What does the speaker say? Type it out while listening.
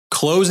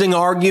Closing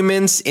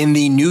arguments in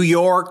the New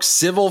York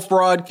civil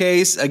fraud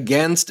case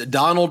against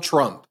Donald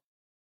Trump.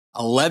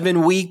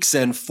 11 weeks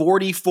and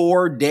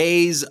 44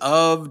 days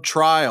of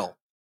trial.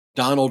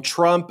 Donald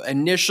Trump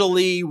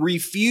initially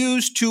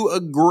refused to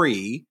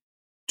agree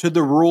to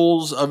the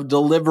rules of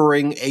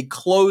delivering a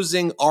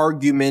closing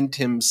argument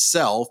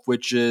himself,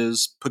 which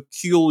is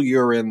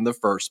peculiar in the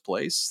first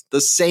place. The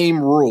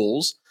same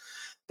rules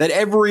that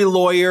every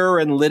lawyer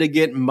and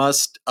litigant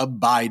must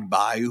abide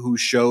by who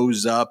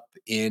shows up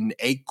in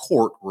a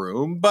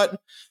courtroom.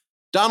 But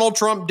Donald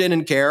Trump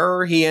didn't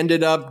care. He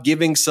ended up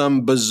giving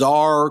some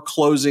bizarre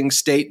closing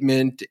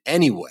statement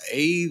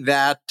anyway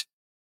that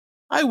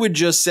I would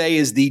just say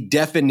is the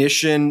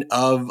definition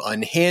of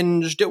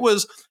unhinged. It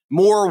was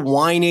more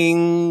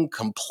whining,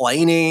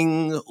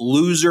 complaining,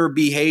 loser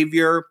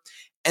behavior.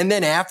 And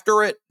then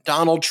after it,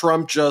 Donald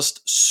Trump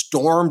just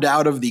stormed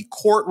out of the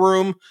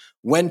courtroom,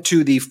 went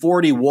to the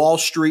 40 Wall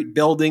Street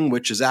building,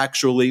 which is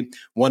actually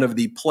one of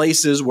the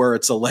places where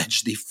it's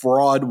alleged the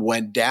fraud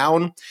went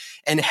down,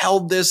 and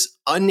held this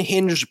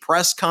unhinged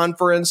press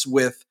conference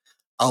with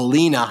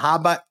Alina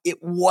Habba. It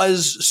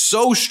was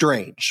so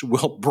strange.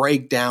 We'll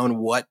break down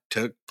what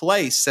took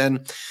place.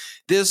 And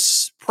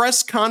this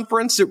press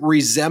conference, it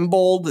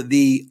resembled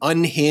the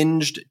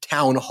unhinged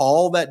town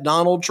hall that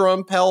Donald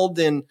Trump held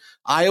in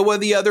Iowa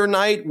the other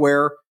night,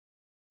 where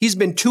he's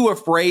been too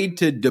afraid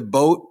to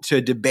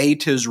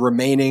debate his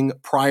remaining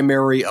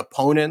primary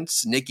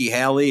opponents, Nikki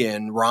Haley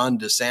and Ron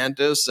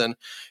DeSantis. And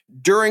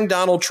during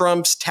Donald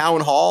Trump's town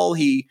hall,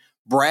 he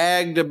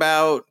bragged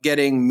about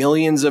getting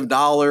millions of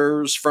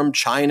dollars from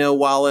China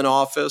while in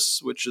office,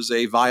 which is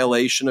a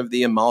violation of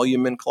the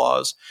emolument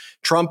clause.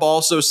 Trump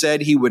also said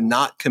he would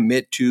not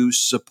commit to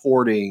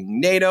supporting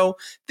NATO.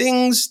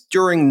 Things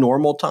during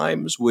normal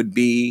times would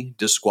be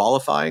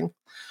disqualifying.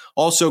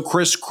 Also,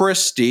 Chris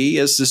Christie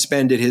has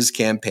suspended his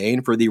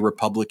campaign for the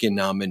Republican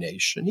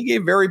nomination. He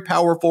gave very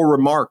powerful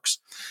remarks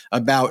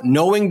about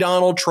knowing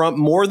Donald Trump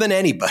more than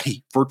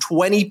anybody. For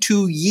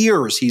 22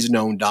 years, he's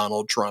known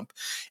Donald Trump,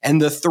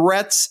 and the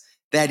threats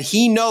that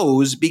he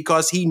knows,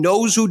 because he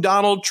knows who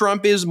Donald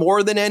Trump is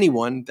more than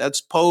anyone, that's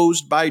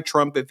posed by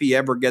Trump if he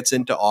ever gets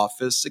into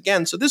office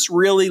again. So this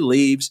really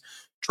leaves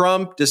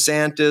Trump,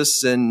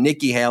 DeSantis, and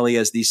Nikki Haley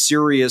as the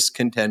serious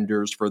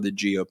contenders for the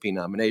GOP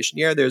nomination.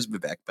 Yeah, there's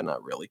Vivek, but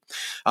not really.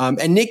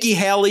 And Nikki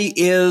Haley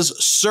is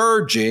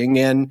surging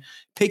and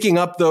picking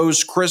up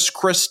those Chris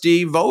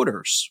Christie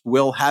voters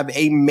will have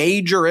a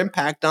major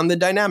impact on the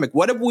dynamic.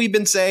 What have we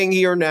been saying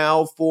here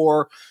now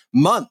for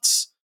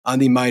months on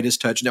the Midas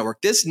Touch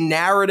Network? This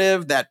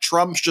narrative that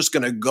Trump's just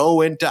going to go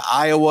into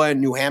Iowa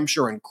and New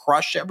Hampshire and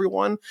crush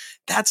everyone,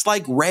 that's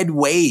like red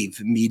wave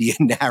media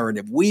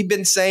narrative. We've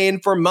been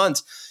saying for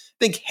months,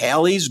 I think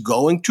Haley's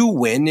going to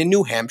win in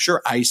New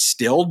Hampshire. I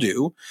still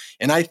do.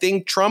 And I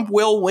think Trump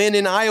will win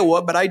in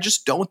Iowa, but I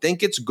just don't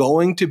think it's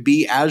going to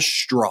be as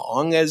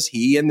strong as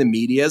he and the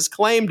media has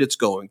claimed it's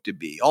going to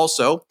be.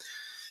 Also,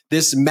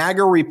 this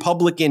MAGA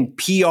Republican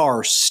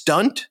PR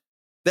stunt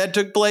that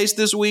took place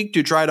this week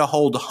to try to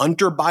hold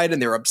Hunter Biden.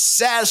 They're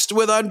obsessed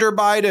with Hunter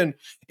Biden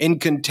in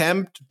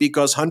contempt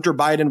because Hunter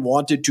Biden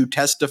wanted to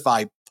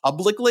testify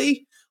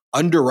publicly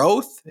under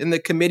oath in the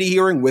committee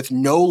hearing with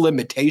no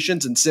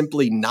limitations and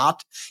simply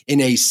not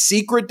in a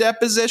secret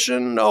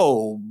deposition.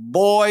 Oh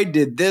boy,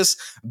 did this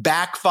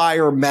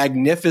backfire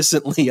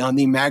magnificently on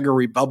the MAGA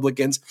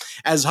Republicans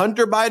as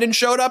Hunter Biden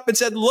showed up and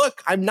said,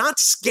 look, I'm not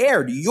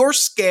scared. You're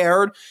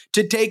scared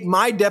to take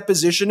my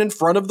deposition in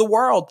front of the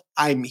world.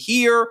 I'm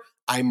here.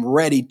 I'm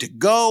ready to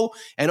go.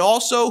 And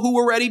also, who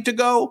were ready to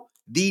go?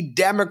 The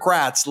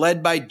Democrats,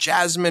 led by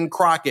Jasmine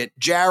Crockett,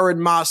 Jared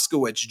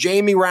Moskowitz,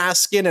 Jamie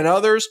Raskin, and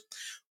others,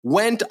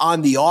 went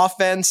on the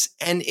offense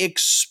and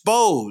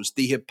exposed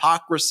the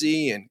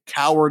hypocrisy and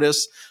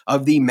cowardice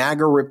of the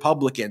MAGA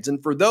Republicans.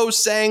 And for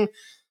those saying,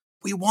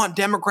 we want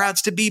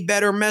Democrats to be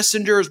better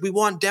messengers, we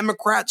want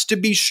Democrats to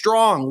be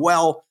strong,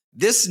 well,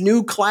 this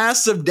new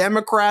class of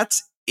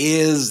Democrats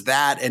is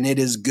that, and it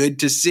is good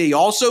to see.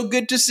 Also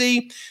good to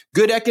see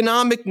good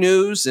economic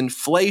news,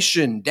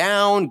 inflation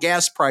down,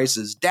 gas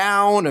prices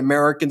down,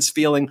 Americans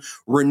feeling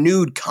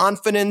renewed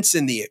confidence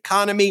in the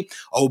economy,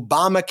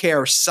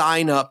 Obamacare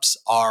signups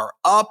are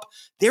up.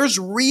 There's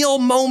real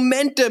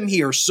momentum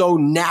here. So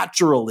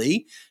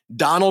naturally,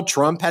 Donald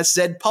Trump has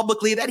said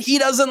publicly that he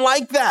doesn't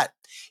like that.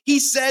 He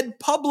said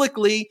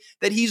publicly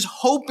that he's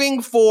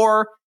hoping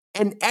for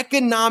an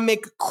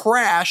economic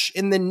crash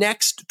in the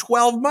next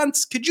 12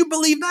 months. Could you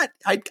believe that?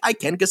 I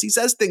can, because he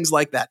says things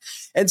like that.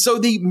 And so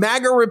the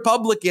MAGA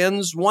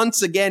Republicans,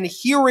 once again,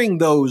 hearing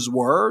those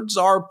words,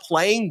 are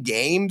playing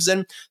games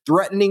and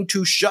threatening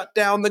to shut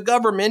down the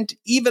government,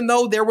 even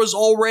though there was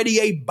already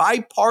a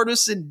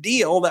bipartisan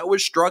deal that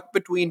was struck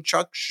between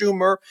Chuck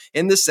Schumer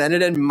in the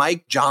Senate and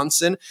Mike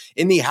Johnson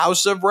in the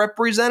House of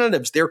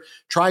Representatives. They're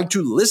trying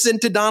to listen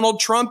to Donald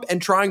Trump and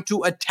trying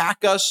to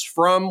attack us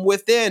from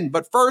within.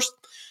 But first,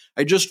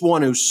 I just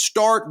want to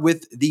start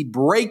with the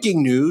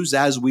breaking news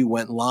as we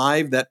went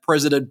live that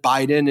President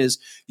Biden is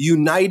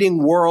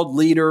uniting world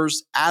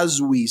leaders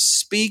as we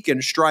speak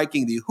and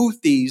striking the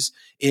Houthis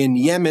in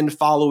Yemen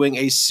following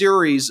a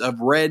series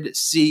of Red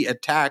Sea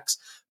attacks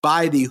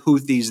by the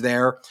Houthis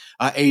there.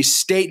 A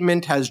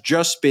statement has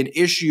just been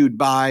issued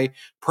by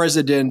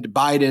President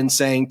Biden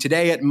saying,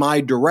 today at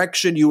my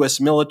direction, U.S.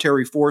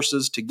 military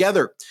forces,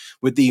 together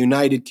with the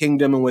United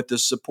Kingdom and with the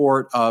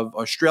support of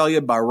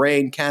Australia,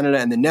 Bahrain, Canada,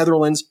 and the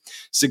Netherlands,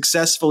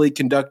 successfully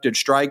conducted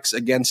strikes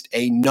against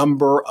a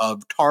number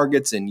of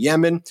targets in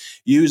Yemen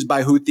used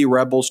by Houthi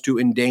rebels to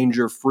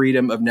endanger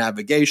freedom of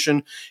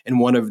navigation in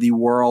one of the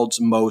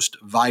world's most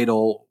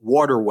vital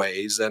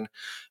waterways. And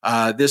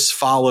this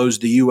follows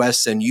the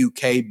U.S. and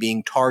U.K.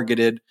 being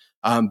targeted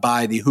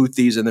by the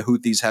Houthis, and the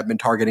Houthis have been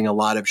targeting a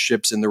lot of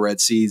ships in the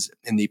Red Seas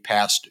in the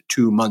past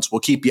 2 months.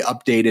 We'll keep you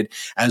updated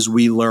as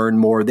we learn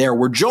more there.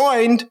 We're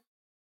joined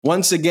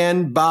once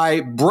again by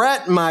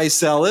Brett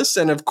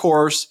Meiselas and, of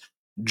course,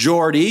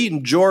 Jordy.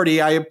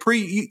 Jordy,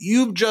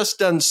 you've just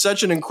done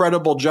such an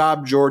incredible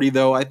job, Jordy,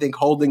 though, I think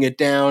holding it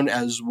down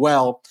as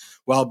well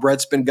while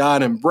Brett's been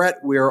gone. And Brett,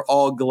 we're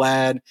all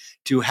glad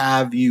to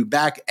have you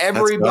back.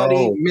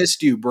 Everybody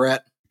missed you,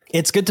 Brett.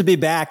 It's good to be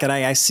back, and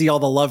I see all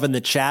the love in the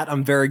chat.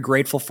 I'm very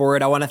grateful for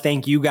it. I want to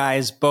thank you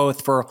guys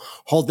both for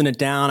holding it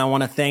down. I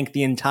want to thank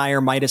the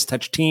entire Midas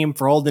Touch team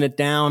for holding it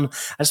down.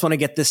 I just want to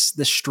get this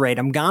straight.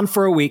 I'm gone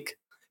for a week.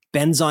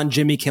 Ben's on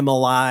Jimmy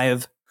Kimmel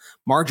Live.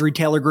 Marjorie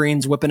Taylor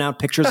Greene's whipping out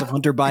pictures of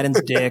Hunter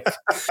Biden's dick.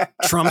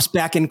 Trump's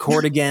back in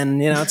court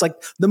again. It's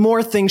like the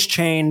more things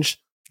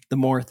change, the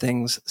more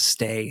things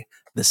stay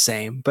the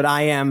same. But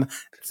I am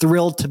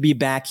thrilled to be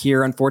back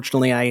here.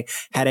 Unfortunately, I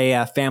had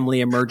a family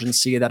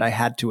emergency that I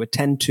had to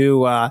attend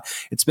to.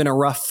 It's been a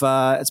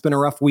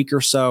rough week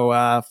or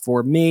so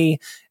for me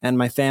and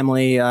my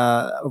family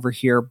over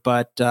here.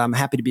 But I'm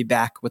happy to be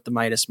back with the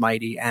Midas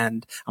Mighty,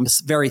 and I'm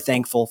very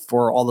thankful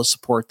for all the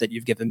support that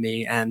you've given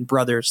me. And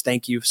brothers,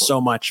 thank you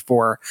so much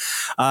for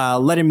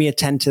letting me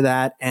attend to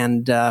that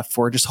and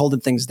for just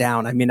holding things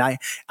down. I mean, I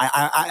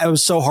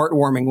was so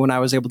heartwarming when I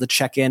was able to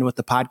check in with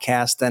the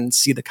podcast and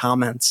see the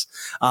comments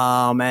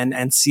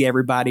and see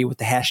everybody with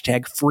the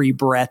hashtag free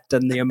Brett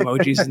and the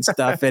emojis and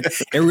stuff. It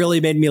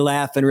really made me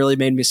laugh and really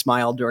made me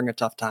smile during a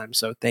tough time.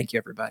 So thank you,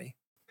 everybody.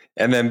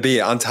 And then B,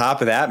 on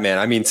top of that, man,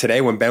 I mean, today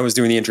when Ben was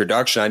doing the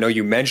introduction, I know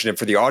you mentioned it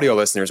for the audio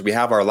listeners. We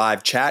have our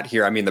live chat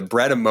here. I mean, the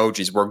Brett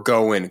emojis were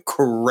going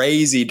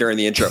crazy during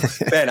the intro.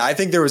 Ben, I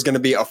think there was going to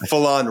be a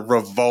full-on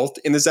revolt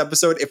in this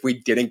episode if we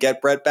didn't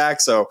get Brett back.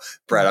 So,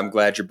 Brett, I'm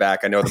glad you're back.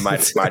 I know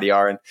the Mighty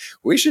are, and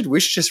we should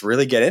just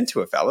really get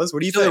into it, fellas.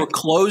 What do you think? There were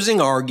closing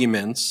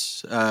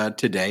arguments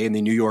today in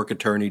the New York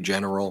Attorney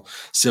General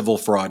civil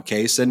fraud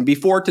case. And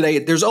before today,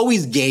 there's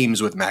always games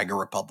with MAGA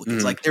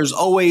Republicans. Like there's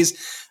always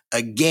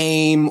a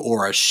game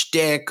or a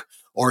shtick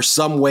or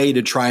some way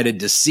to try to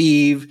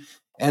deceive.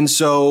 And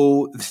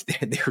so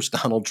there's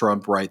Donald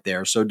Trump right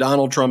there. So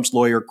Donald Trump's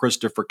lawyer,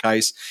 Christopher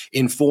Kise,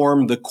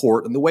 informed the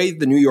court. And the way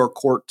the New York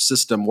court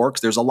system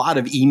works, there's a lot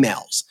of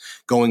emails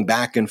going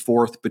back and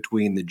forth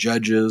between the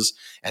judges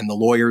and the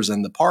lawyers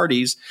and the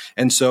parties.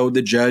 And so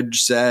the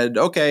judge said,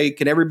 okay,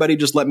 can everybody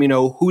just let me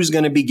know who's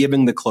going to be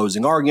giving the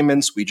closing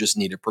arguments? We just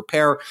need to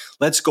prepare.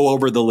 Let's go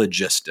over the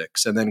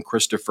logistics. And then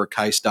Christopher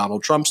Kise,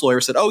 Donald Trump's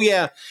lawyer, said, oh,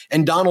 yeah,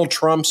 and Donald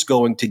Trump's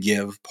going to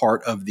give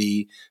part of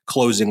the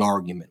closing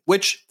argument,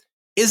 which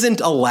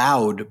isn't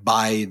allowed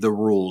by the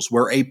rules.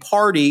 Where a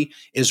party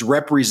is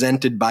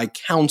represented by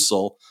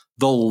counsel,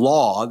 the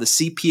law, the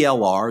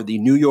CPLR, the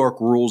New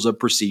York Rules of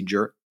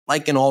Procedure,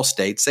 like in all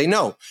states, say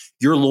no,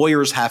 your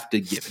lawyers have to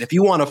give it. If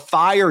you want to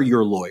fire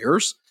your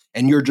lawyers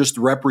and you're just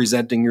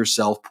representing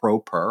yourself pro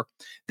per,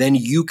 then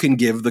you can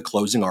give the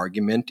closing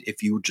argument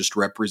if you just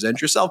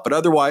represent yourself. But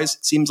otherwise,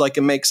 it seems like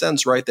it makes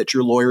sense, right, that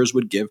your lawyers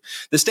would give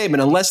the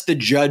statement unless the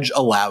judge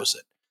allows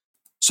it.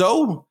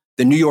 So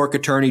the New York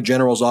Attorney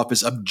General's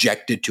office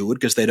objected to it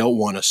because they don't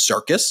want a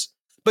circus.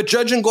 But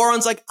Judge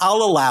Engoron's like,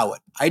 I'll allow it.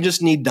 I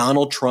just need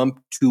Donald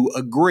Trump to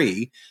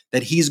agree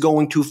that he's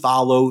going to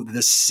follow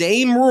the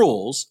same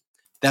rules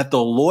that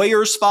the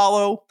lawyers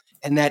follow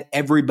and that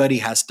everybody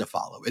has to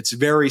follow. It's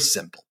very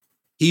simple.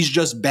 He's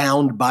just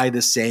bound by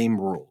the same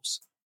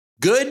rules.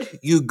 Good?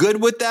 You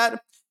good with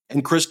that?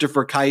 And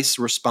Christopher Kise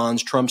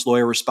responds, Trump's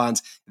lawyer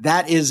responds,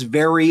 that is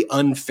very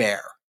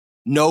unfair.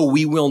 No,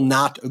 we will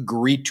not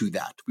agree to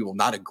that. We will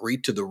not agree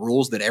to the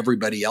rules that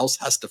everybody else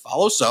has to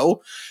follow.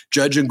 So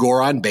Judge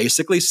Engoron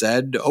basically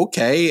said,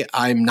 okay,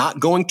 I'm not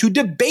going to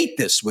debate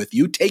this with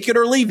you. Take it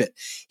or leave it.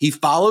 He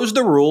follows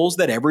the rules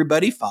that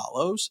everybody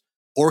follows,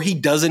 or he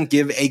doesn't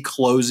give a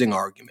closing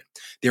argument.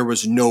 There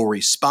was no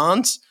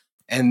response.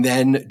 And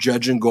then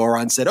Judge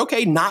Engoron said,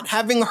 okay, not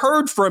having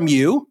heard from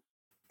you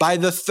by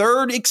the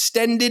third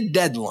extended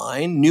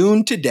deadline,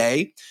 noon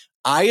today,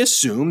 I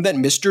assume that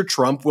Mr.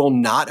 Trump will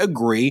not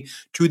agree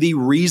to the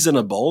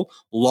reasonable,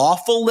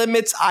 lawful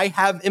limits I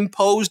have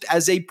imposed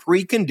as a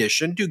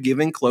precondition to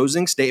giving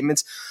closing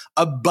statements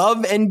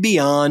above and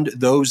beyond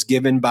those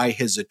given by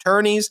his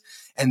attorneys.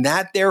 and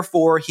that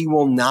therefore he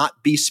will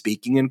not be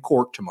speaking in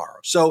court tomorrow.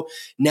 So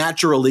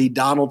naturally,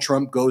 Donald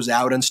Trump goes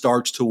out and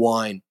starts to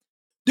whine.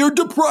 They're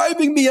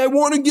depriving me. I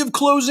want to give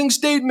closing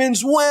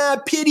statements. Wah,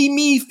 pity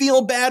me,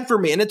 feel bad for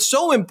me. And it's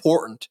so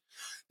important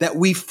that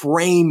we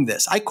frame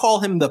this. I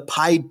call him the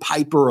Pied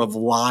Piper of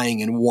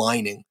lying and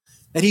whining,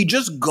 that he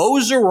just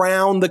goes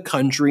around the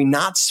country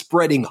not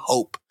spreading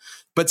hope,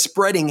 but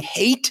spreading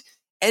hate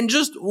and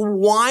just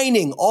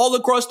whining all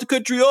across the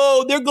country.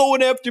 Oh, they're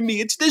going after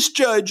me. It's this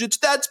judge. It's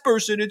that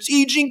person. It's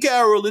E. Jean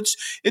Carroll.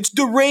 It's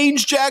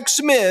deranged Jack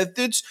Smith.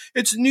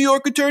 It's New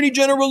York Attorney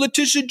General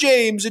Letitia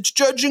James. It's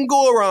Judge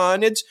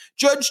Engoron. It's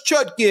Judge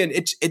Chutkin.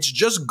 It's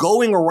just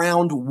going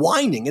around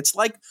whining. It's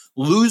like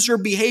loser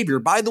behavior.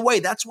 By the way,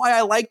 that's why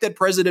I like that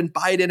President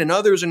Biden and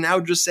others are now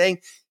just saying,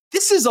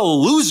 this is a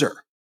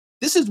loser.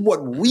 This is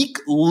what weak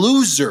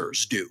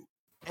losers do.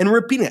 And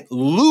repeating it,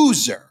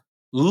 loser.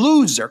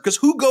 Because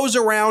who goes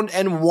around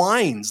and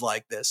whines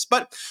like this?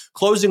 But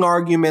closing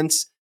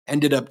arguments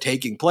ended up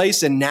taking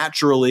place. And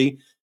naturally,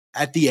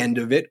 at the end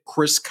of it,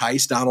 Chris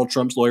Keiss, Donald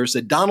Trump's lawyer,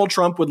 said Donald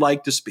Trump would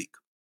like to speak.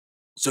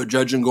 So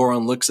Judge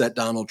Engoron looks at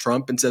Donald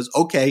Trump and says,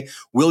 okay,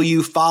 will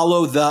you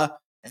follow the,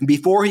 and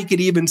before he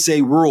could even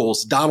say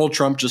rules, Donald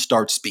Trump just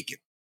starts speaking.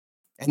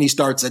 And he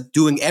starts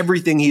doing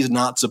everything he's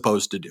not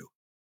supposed to do.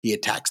 He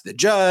attacks the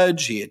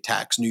judge. He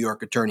attacks New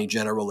York Attorney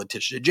General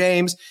Letitia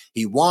James.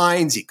 He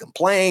whines. He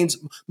complains.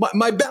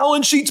 My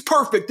balance sheet's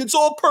perfect. It's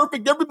all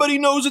perfect. Everybody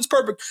knows it's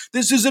perfect.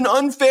 This is an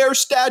unfair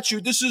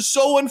statute. This is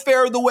so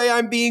unfair the way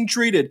I'm being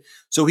treated.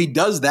 So he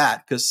does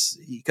that because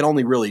he can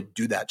only really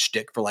do that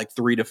shtick for like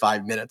 3 to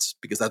 5 minutes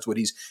because that's what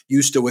he's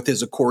used to with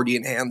his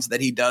accordion hands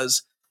that he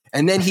does.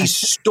 And then he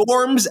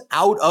storms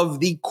out of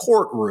the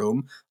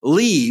courtroom,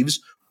 leaves,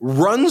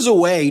 runs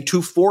away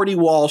to 40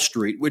 Wall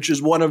Street, which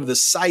is one of the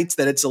sites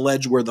that it's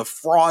alleged where the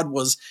fraud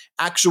was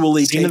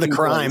actually scene of the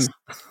crime.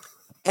 Place.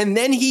 And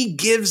then he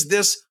gives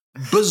this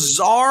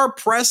bizarre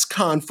press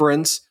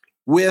conference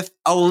with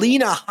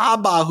Alina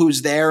Habba,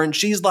 who's there, and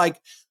she's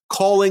like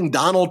calling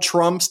Donald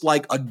Trump's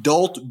like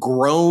adult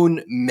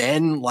grown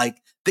men like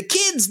the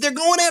kids, they're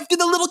going after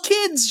the little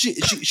kids.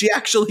 She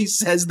actually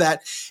says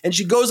that. And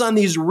she goes on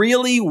these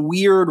really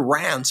weird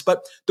rants.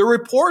 But the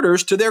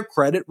reporters, to their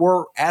credit,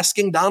 were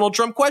asking Donald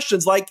Trump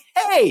questions like,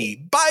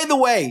 hey, by the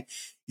way,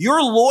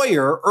 your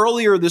lawyer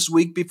earlier this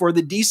week before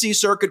the D.C.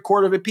 Circuit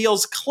Court of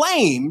Appeals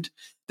claimed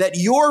that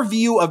your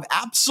view of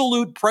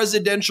absolute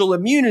presidential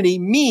immunity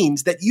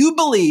means that you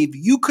believe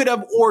you could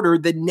have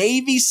ordered the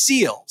Navy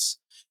SEALs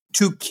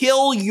to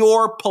kill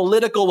your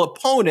political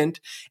opponent,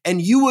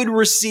 and you would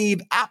receive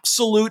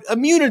absolute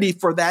immunity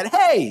for that.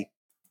 Hey,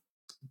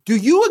 do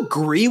you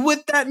agree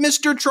with that,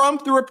 Mr.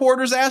 Trump? The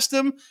reporters asked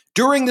him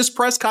during this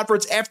press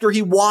conference after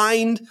he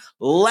whined,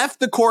 left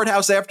the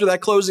courthouse after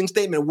that closing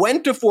statement,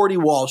 went to 40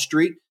 Wall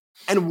Street,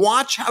 and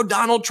watch how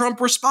Donald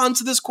Trump responds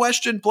to this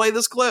question. Play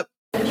this clip.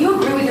 Do you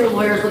agree with your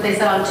lawyers what they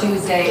said on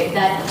Tuesday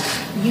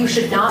that you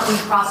should not be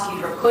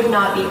prosecuted or could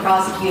not be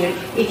prosecuted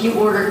if you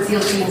ordered SEAL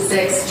Team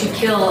 6 to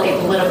kill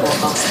a political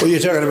opponent? Well, you're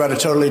talking about a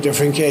totally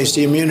different case,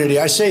 the immunity.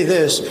 I say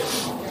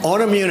this,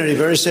 on immunity,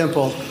 very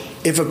simple.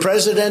 If a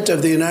president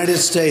of the United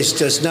States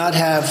does not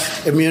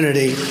have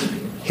immunity,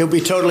 he'll be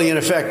totally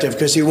ineffective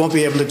because he won't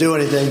be able to do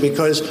anything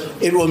because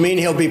it will mean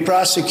he'll be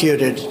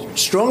prosecuted,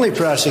 strongly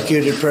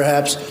prosecuted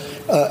perhaps,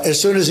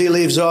 as soon as he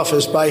leaves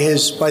office by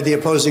the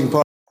opposing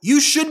party. You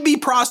should be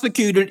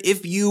prosecuted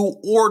if you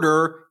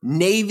order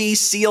Navy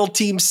SEAL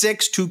Team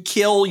 6 to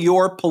kill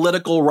your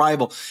political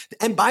rival.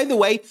 And by the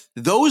way,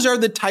 those are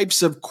the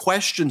types of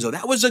questions.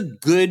 That was a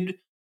good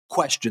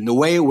question, the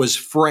way it was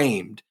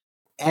framed.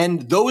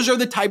 And those are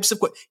the types of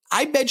questions.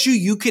 I bet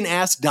you can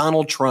ask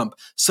Donald Trump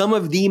some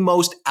of the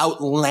most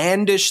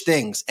outlandish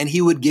things, and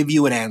he would give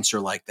you an answer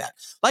like that.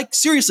 Like,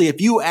 seriously,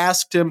 if you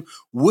asked him,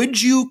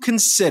 would you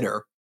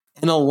consider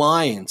an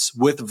alliance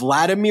with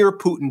Vladimir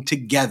Putin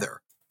together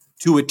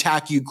to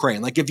attack Ukraine?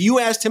 Like if you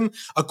asked him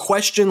a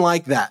question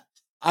like that,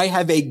 I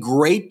have a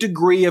great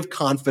degree of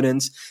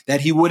confidence that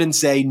he wouldn't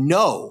say,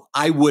 no,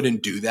 I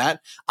wouldn't do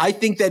that. I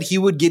think that he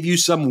would give you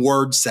some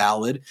word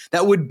salad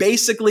that would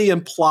basically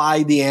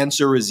imply the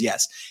answer is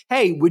yes.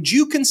 Hey, would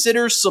you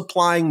consider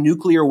supplying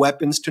nuclear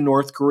weapons to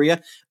North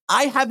Korea?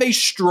 I have a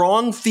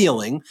strong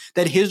feeling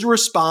that his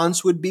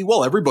response would be,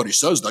 well, everybody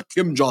says that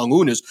Kim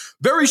Jong-un is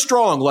very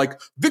strong, like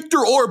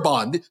Viktor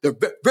Orban. They're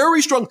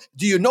very strong.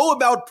 Do you know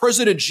about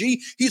President Xi?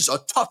 He's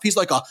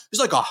like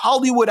a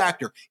Hollywood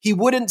actor. He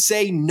wouldn't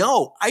say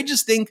no. I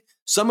just think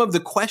some of the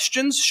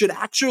questions should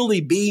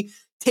actually be,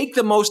 take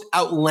the most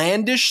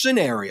outlandish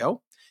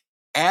scenario,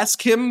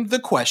 ask him the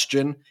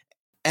question,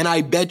 and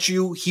I bet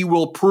you he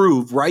will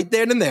prove right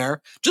then and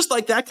there, just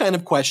like that kind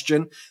of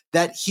question,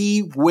 that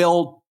he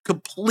will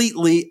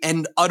completely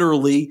and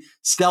utterly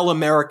sell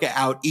America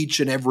out each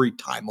and every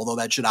time, although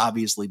that should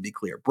obviously be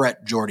clear.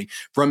 Brett, Jordy,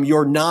 from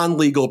your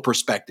non-legal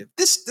perspective,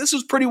 this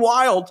was pretty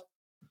wild.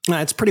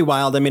 It's pretty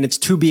wild. I mean, it's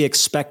to be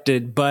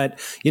expected,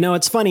 but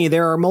it's funny.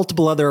 There are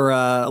multiple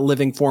other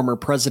living former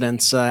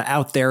presidents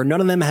out there.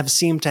 None of them have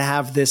seemed to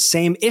have this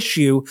same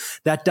issue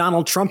that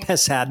Donald Trump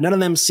has had. None of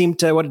them seem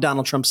to. What did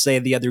Donald Trump say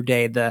the other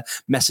day? The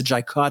message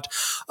I caught.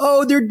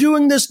 Oh, they're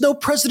doing this. No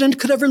president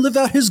could ever live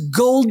out his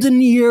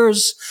golden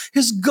years.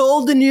 His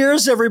golden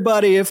years,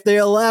 everybody. If they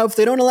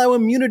don't allow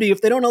immunity,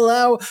 if they don't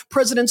allow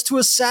presidents to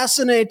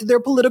assassinate their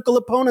political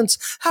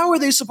opponents, how are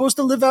they supposed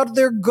to live out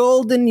their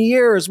golden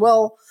years?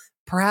 Well,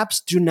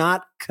 perhaps do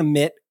not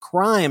commit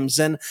crimes.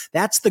 And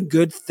that's the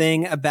good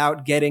thing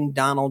about getting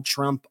Donald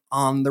Trump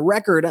on the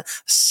record.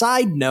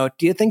 Side note,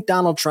 do you think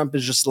Donald Trump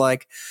is just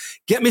like,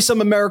 get me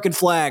some American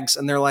flags?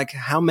 And they're like,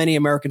 how many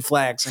American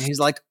flags? And he's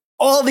like,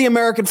 all the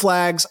American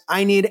flags.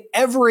 I need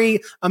every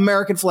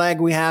American flag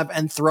we have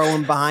and throw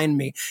them behind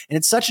me. And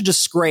it's such a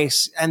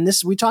disgrace. And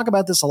we talk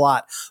about this a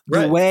lot.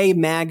 The way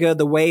MAGA,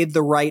 the way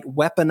the right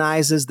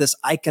weaponizes this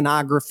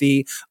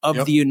iconography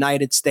of the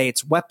United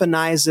States,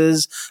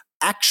 weaponizes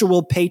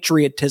actual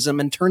patriotism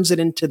and turns it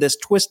into this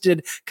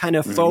twisted kind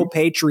of faux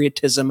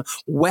patriotism,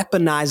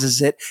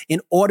 weaponizes it in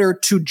order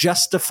to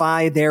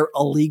justify their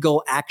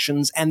illegal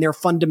actions and their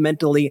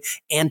fundamentally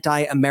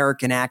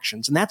anti-American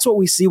actions. And that's what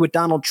we see with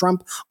Donald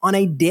Trump on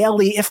a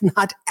daily, if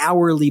not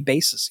hourly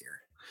basis here.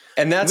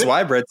 And that's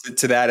why, Brett,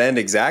 to that end,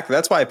 exactly.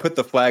 That's why I put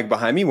the flag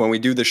behind me when we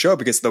do the show,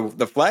 because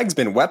the flag's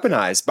been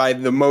weaponized by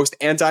the most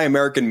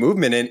anti-American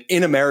movement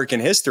in American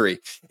history.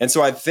 And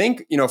so I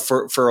think,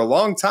 for a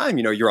long time,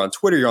 you're on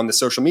Twitter, you're on the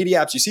social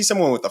media apps, you see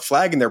someone with a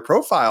flag in their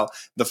profile,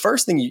 the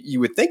first thing you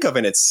would think of,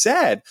 and it's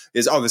sad,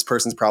 is, oh, this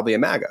person's probably a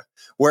MAGA,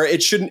 where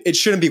it shouldn't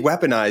be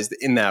weaponized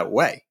in that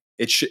way.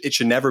 It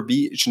should never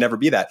be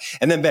that.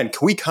 And then, Ben,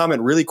 can we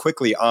comment really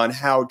quickly on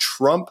how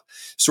Trump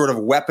sort of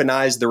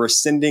weaponized the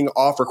rescinding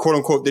offer, quote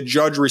unquote, the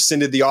judge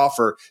rescinded the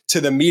offer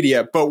to the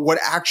media, but what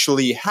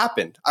actually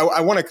happened?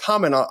 I want to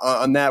comment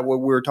on that. What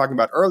we were talking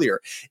about earlier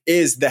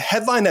is the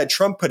headline that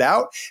Trump put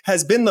out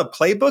has been the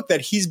playbook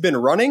that he's been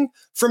running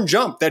from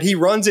jump, that he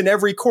runs in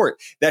every court,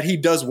 that he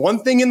does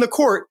one thing in the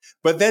court,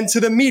 but then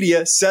to the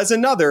media says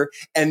another.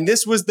 And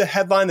this was the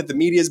headline that the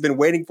media has been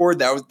waiting for.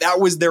 That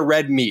was their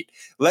red meat.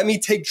 Let me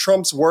take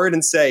Trump's word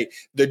and say,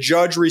 the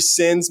judge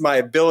rescinds my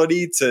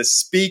ability to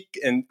speak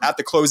at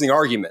the closing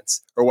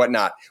arguments or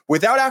whatnot,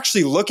 without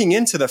actually looking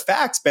into the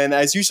facts, Ben,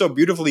 as you so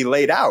beautifully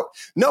laid out.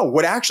 No,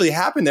 what actually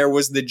happened there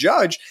was the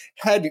judge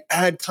had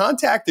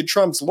contacted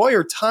Trump's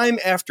lawyer time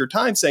after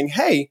time saying,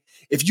 hey,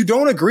 if you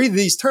don't agree to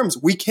these terms,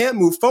 we can't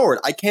move forward.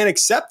 I can't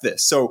accept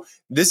this. So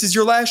this is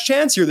your last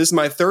chance here. This is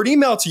my third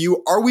email to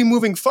you. Are we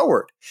moving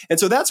forward? And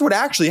so that's what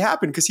actually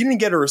happened, because he didn't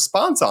get a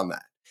response on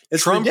that.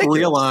 It's Trump ridiculous.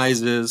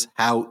 realizes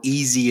how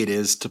easy it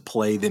is to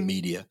play the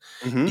media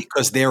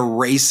because they're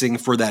racing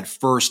for that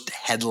first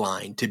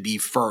headline to be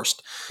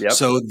first. Yep.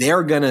 So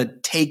they're going to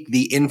take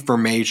the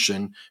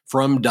information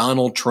from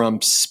Donald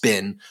Trump's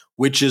spin,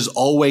 which is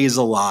always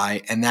a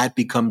lie, and that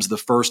becomes the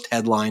first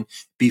headline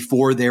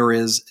before there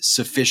is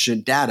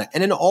sufficient data.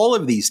 And in all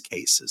of these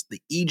cases,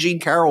 the E. Jean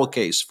Carroll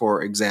case,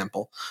 for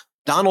example,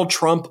 Donald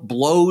Trump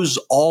blows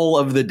all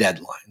of the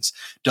deadlines,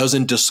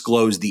 doesn't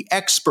disclose the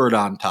expert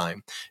on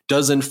time,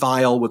 doesn't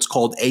file what's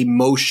called a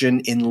motion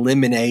in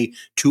limine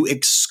to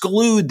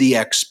exclude the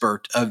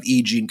expert of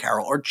E. Jean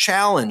Carroll or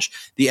challenge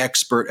the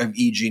expert of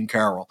E. Jean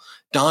Carroll.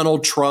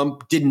 Donald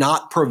Trump did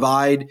not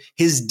provide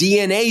his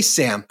DNA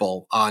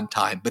sample on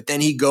time, but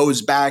then he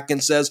goes back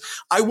and says,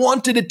 I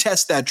wanted to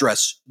test that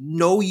dress.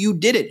 No, you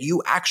didn't.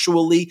 You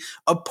actually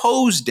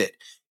opposed it.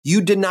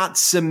 You did not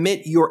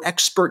submit your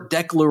expert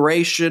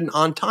declaration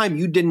on time.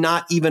 You did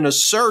not even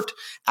assert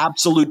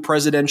absolute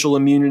presidential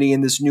immunity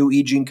in this new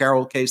E. Jean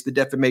Carroll case, the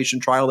defamation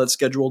trial that's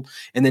scheduled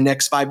in the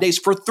next 5 days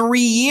for 3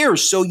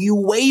 years. So you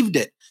waived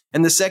it.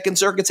 And the Second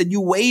Circuit said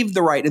you waived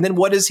the right. And then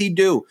what does he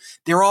do?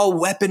 They're all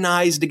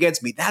weaponized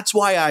against me. That's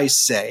why I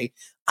say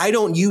I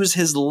don't use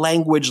his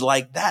language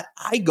like that.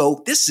 I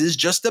go, this is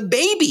just a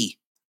baby.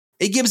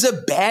 It gives a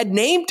bad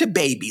name to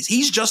babies.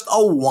 He's just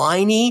a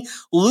whiny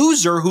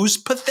loser who's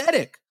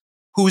pathetic,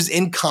 who's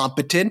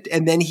incompetent,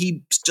 and then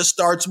he just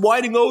starts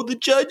whining, oh, the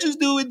judge is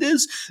doing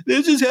this.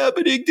 This is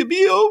happening to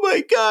me. Oh,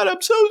 my God,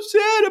 I'm so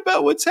sad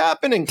about what's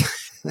happening.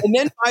 And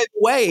then, by the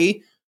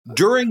way,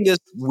 during this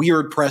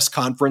weird press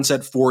conference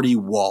at 40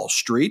 Wall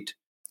Street,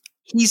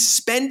 he's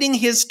spending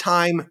his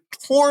time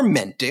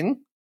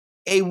tormenting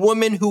a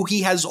woman who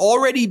he has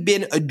already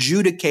been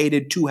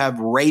adjudicated to have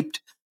raped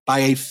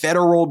by a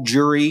federal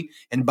jury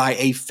and by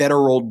a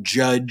federal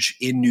judge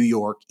in New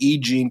York, E.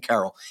 Jean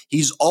Carroll.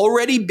 He's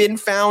already been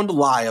found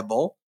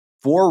liable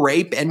for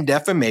rape and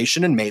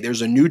defamation in May.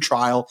 There's a new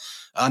trial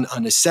on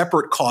a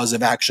separate cause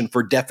of action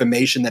for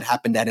defamation that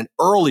happened at an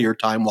earlier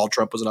time while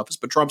Trump was in office.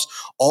 But Trump's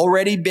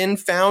already been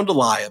found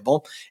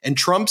liable, and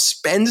Trump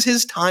spends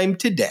his time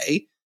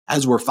today,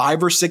 as we're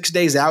 5 or 6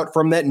 days out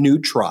from that new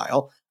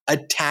trial,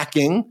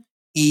 attacking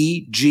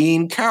E.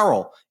 Jean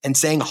Carroll and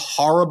saying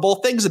horrible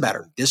things about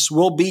her. This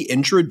will be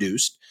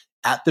introduced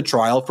at the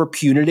trial for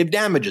punitive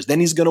damages. Then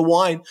he's going to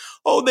whine,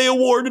 oh, they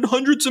awarded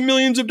hundreds of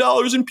millions of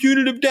dollars in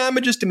punitive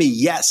damages to me.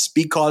 Yes,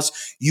 because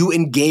you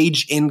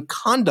engage in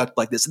conduct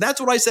like this. And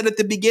that's what I said at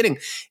the beginning.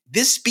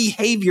 This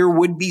behavior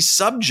would be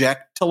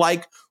subject to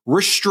like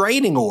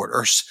restraining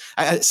orders.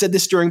 I said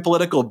this during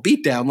Political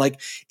Beatdown. Like,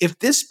 if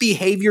this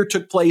behavior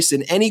took place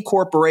in any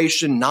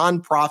corporation,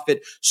 nonprofit,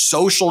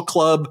 social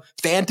club,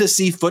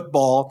 fantasy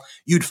football,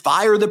 you'd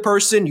fire the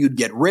person, you'd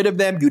get rid of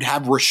them, you'd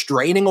have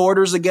restraining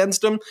orders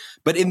against them.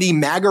 But in the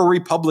MAGA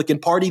Republican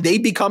Party, they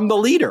become the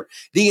leader.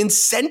 The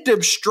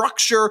incentive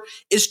structure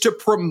is to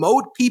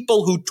promote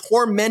people who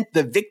torment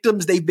the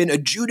victims they've been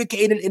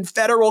adjudicated in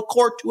federal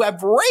court to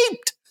have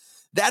raped.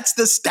 That's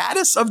the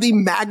status of the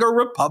MAGA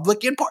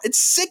Republican Party. It's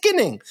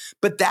sickening,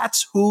 but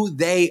that's who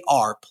they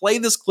are. Play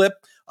this clip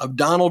of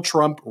Donald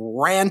Trump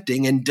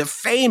ranting and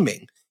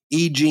defaming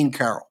E. Jean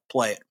Carroll.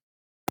 Play it.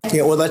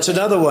 Yeah, well, that's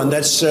another one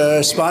that's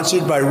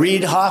sponsored by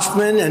Reid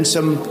Hoffman and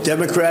some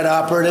Democrat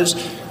operatives.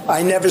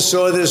 I never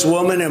saw this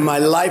woman in my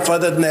life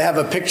other than to have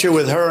a picture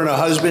with her and her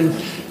husband,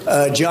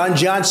 John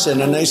Johnson,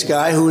 a nice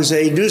guy who was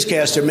a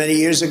newscaster many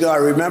years ago. I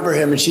remember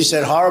him, and she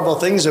said horrible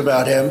things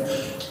about him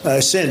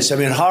since. I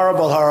mean,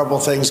 horrible, horrible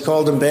things,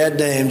 called him bad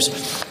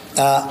names.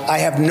 I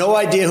have no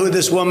idea who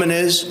this woman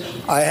is.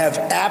 I have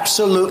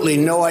absolutely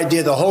no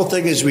idea. The whole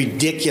thing is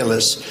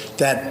ridiculous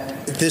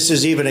that this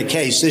is even a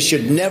case. This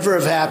should never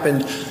have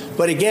happened.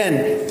 But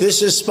again,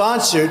 this is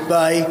sponsored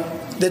by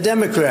the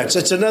Democrats.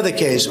 It's another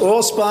case,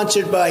 all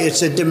sponsored by,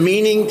 it's a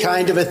demeaning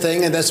kind of a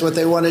thing, and that's what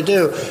they want to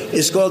do.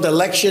 It's called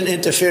election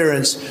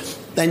interference.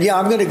 And yeah,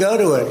 I'm going to go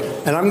to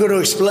it, and I'm going to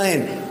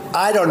explain.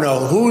 I don't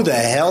know who the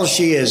hell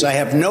she is. I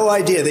have no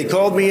idea. They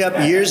called me up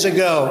years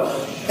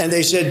ago, and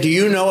they said, do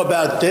you know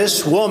about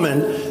this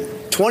woman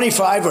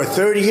 25 or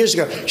 30 years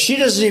ago? She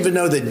doesn't even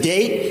know the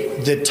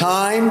date, the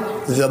time,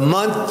 the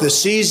month, the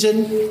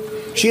season.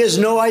 She has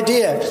no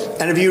idea.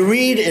 And if you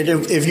read and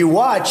if you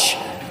watch,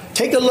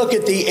 take a look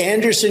at the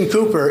Anderson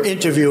Cooper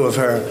interview of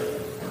her.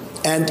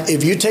 And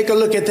if you take a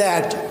look at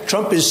that,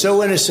 Trump is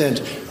so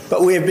innocent.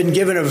 But we have been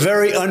given a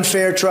very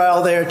unfair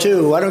trial there,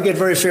 too. I don't get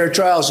very fair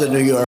trials in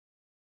New York.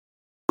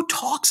 Who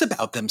talks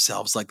about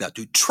themselves like that,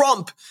 dude?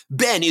 Trump,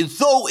 Ben is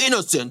so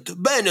innocent.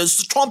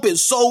 Trump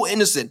is so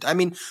innocent. I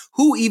mean,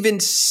 who even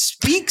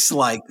speaks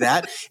like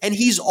that? And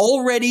he's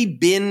already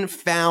been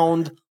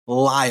found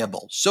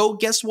liable. So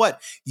guess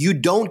what? You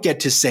don't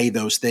get to say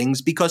those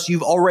things because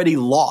you've already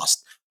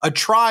lost a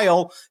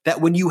trial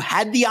that when you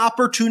had the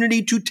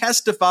opportunity to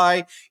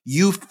testify,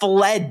 you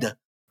fled.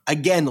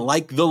 Again,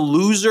 like the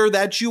loser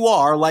that you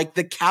are, like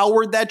the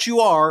coward that you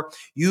are,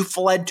 you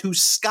fled to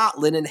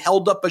Scotland and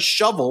held up a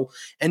shovel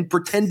and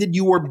pretended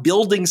you were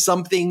building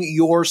something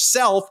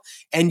yourself,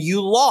 and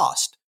you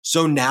lost.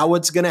 So now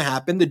what's going to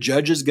happen? The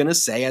judge is going to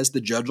say, as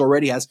the judge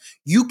already has,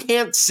 you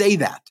can't say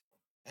that.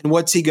 And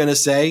what's he going to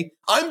say?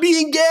 I'm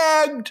being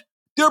gagged.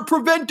 They're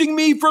preventing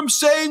me from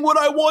saying what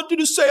I wanted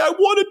to say. I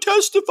want to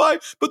testify,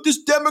 but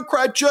this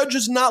Democrat judge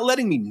is not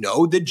letting me.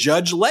 No, the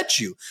judge let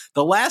you.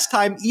 The last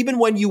time, even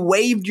when you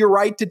waived your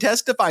right to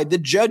testify, the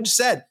judge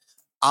said,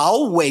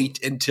 I'll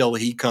wait until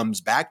he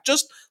comes back.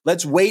 Just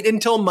let's wait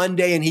until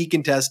Monday and he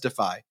can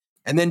testify.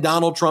 And then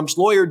Donald Trump's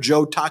lawyer,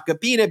 Joe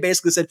Tacopina,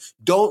 basically said,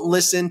 don't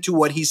listen to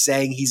what he's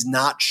saying. He's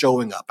not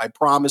showing up. I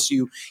promise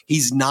you,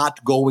 he's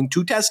not going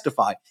to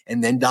testify.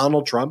 And then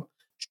Donald Trump,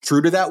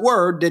 true to that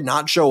word, did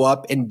not show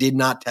up and did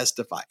not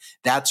testify.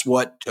 That's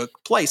what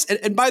took place.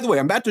 And by the way,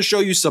 I'm about to show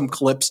you some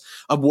clips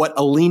of what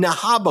Alina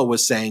Habba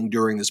was saying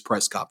during this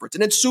press conference.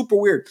 And it's super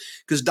weird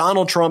because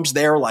Donald Trump's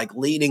there like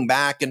leaning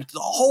back and the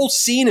whole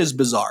scene is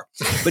bizarre.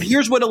 But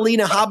here's what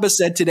Alina Habba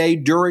said today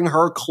during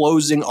her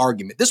closing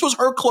argument. This was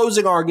her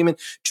closing argument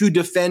to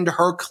defend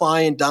her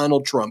client,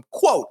 Donald Trump.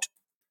 Quote,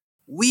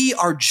 we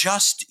are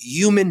just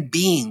human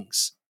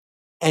beings.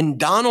 And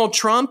Donald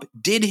Trump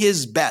did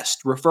his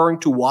best, referring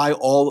to why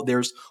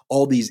there's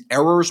all these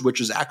errors, which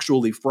is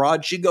actually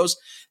fraud. She goes,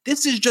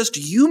 this is just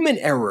human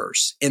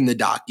errors in the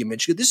document.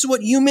 She goes, this is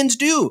what humans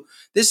do.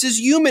 This is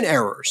human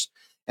errors.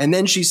 And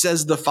then she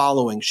says the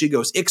following. She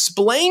goes,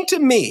 explain to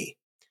me,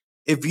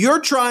 if you're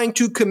trying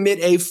to commit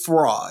a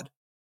fraud,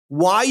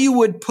 why you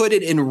would put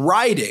it in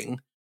writing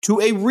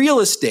to a real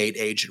estate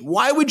agent.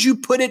 Why would you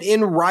put it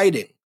in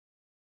writing?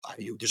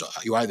 You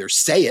either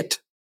say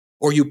it,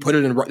 or you put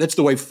it in. That's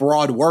the way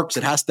fraud works.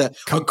 It has to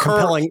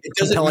occur. It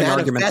doesn't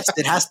manifest.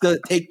 It has to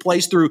take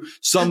place through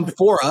some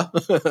fora.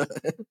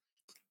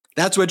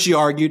 That's what she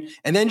argued.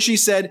 And then she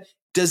said,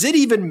 does it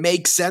even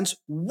make sense?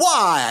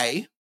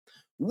 Why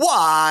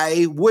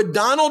would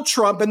Donald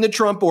Trump and the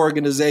Trump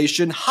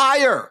Organization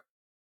hire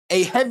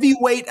a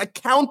heavyweight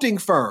accounting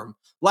firm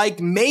like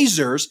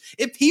Mazars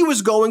if he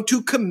was going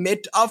to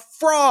commit a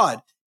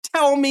fraud?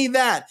 Tell me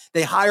that.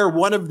 They hire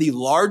one of the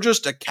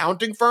largest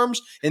accounting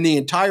firms in the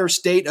entire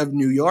state of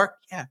New York.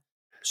 Yeah.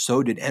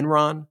 So did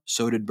Enron.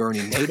 So did Bernie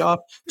Madoff.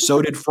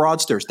 So did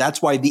fraudsters.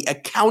 That's why the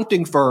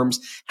accounting firms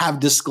have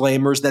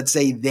disclaimers that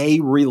say they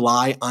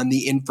rely on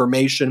the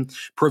information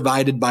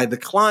provided by the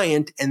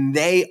client and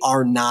they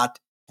are not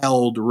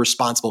held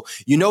responsible.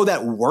 You know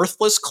that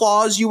worthless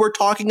clause you were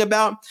talking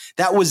about?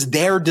 That was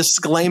their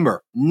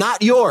disclaimer,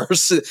 not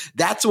yours.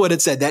 That's what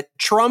it said, that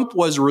Trump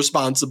was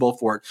responsible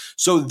for it.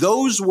 So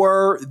those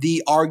were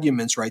the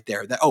arguments right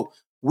there that, oh,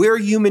 we're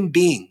human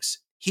beings.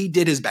 He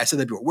did his best. I said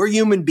that before. We're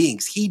human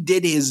beings. He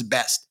did his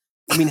best.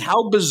 I mean,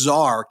 how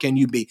bizarre can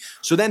you be?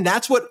 So then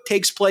that's what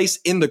takes place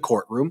in the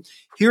courtroom.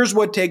 Here's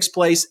what takes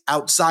place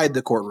outside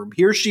the courtroom.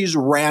 Here she's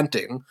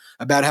ranting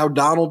about how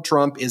Donald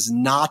Trump is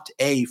not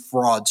a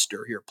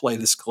fraudster. Here, play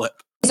this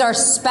clip. These are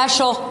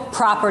special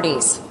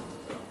properties.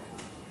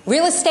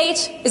 Real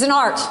estate is an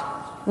art,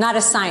 not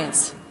a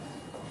science.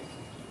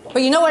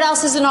 But you know what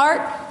else is an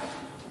art?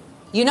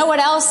 You know what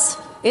else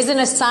isn't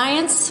a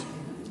science?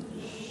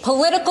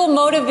 Political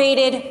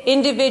motivated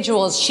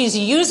individuals. She's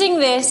using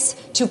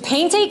this to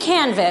paint a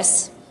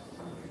canvas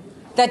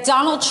that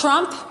Donald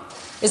Trump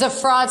is a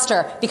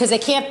fraudster because they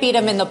can't beat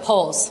him in the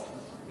polls.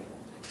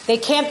 They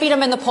can't beat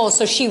him in the polls,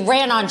 so she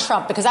ran on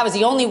Trump because that was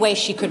the only way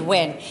she could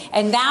win.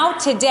 And now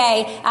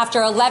today,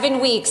 after 11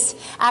 weeks,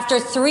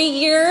 after 3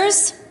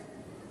 years,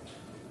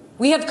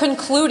 we have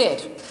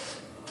concluded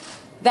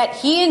that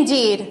he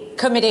indeed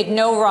committed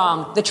no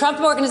wrong. The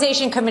Trump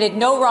organization committed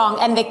no wrong,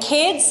 and the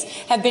kids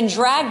have been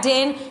dragged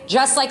in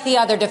just like the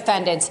other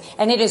defendants,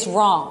 and it is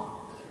wrong.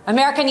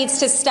 America needs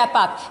to step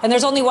up, and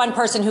there's only one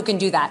person who can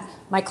do that.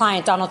 My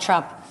client, Donald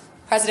Trump,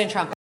 President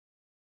Trump.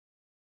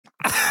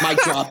 Mic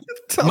drop.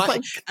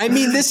 I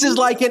mean, this is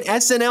like an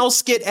SNL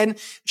skit, and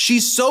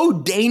she's so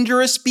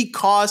dangerous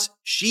because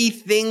she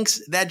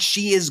thinks that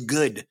she is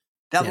good.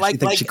 That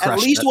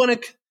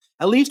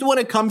at least when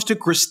it comes to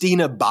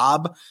Christina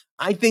Bobb,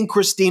 I think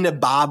Christina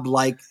Bobb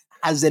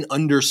has an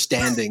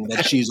understanding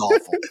that she's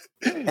awful,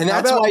 and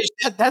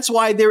that's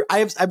why I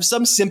have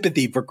some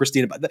sympathy for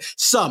Christina Bobb.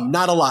 Some,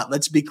 not a lot.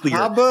 Let's be clear.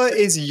 Haba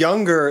is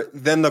younger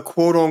than the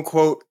quote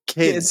unquote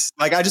kids.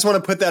 I just want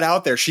to put that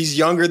out there. She's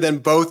younger than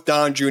both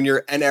Don Jr.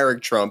 and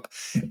Eric Trump,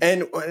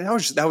 and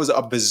that was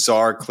a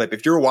bizarre clip.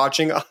 If you're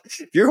watching on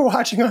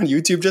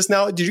YouTube just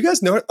now, did you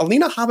guys know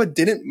Alina Haba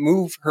didn't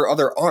move her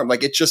other arm?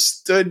 It just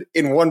stood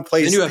in one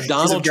place. Then you have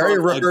Donald Trump, very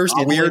reversed,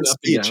 weird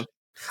speech.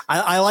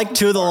 I like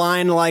the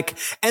line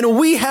and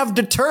we have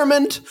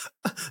determined,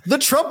 the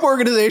Trump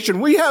organization,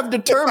 we have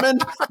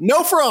determined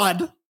no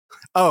fraud.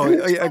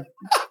 Oh,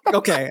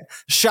 okay.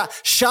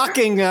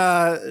 Shocking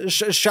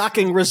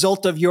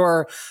result of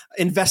your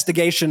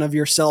investigation of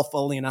yourself,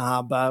 Alina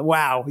Haba.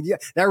 Wow. Yeah,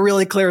 that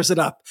really clears it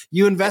up.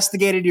 You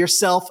investigated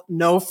yourself,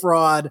 no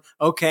fraud.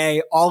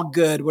 Okay, all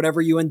good.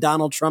 Whatever you and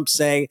Donald Trump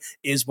say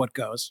is what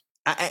goes.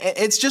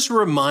 It just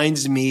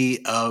reminds me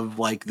of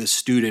the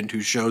student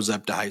who shows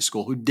up to high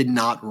school who did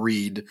not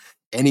read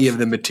any of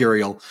the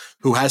material,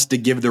 who has to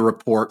give the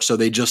report. So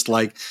they just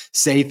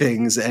say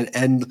things.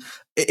 And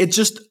it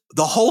just,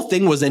 the whole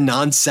thing was a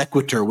non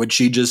sequitur, which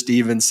she just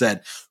even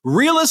said.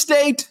 Real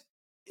estate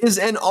is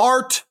an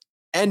art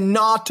and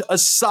not a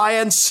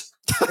science.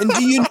 And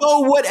do you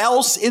know what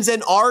else is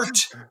an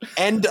art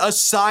and a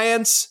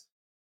science?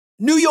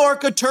 New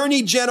York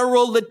Attorney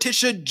General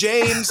Letitia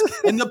James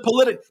in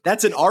the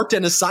that's an art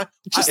and a science.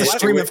 Just a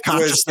stream of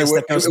consciousness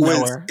that goes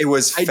nowhere. It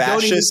was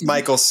fascist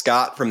Michael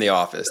Scott from The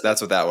Office.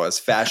 That's what that was.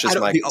 Fascist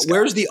Michael Scott.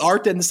 Where's the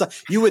art and the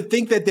science? You would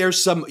think that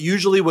there's some,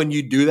 usually when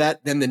you do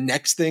that, then the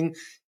next thing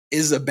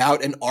is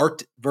about an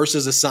art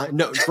versus a science.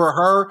 No, for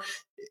her.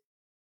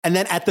 And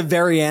then at the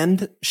very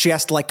end, she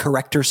has to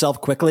correct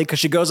herself quickly because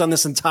she goes on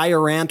this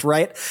entire rant,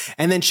 right?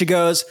 And then she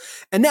goes,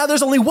 and now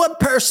there's only one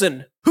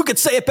person who could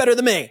say it better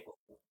than me.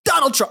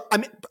 Donald Trump. I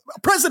mean,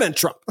 President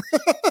Trump.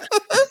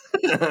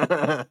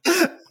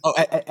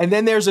 And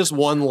then there's this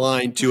one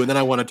line too, and then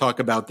I want to talk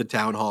about the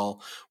town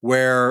hall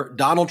where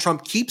Donald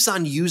Trump keeps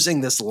on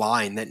using this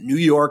line that New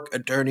York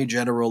Attorney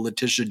General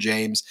Letitia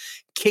James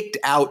kicked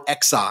out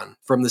Exxon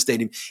from the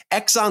stadium.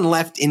 Exxon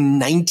left in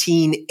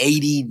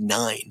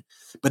 1989.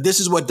 But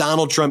this is what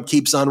Donald Trump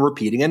keeps on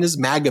repeating. And his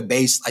MAGA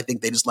base, I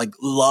think they just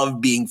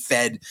love being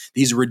fed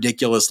these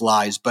ridiculous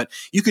lies. But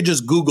you could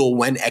just Google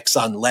when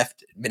Exxon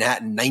left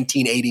Manhattan,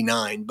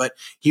 1989. But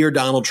here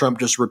Donald Trump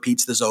just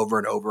repeats this over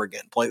and over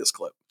again. Play this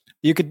clip.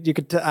 You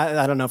could.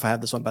 I don't know if I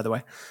have this one, by the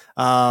way.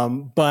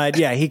 But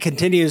yeah, he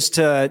continues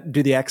to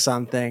do the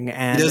Exxon thing,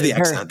 and he does the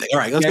Exxon thing. All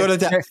right, let's go to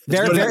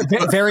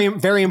that.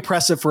 Very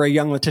impressive for a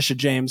young Letitia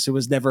James, who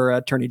was never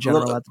Attorney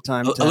General at the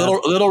time. A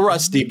little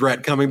rusty,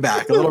 Brett, coming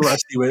back. A little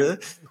rusty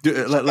with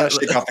it. Let's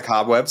shake off the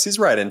cobwebs. He's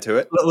right into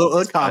it.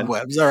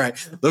 Cobwebs. All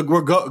right. Look,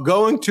 we're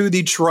going to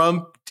the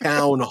Trump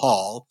town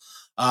hall.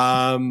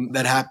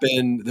 That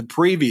happened the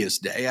previous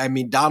day. I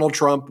mean, Donald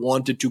Trump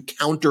wanted to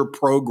counter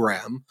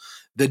program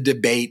the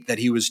debate that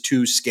he was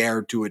too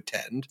scared to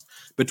attend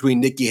between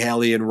Nikki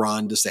Haley and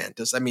Ron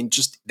DeSantis. I mean,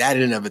 just that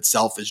in and of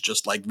itself is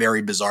just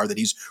very bizarre that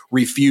he's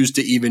refused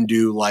to even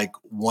do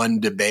one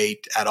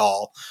debate at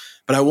all.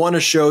 But I want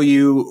to show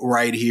you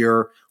right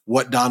here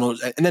what Donald,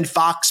 and then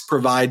Fox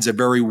provides a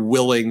very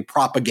willing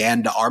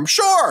propaganda arm.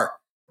 Sure.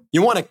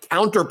 You want to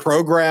counter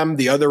program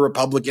the other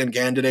Republican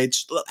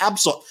candidates?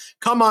 Absolutely.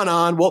 Come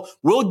on.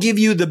 We'll give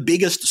you the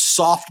biggest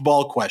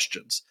softball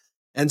questions.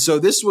 And so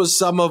this was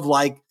some of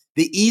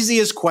the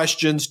easiest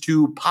questions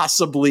to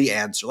possibly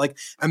answer. Like,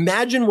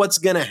 imagine what's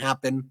going to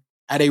happen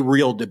at a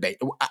real debate.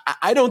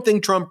 I don't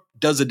think Trump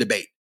does a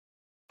debate.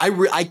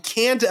 I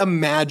can't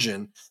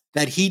imagine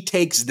that he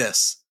takes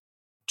this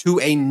to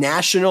a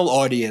national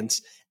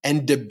audience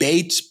and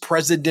debates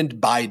President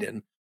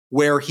Biden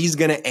where he's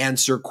going to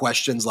answer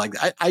questions like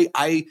that.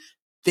 I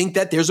think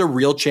that there's a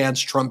real chance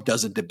Trump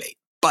does a debate.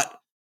 But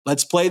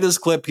let's play this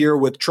clip here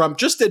with Trump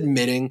just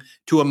admitting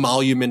to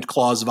emolument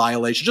clause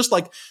violation,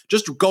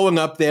 just going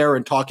up there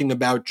and talking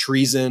about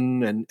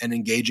treason and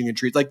engaging in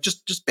treason, like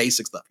just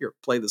basic stuff. Here,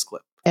 play this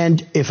clip.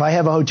 And if I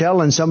have a hotel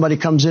and somebody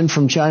comes in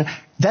from China,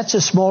 that's a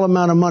small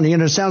amount of money.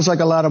 And it sounds like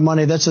a lot of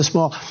money. That's a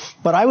small.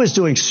 But I was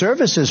doing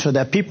services for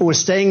that. People were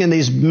staying in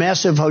these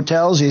massive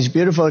hotels, these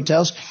beautiful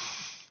hotels,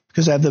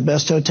 because I have the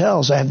best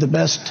hotels. I have the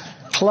best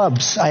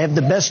clubs. I have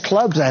the best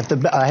clubs.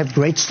 I have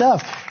great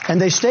stuff. And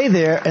they stay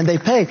there and they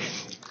pay.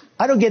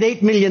 I don't get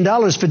 $8 million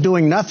for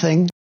doing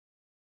nothing.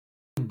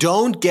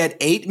 Don't get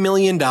 $8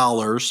 million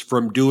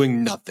from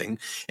doing nothing.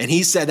 And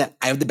he said that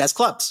I have the best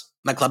clubs.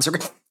 My clubs are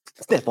great.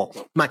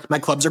 Sniffle. My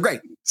clubs are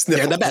great.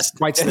 Sniffle. They're the best.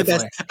 Quite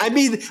sniffly.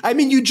 I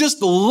mean, you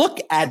just look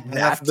at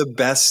that. I have the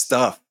best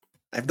stuff.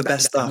 I have the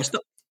best stuff.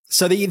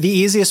 So the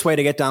easiest way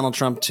to get Donald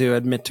Trump to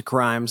admit to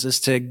crimes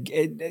is to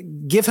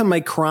give him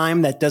a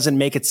crime that doesn't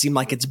make it seem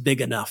like it's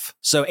big enough.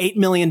 So $8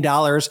 million,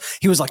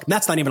 he was like,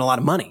 that's not even a lot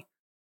of money.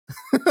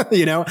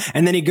 You know,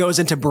 and then he goes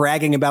into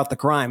bragging about the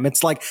crime.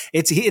 It's like,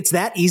 it's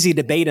that easy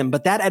to bait him.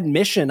 But that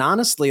admission,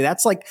 honestly,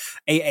 that's like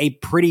a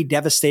pretty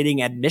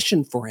devastating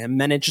admission for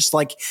him. And it's just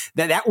like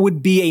that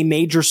would be a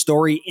major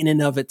story in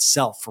and of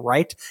itself,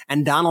 right?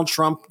 And Donald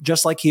Trump,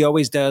 just like he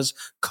always does,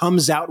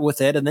 comes out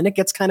with it. And then it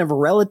gets kind of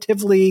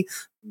relatively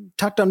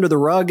tucked under the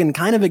rug and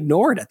kind of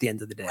ignored at the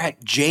end of the day.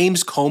 Right.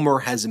 James Comer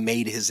has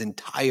made his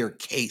entire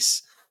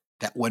case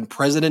that when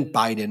President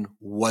Biden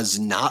was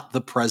not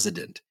the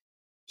president,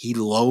 he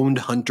loaned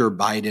Hunter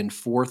Biden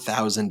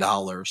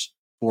 $4,000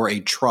 for a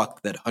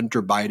truck that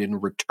Hunter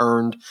Biden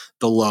returned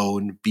the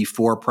loan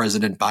before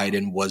President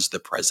Biden was the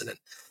president.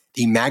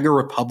 The MAGA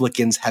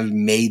Republicans have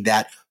made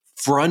that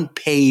front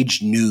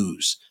page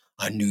news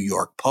on New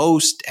York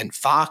Post and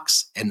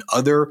Fox and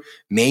other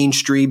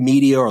mainstream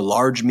media or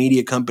large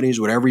media companies,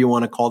 whatever you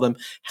want to call them,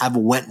 have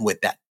went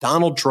with that.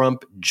 Donald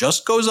Trump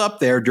just goes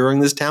up there during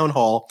this town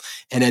hall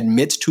and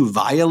admits to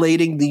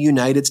violating the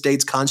United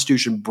States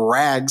Constitution,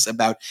 brags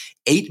about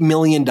 $8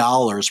 million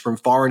from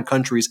foreign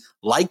countries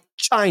like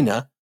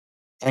China,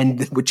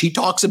 and which he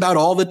talks about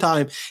all the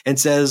time, and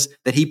says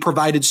that he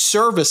provided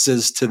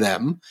services to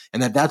them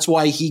and that's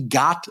why he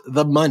got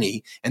the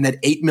money, and that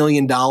 $8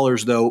 million,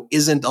 though,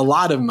 isn't a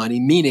lot of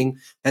money, meaning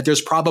that there's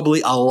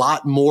probably a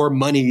lot more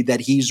money that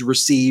he's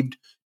received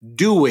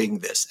doing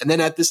this. And then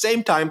at the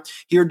same time,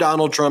 here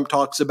Donald Trump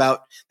talks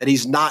about that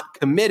he's not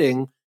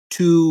committing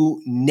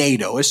to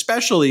NATO,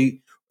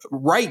 especially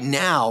right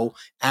now,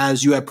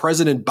 as you have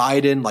President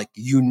Biden like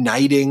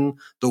uniting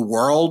the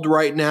world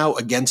right now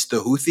against the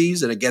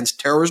Houthis and against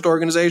terrorist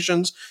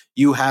organizations.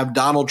 You have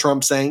Donald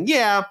Trump saying,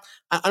 yeah,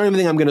 I don't even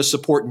think I'm going to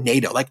support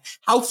NATO. Like,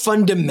 how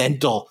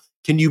fundamental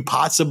can you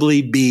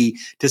possibly be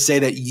to say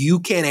that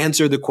you can't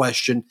answer the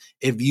question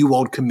if you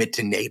won't commit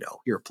to NATO?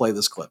 Here, play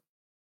this clip.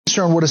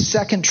 What a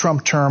second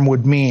Trump term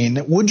would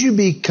mean. Would you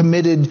be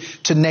committed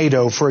to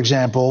NATO, for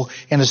example,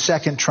 in a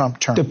second Trump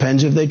term?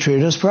 Depends if they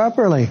treat us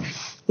properly.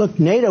 Look,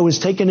 NATO is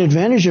taking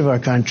advantage of our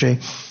country.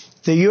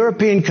 The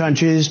European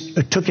countries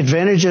took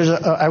advantage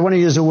of, I want to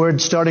use a word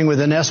starting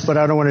with an S, but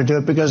I don't want to do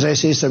it because I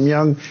see some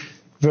young,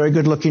 very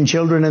good-looking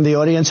children in the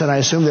audience, and I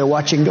assume they're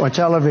watching our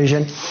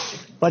television.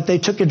 But they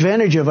took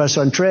advantage of us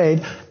on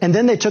trade, and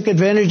then they took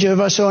advantage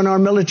of us on our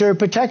military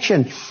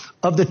protection.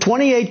 Of the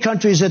 28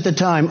 countries at the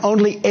time,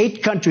 only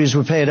 8 countries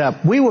were paid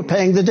up. We were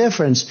paying the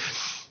difference.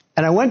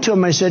 And I went to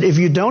them, I said, if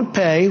you don't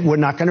pay, we're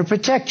not going to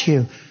protect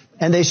you.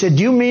 And they said,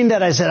 do you mean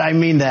that? I said, I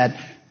mean that.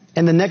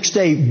 And the next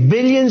day,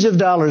 billions of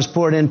dollars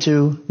poured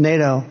into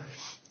NATO.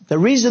 The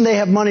reason they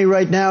have money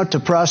right now to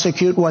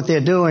prosecute what they're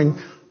doing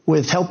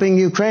with helping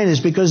Ukraine is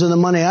because of the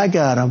money I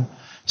got them.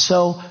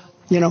 So,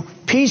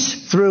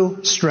 peace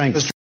through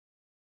strength.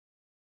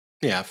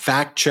 Yeah,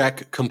 fact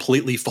check,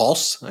 completely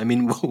false. I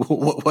mean,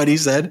 what he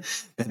said,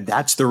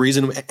 that's the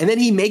reason. And then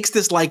he makes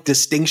this like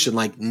distinction,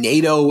 like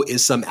NATO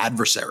is some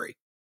adversary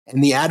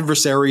and the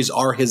adversaries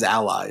are his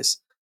allies,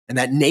 and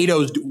that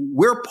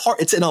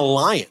it's an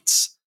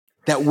alliance.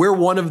 That we're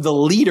one of the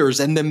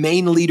leaders and the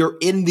main leader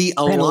in the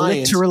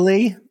alliance. And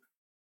literally,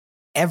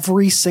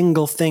 every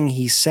single thing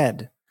he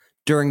said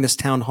during this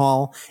town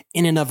hall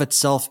in and of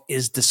itself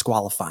is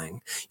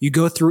disqualifying. You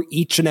go through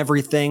each and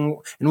everything,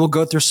 and we'll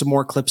go through some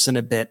more clips in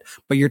a bit,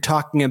 but you're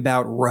talking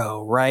about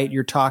Roe, right?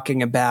 You're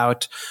talking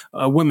about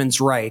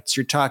women's rights.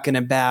 You're talking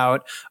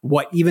about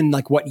what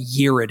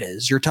year it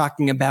is. You're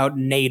talking about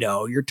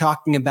NATO. You're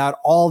talking about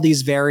all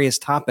these various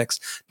topics.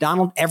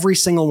 Every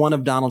single one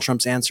of Donald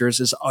Trump's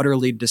answers is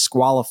utterly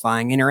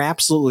disqualifying. And you're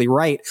absolutely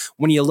right.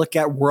 When you look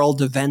at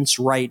world events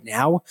right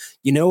now,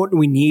 you know what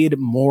we need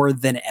more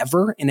than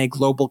ever in a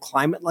global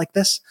climate like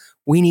this?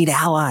 We need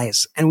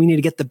allies, and we need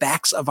to get the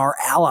backs of our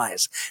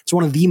allies. It's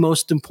one of the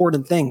most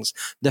important things.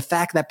 The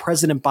fact that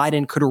President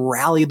Biden could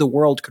rally the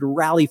world, could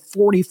rally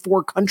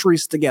 44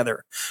 countries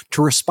together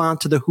to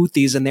respond to the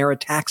Houthis and their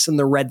attacks in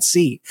the Red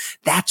Sea.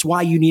 That's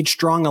why you need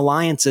strong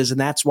alliances, and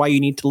that's why you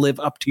need to live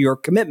up to your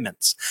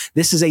commitments.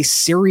 This is a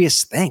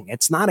serious thing.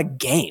 It's not a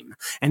game.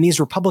 And these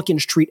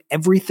Republicans treat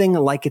everything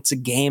like it's a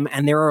game,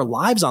 and there are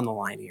lives on the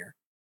line here.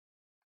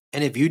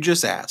 And if you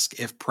just ask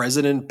if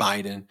President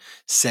Biden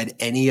said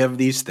any of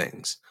these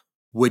things,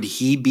 would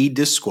he be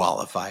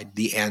disqualified?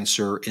 The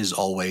answer is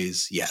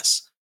always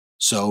yes.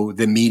 So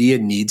the media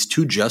needs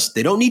to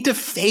they don't need to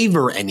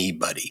favor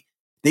anybody.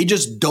 They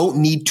just don't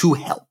need to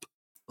help.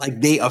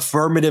 Like they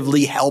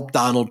affirmatively help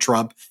Donald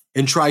Trump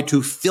and try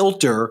to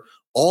filter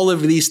all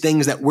of these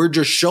things that we're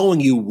just showing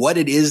you what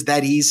it is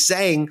that he's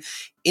saying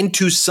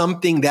into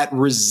something that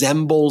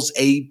resembles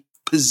a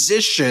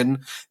position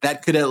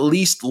that could at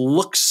least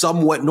look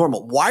somewhat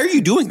normal. Why are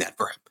you doing that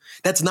for him?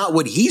 That's not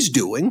what he's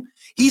doing.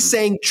 He's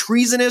saying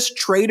treasonous,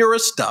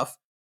 traitorous stuff,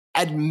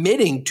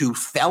 admitting to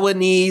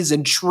felonies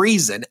and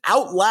treason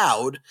out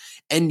loud,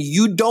 and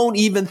you don't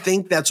even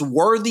think that's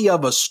worthy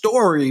of a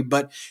story,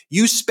 but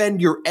you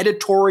spend your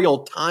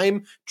editorial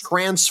time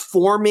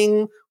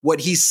transforming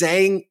what he's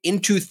saying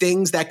into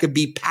things that could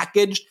be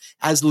packaged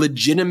as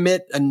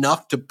legitimate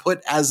enough to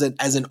put as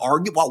an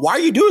argument. Why are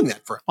you doing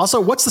that for him? Also,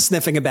 what's the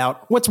sniffing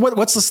about? What's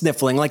the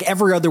sniffling? Like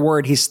every other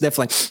word he's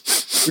sniffling.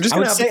 We're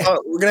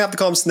gonna have to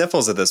call him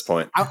Sniffles at this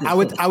point. I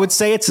would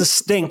say it's a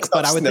stink,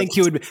 but I would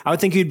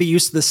think he'd be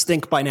used to the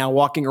stink by now,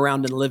 walking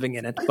around and living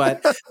in it.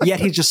 But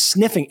yet he's just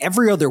sniffing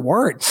every other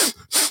word.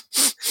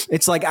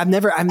 It's like I've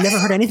never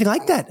heard anything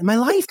like that in my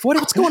life.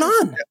 What's going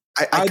on?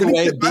 I don't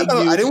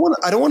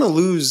want to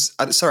lose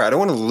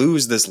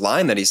this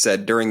line that he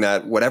said during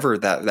that whatever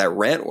that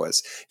rant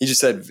was. He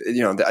just said,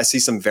 I see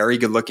some very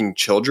good looking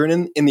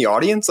children in the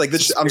audience. Like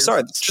this, I'm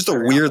sorry, it's just a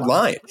weird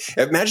line.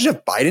 Imagine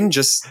if Biden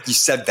you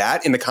said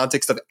that in the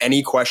context of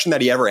any question that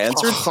he ever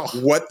answered.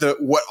 What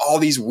all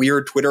these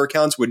weird Twitter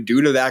accounts would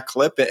do to that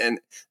clip, and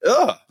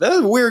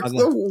that's weird.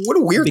 What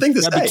a weird thing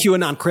to say. That'd be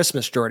QAnon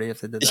Christmas, Jordy,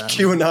 if they did that.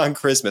 QAnon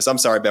Christmas. I'm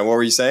sorry, Ben. What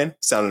were you saying?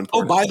 Sounded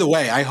important. Oh, by the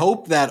way, I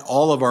hope that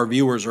all of our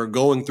viewers are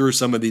going through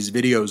some of these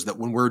videos that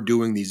when we're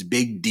doing these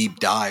big deep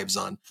dives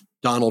on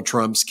Donald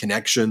Trump's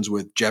connections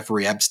with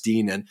Jeffrey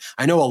Epstein. And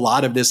I know a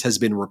lot of this has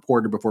been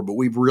reported before, but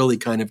we've really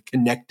kind of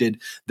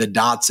connected the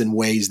dots in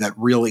ways that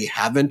really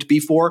haven't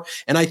before.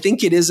 And I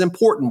think it is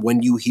important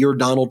when you hear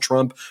Donald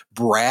Trump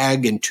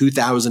brag in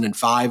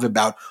 2005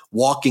 about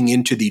walking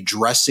into the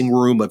dressing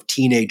room of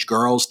teenage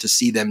girls to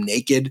see them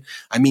naked.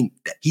 I mean,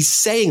 he's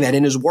saying that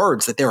in his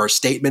words, that there are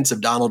statements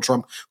of Donald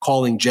Trump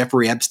calling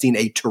Jeffrey Epstein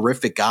a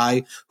terrific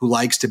guy who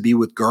likes to be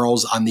with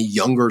girls on the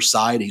younger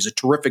side. He's a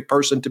terrific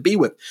person to be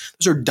with.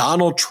 Those are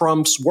Donald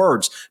Trump's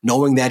words,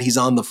 knowing that he's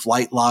on the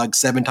flight log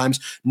 7 times,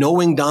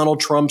 knowing Donald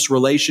Trump's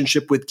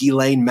relationship with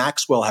Ghislaine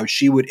Maxwell, how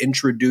she would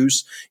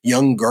introduce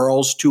young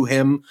girls to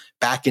him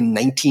back in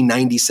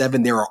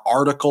 1997. There are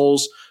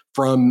articles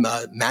from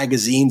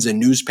magazines and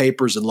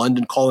newspapers in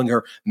London calling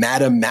her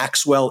Madam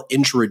Maxwell,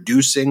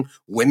 introducing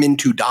women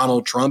to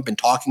Donald Trump and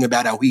talking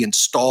about how he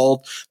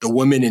installed the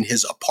women in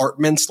his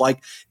apartments.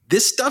 Like,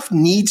 this stuff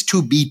needs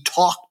to be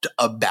talked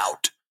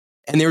about.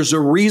 And there's a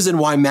reason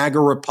why MAGA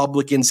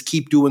Republicans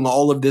keep doing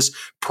all of this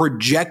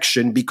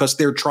projection, because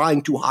they're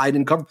trying to hide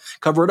and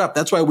cover it up.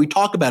 That's why we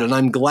talk about it. And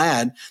I'm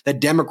glad that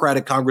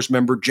Democratic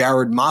Congressmember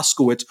Jared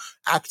Moskowitz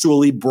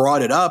actually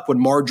brought it up when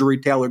Marjorie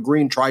Taylor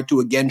Greene tried to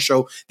again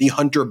show the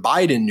Hunter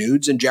Biden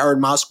nudes. And Jared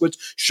Moskowitz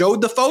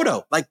showed the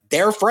photo. Like,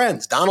 they're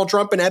friends. Donald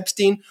Trump and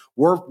Epstein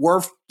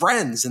were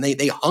friends, and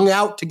they hung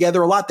out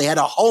together a lot. They had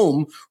a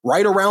home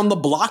right around the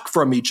block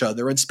from each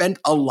other and spent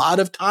a lot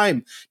of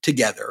time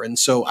together. And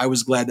so I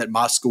was glad that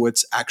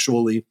Moskowitz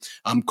actually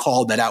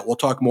called that out. We'll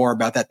talk more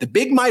about that. The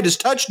big Midas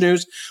Touch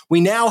news,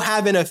 we now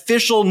have an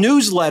official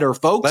newsletter,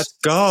 folks. Let's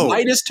go.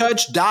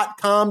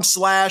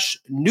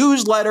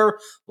 MidasTouch.com/newsletter.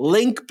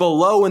 Link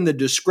below in the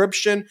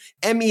description.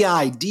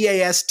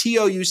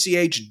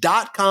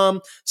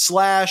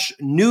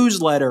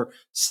 MidasTouch.com/newsletter.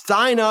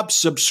 Sign up,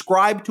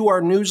 subscribe to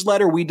our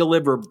newsletter. We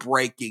deliver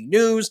breaking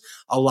news,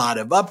 a lot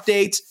of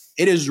updates.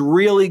 It is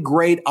really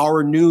great.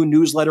 Our new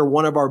newsletter,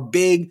 one of our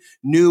big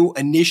new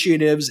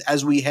initiatives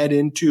as we head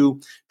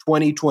into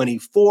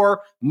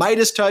 2024,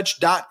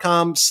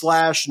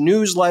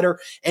 MidasTouch.com/newsletter.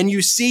 And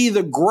you see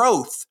the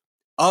growth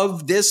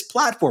of this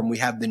platform. We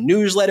have the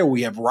newsletter.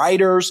 We have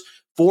writers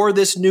for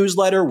this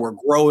newsletter. We're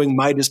growing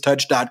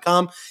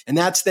MidasTouch.com. And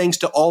that's thanks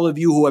to all of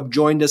you who have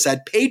joined us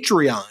at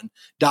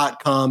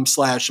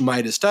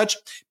Patreon.com/MidasTouch,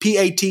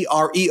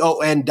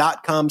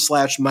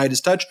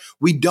 Patreon.com/MidasTouch.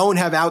 We don't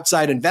have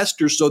outside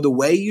investors. So the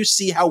way you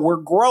see how we're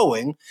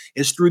growing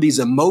is through these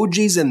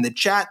emojis in the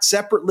chat,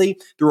 separately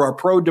through our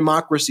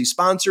pro-democracy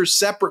sponsors,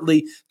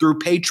 separately through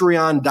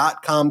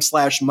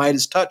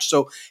Patreon.com/MidasTouch.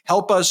 So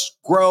help us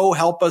grow,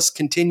 help us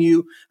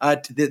continue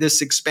to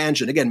this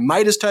expansion. Again,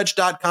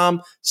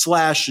 MidasTouch.com/newsletter.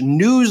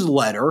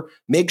 Midas.com/newsletter.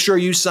 Make sure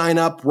you sign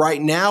up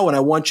right now. And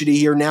I want you to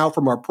hear now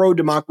from our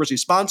pro-democracy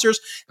sponsors.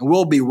 And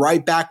we'll be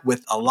right back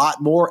with a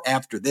lot more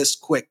after this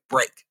quick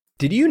break.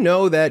 Did you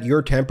know that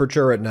your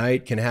temperature at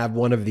night can have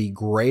one of the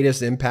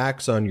greatest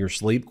impacts on your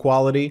sleep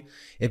quality?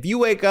 If you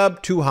wake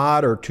up too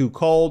hot or too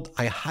cold,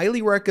 I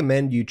highly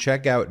recommend you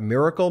check out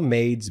Miracle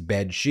Made's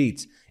bed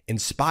sheets.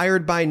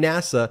 Inspired by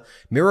NASA,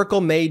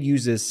 Miracle Made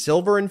uses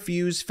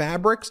silver-infused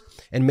fabrics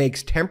and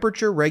makes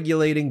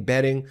temperature-regulating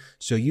bedding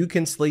so you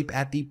can sleep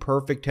at the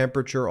perfect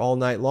temperature all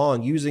night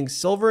long. Using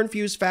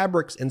silver-infused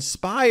fabrics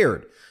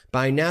inspired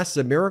by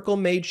NASA, Miracle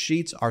Made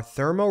sheets are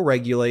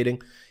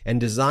thermoregulating and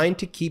designed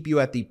to keep you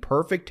at the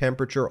perfect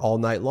temperature all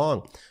night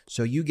long,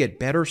 so you get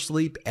better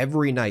sleep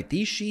every night.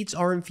 These sheets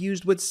are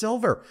infused with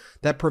silver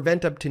that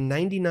prevent up to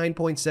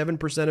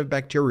 99.7% of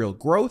bacterial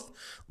growth,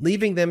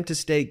 leaving them to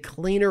stay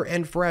cleaner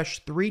and fresh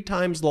 3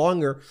 times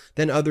longer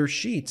than other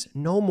sheets.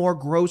 No more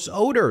gross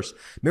odors.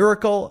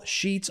 Miracle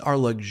sheets are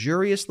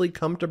luxuriously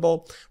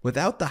comfortable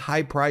without the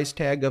high price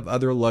tag of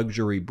other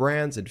luxury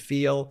brands and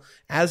feel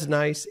as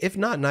nice, if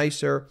not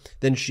nicer,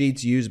 than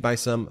sheets used by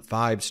some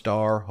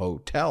 5-star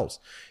hotels.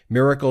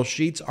 Miracle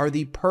sheets are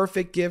the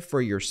perfect gift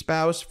for your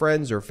spouse,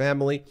 friends, or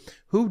family.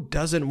 Who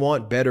doesn't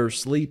want better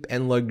sleep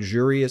and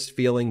luxurious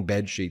feeling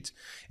bed sheets?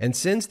 And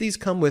since these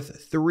come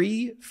with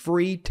 3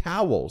 free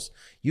towels,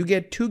 you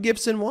get 2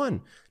 gifts in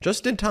one,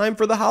 just in time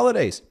for the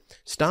holidays.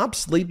 Stop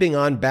sleeping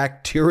on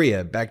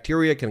bacteria.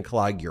 Bacteria can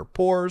clog your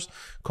pores,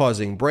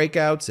 causing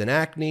breakouts and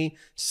acne.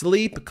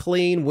 Sleep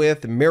clean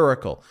with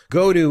Miracle.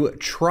 Go to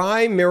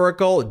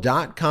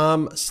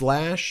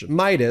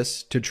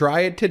trymiracle.com/Midas to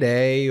try it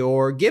today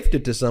or gift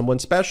it to someone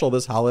special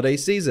this holiday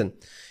season.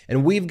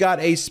 And we've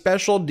got a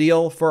special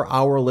deal for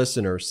our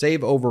listeners.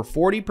 Save over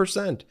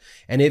 40%.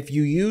 And if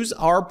you use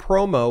our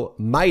promo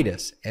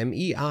Midas,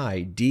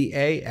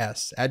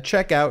 MEIDAS, at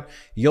checkout,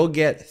 you'll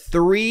get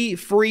 3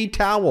 free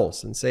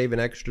towels and save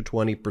an extra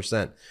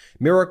 20%.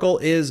 Miracle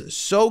is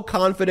so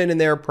confident in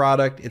their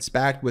product, it's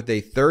backed with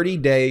a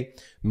 30-day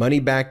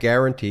money-back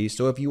guarantee.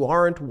 So if you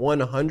aren't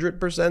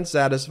 100%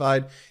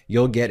 satisfied,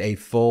 you'll get a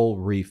full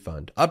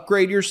refund.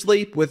 Upgrade your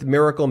sleep with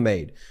Miracle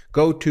Made.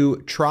 Go to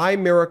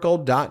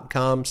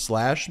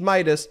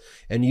trymiracle.com/Midas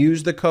and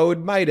use the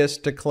code Midas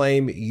to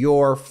claim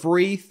your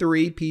free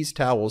 3-piece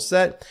towel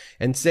set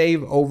and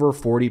save over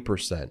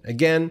 40%.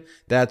 Again,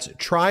 that's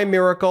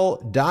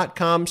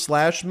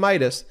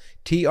trymiracle.com/Midas,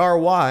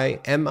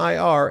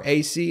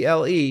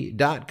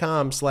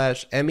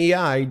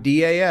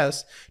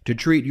 trymiracle.com/MEIDAS to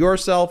treat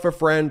yourself, a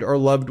friend, or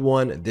loved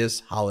one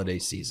this holiday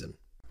season.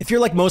 If you're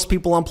like most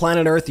people on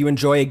planet Earth, you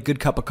enjoy a good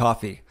cup of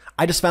coffee.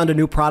 I just found a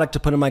new product to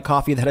put in my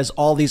coffee that has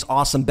all these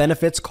awesome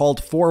benefits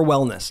called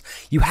 4Wellness.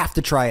 You have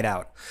to try it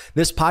out.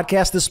 This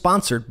podcast is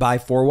sponsored by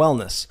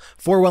 4Wellness.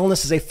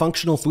 4Wellness is a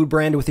functional food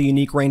brand with a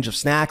unique range of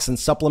snacks and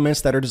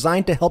supplements that are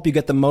designed to help you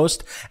get the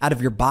most out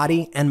of your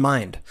body and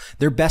mind.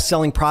 Their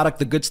best-selling product,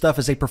 The Good Stuff,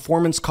 is a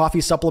performance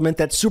coffee supplement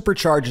that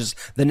supercharges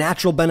the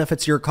natural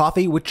benefits of your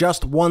coffee with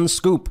just 1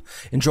 scoop.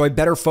 Enjoy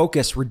better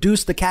focus,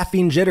 reduce the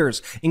caffeine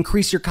jitters,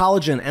 increase your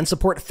collagen, and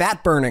support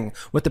fat burning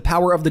with the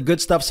power of The Good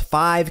Stuff's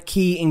 5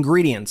 key ingredients: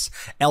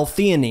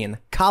 L-theanine,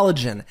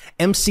 collagen,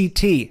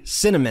 MCT,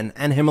 cinnamon,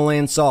 and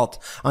Himalayan salt.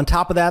 On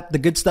top of that, The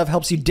Good Stuff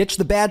helps you ditch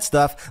the bad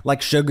stuff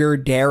like sugar,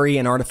 dairy,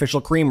 and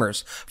artificial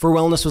creamers.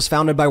 4Wellness was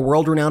founded by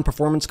world-renowned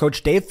performance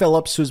coach Dave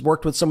Phillips, who's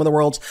worked with some of the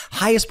world's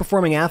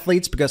highest-performing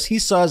athletes because he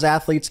saw his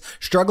athletes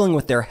struggling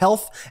with their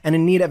health and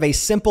in need of a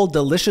simple,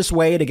 delicious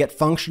way to get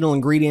functional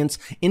ingredients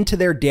into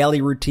their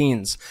daily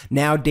routines.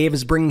 Now, Dave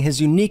is bringing his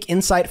unique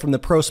insight from the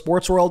pro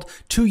sports world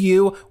to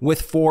you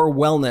with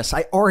 4Wellness.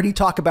 I already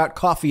talk about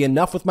coffee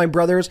enough with my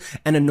brothers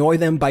and annoy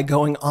them by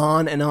going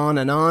on and on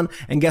and on.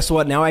 And guess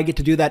what? Now I get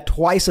to do that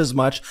twice as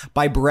much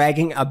by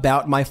bragging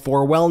about my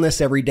 4Wellness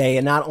every day.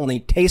 It not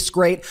only tastes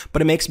great,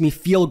 but it makes me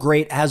feel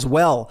great as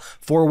well.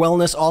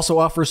 4Wellness also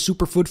offers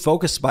Superfood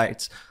Focus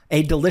Bites,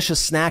 a delicious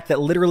snack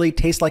that literally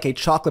tastes like a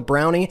chocolate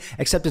brownie,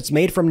 except it's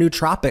made from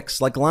nootropics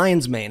like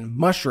lion's mane,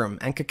 mushroom,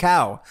 and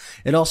cacao.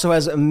 It also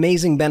has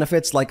amazing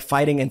benefits like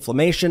fighting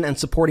inflammation and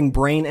supporting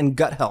brain and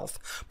gut health.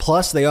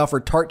 Plus, they offer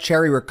tart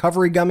cherry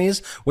recovery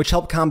gummies, which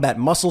help combat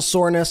muscle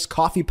soreness,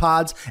 coffee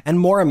pods, and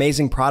more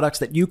amazing products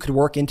that you could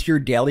work into your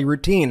daily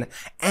routine.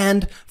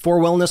 And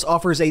 4Wellness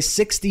offers a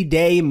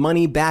 60-day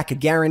money-back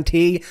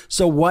guarantee,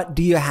 so what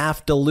do you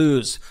have to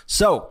lose?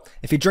 So,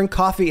 if you drink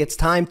coffee, it's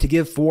time to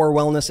give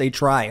 4Wellness a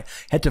try.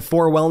 Head to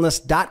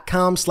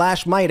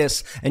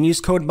 4wellness.com/Midas and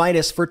use code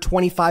Midas for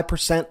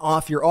 25%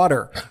 off your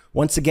order.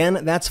 Once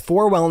again, that's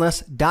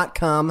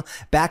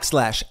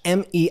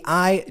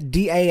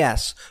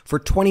 4wellness.com/MEIDAS for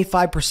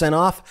 25%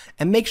 off,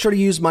 and make sure to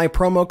use my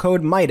promo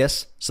code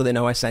Midas so they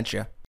know I sent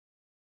you.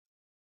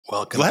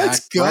 Welcome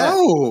Let's back,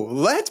 go.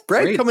 Let's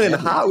Brett Great coming in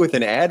ad hot with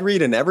an ad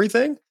read and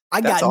everything.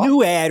 That's got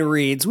new ad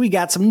reads. We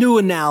got some new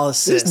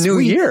analysis. This new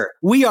year.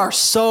 We are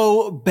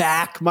so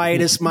back,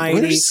 Midas Mighty.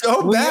 We're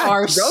so we back.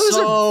 are Those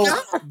so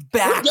are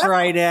back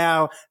right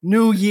now.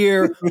 New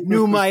year,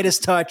 new Midas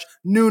touch,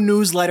 new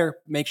newsletter.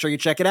 Make sure you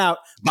check it out.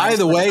 By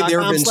the way,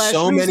 there have been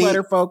so many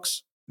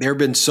folks. There have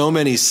been so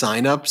many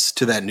signups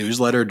to that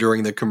newsletter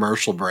during the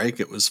commercial break.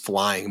 It was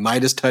flying.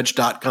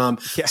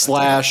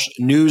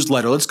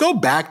 MidasTouch.com/newsletter. Let's go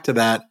back to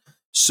that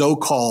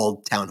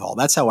so-called town hall.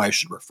 That's how I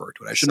should refer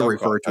to it. I shouldn't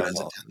refer to it as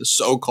the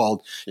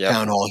so-called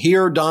town hall.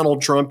 Here,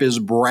 Donald Trump is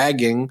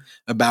bragging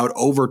about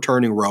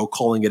overturning Roe,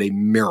 calling it a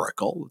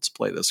miracle. Let's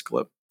play this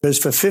clip. Because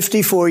for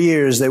 54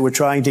 years, they were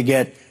trying to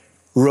get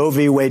Roe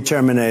v. Wade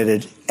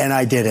terminated, and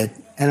I did it.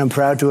 And I'm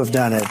proud to have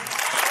done it.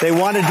 They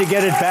wanted to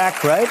get it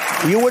back, right?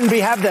 You wouldn't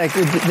have that.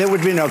 There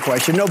would be no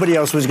question. Nobody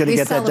else was going to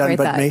get that done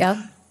but me.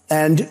 Yeah.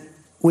 And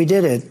we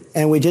did it.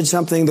 And we did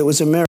something that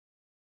was a miracle.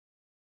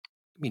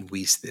 I mean,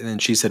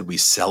 and she said we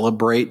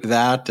celebrate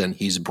that, and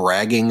he's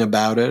bragging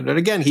about it. And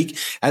again,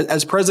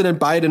 as President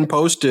Biden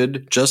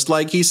posted, just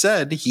like he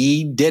said,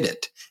 he did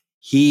it.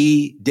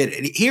 He did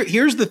it.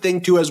 Here's the thing,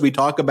 too, as we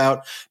talk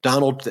about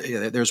Donald,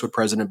 there's what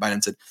President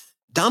Biden said.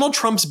 Donald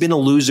Trump's been a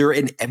loser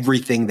in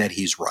everything that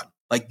he's run.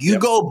 Like, you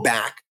go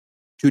back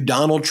to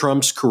Donald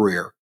Trump's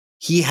career,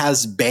 he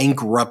has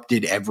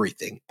bankrupted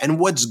everything. And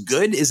what's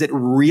good is it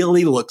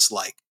really looks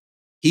like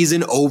he's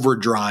in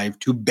overdrive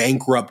to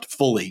bankrupt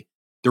fully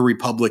the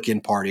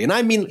Republican Party. And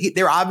I mean,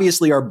 they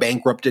obviously are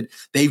bankrupted.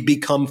 They've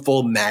become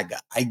full MAGA.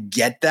 I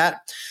get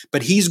that.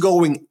 But he's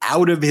going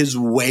out of his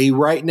way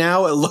right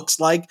now, it looks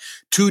like,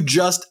 to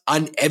just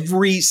on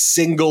every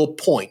single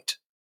point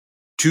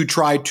to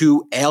try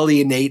to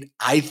alienate,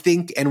 I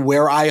think, and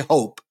where I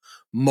hope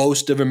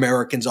most of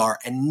Americans are.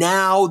 And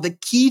now the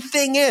key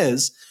thing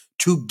is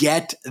to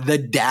get the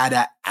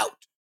data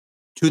out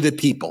to the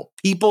people.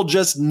 People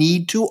just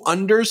need to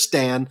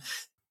understand,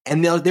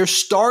 and they're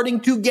starting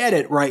to get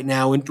it right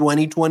now in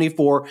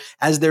 2024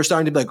 as they're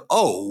starting to be like,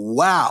 oh,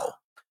 wow,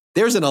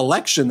 there's an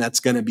election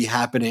that's going to be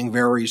happening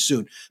very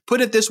soon.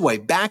 Put it this way,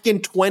 back in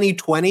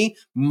 2020,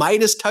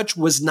 Midas Touch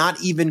was not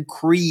even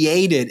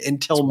created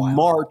until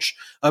March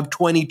of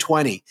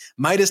 2020.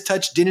 Midas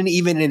Touch didn't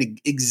even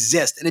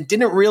exist, and it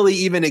didn't really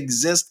even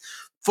exist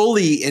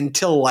fully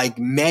until like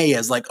May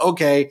as like,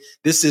 okay,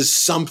 this is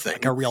something.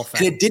 Like a real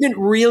thing. And it didn't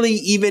really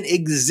even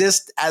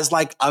exist as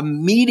like a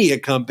media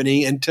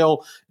company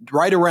until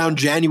right around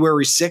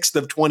January 6th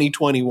of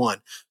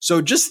 2021.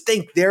 So just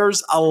think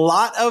there's a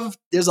lot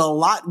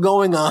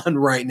going on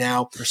right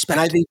now. Respect. And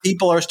I think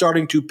people are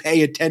starting to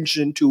pay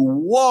attention to,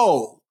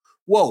 whoa,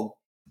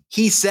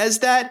 he says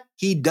that,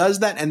 he does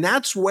that. And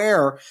that's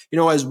where,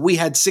 as we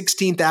had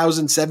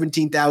 16,000,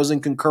 17,000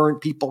 concurrent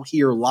people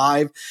here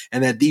live,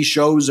 and that these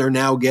shows are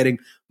now getting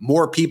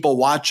more people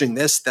watching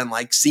this than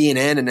like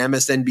CNN and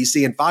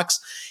MSNBC and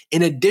Fox.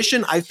 In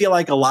addition, I feel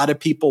like a lot of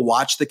people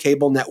watch the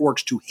cable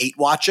networks to hate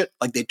watch it.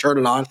 Like they turn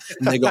it on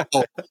and they go,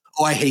 oh,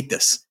 I hate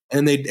this.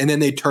 And then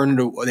they turn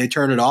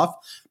it off.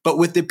 But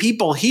with the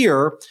people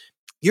here,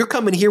 you're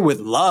coming here with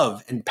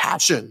love and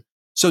passion.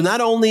 So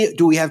not only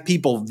do we have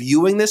people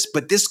viewing this,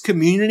 but this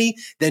community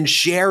then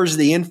shares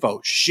the info,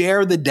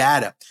 share the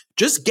data.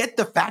 Just get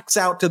the facts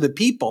out to the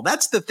people.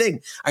 That's the thing.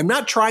 I'm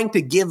not trying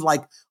to give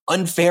like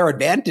unfair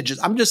advantages.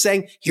 I'm just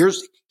saying,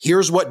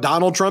 here's what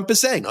Donald Trump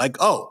is saying. Like,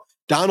 oh,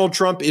 Donald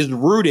Trump is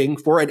rooting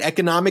for an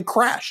economic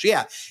crash.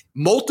 Yeah.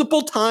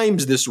 Multiple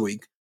times this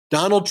week,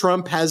 Donald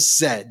Trump has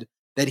said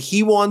that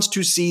he wants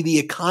to see the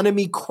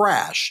economy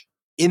crash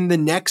in the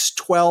next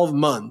 12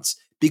 months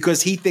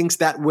because he thinks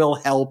that will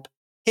help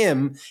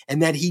him,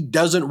 and that he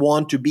doesn't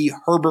want to be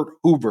Herbert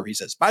Hoover. He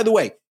says, by the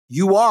way,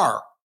 you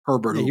are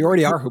Herbert Hoover. You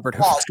already are Herbert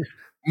Hoover.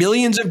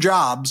 Millions of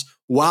jobs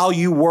while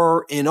you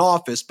were in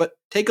office. But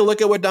take a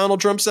look at what Donald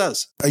Trump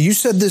says. You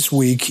said this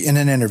week in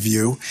an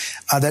interview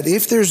that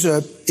if there's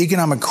an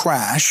economic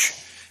crash,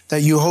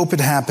 that you hope it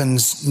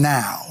happens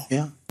now.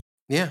 Yeah,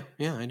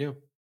 I do.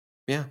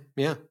 Yeah.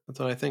 That's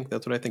what I think.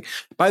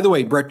 By the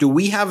way, Brett, do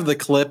we have the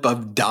clip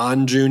of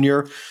Don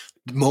Jr.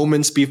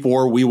 moments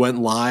before we went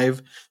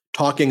live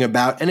talking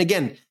about, and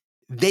again,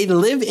 they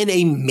live in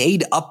a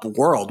made up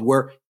world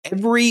where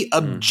every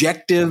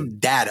objective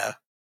data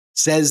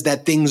says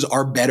that things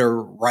are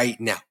better right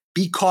now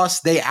because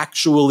they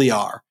actually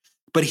are.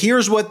 But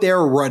here's what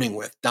they're running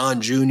with.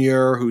 Don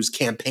Jr., who's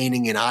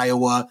campaigning in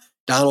Iowa,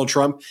 Donald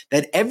Trump,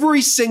 that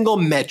every single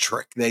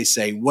metric, they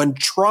say, when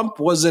Trump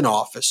was in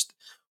office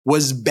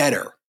was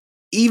better.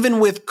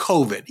 Even with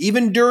COVID,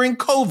 even during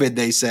COVID,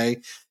 they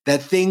say that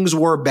things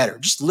were better.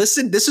 Just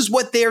listen. This is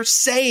what they're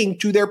saying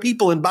to their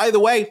people. And by the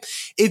way,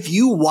 if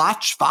you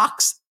watch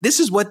Fox,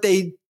 this is what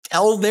they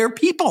tell their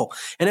people.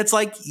 And it's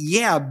like,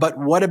 yeah, but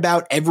what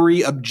about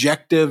every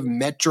objective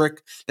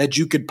metric that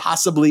you could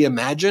possibly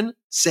imagine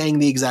saying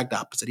the exact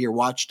opposite? Here,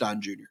 watch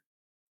Don Jr.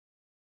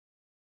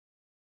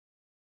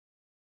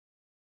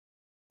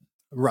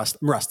 I'm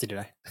rusty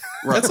today.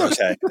 That's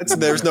okay.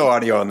 There's no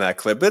audio on that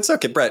clip, but it's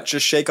okay. Brett,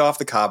 just shake off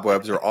the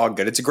cobwebs. We're all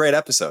good. It's a great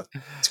episode.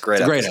 It's a great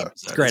episode.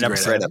 It's a great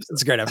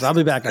episode. I'll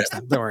be back next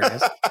time. Don't worry,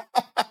 guys.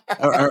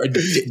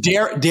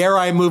 Dare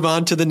I move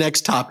on to the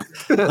next topic?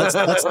 Let's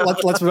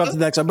move on to the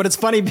next one. But it's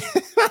funny.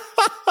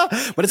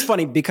 But it's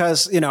funny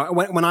because,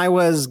 when I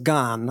was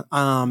gone,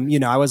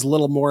 I was a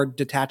little more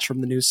detached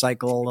from the news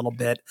cycle a little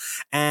bit.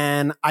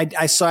 And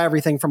I saw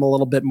everything from a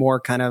little bit more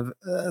kind of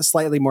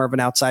slightly more of an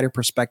outsider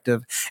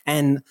perspective.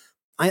 And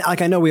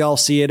I know we all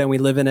see it and we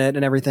live in it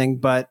and everything,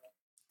 but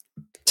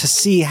to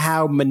see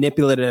how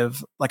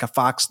manipulative like a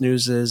Fox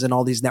News is and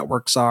all these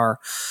networks are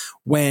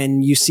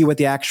when you see what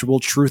the actual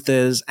truth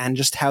is and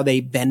just how they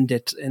bend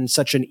it in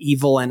such an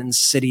evil and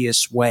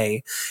insidious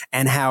way,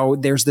 and how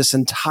there's this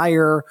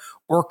entire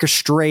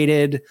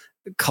orchestrated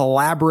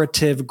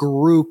collaborative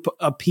group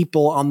of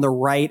people on the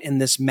right in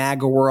this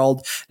MAGA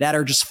world that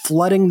are just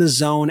flooding the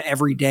zone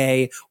every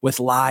day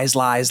with lies,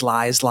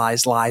 BS.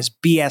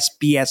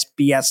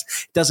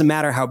 It doesn't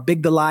matter how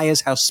big the lie is,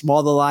 how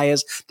small the lie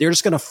is. They're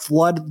just going to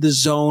flood the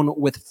zone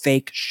with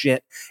fake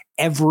shit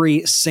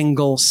every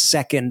single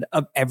second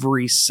of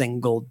every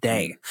single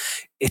day.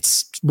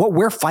 It's what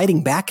we're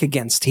fighting back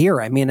against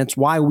here. I mean, it's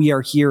why we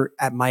are here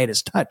at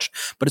Midas Touch,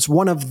 but it's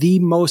one of the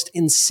most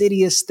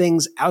insidious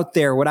things out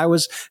there. What I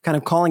was kind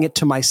of calling it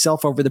to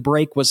myself over the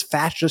break was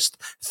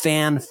fascist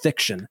fan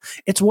fiction.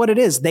 It's what it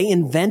is. They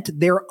invent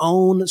their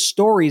own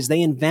stories.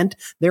 They invent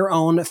their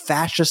own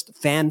fascist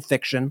fan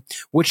fiction,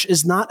 which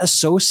is not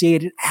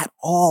associated at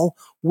all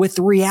with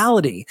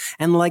reality.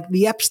 And like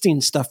the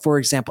Epstein stuff, for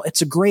example,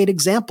 it's a great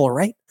example,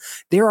 right?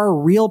 There are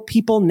real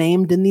people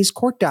named in these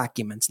court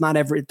documents.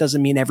 It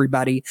doesn't mean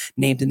everybody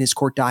named in these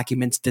court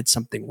documents did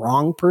something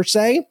wrong per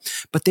se,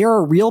 but there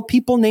are real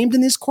people named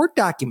in these court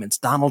documents.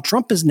 Donald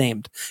Trump is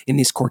named in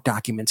these court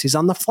documents. He's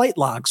on the flight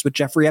logs with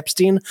Jeffrey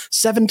Epstein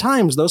 7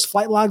 times. Those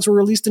flight logs were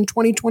released in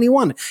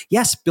 2021.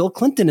 Yes, Bill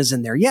Clinton is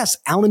in there. Yes,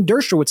 Alan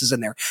Dershowitz is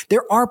in there.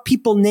 There are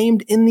people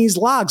named in these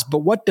logs, but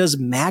what does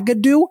MAGA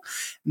do?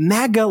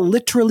 MAGA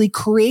literally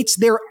creates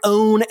their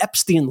own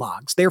Epstein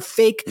logs, their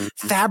fake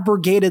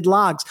fabricated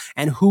logs.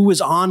 And who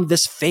is on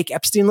this fake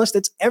Epstein list?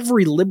 It's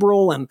every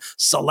liberal and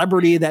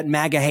celebrity that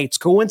MAGA hates,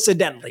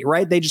 coincidentally,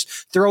 right? They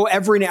just throw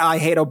I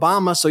hate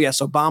Obama. So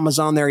yes, Obama's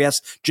on there.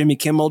 Yes, Jimmy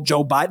Kimmel,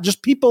 Joe Biden,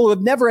 just people who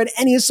have never had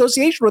any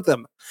association with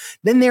them.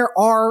 Then there's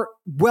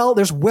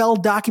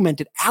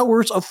well-documented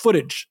hours of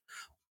footage.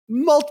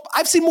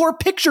 I've seen more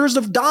pictures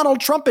of Donald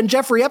Trump and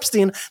Jeffrey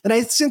Epstein than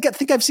I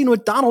think I've seen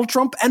with Donald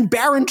Trump and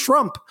Barron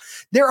Trump.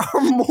 There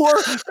are more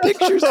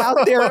pictures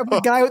out there of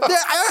the guy.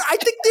 I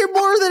think there are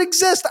more that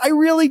exist.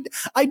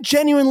 I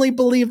genuinely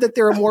believe that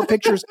there are more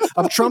pictures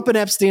of Trump and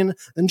Epstein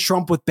than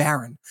Trump with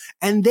Barron.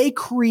 And they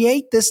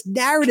create this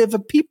narrative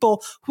of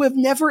people who have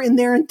never in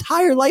their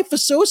entire life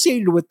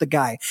associated with the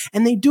guy.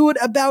 And they do it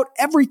about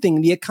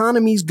everything. The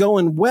economy's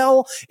going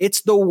well.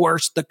 It's the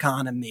worst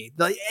economy.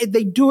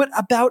 They do it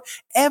about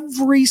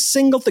every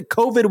single thing.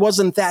 COVID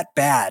wasn't that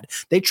bad.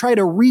 They try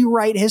to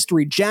rewrite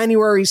history.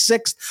 January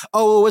 6th,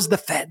 it was the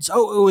feds. It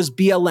was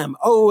BLM.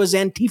 It was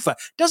Antifa.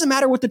 Doesn't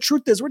matter what the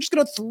truth is. We're just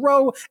going to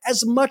throw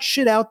as much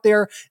shit out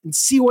there and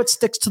see what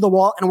sticks to the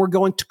wall. And we're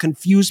going to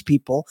confuse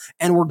people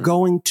and we're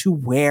going to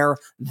wear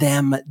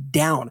them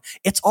down.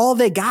 It's all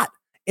they got.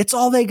 It's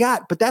all they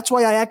got. But that's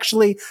why I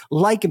actually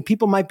like, and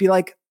people might be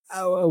like,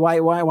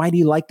 why do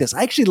you like this?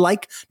 I actually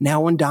like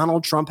now when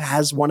Donald Trump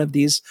has one of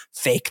these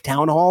fake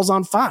town halls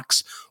on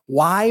Fox.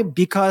 Why?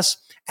 Because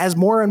as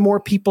more and more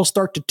people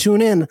start to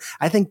tune in,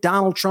 I think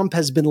Donald Trump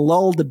has been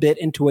lulled a bit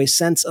into a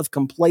sense of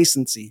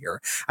complacency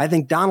here. I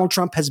think Donald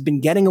Trump has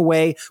been getting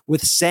away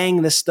with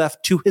saying this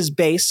stuff to his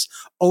base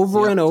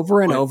over and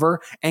over and over.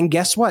 And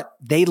guess what?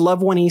 They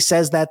love when he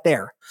says that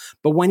there.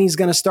 But when he's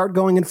going to start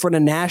going in front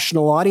of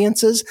national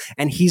audiences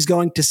and he's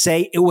going to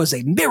say it was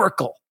a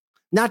miracle,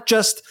 not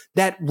just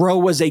that Roe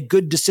was a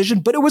good decision,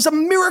 but it was a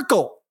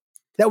miracle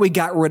that we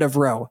got rid of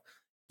Roe.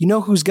 You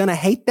know who's going to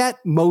hate that?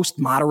 Most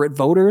moderate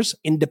voters,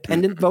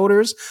 independent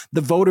voters,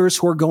 the voters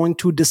who are going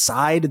to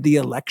decide the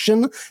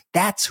election.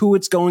 That's who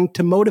it's going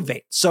to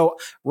motivate. So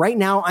right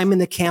now I'm in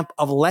the camp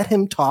of let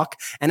him talk.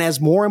 And as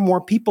more and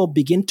more people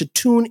begin to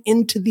tune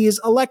into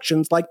these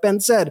elections, like Ben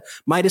said,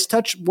 Midas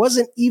Touch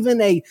wasn't even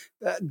a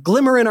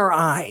glimmer in our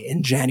eye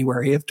in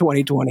January of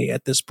 2020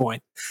 at this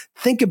point.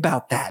 Think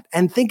about that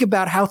and think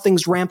about how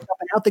things ramped up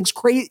and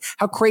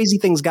how crazy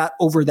things got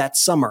over that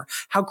summer,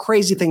 how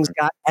crazy things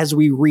got as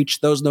we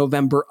reached those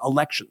November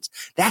elections.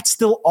 That's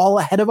still all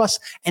ahead of us.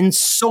 And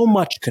so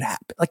much could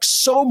happen,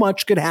 so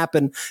much could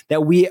happen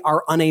that we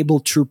are unable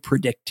to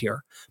predict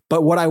here.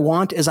 But what I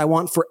want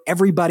for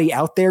everybody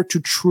out there to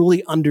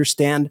truly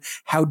understand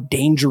how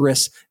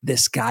dangerous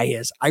this guy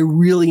is. I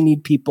really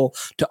need people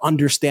to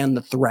understand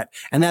the threat.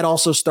 And that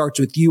also starts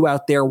with you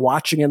out there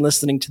watching and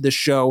listening to the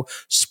show,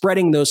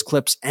 spreading those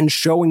clips and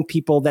showing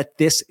people that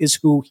this is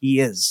who he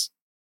is.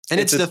 And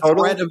it's the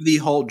threat of the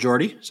whole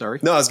Jordy. Sorry.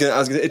 No, I was gonna.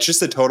 It's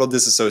just a total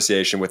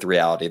disassociation with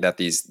reality that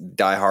these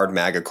diehard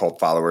MAGA cult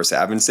followers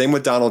have, and same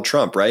with Donald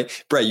Trump, right?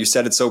 Brett, you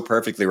said it so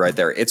perfectly right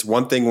there. It's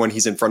one thing when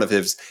he's in front of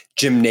his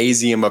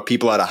gymnasium of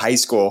people out of high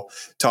school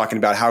talking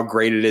about how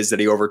great it is that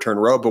he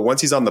overturned Roe, but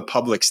once he's on the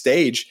public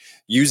stage,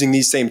 using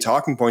these same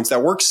talking points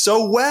that work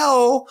so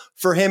well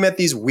for him at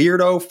these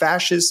weirdo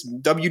fascist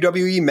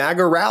WWE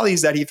MAGA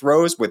rallies that he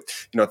throws with,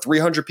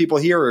 300 people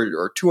here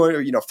or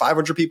 200,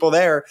 500 people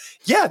there.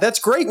 Yeah, that's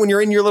great when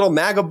you're in your little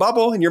MAGA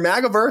bubble in your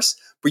MAGA-verse,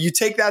 but you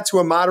take that to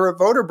a moderate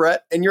voter,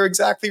 Brett, and you're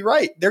exactly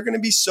right. They're going to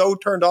be so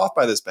turned off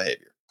by this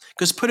behavior.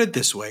 Because put it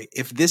this way,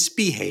 if this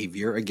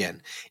behavior,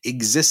 again,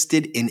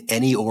 existed in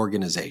any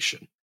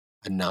organization,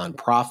 a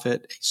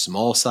nonprofit, a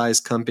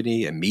small-sized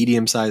company, a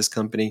medium-sized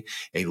company,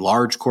 a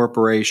large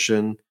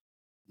corporation,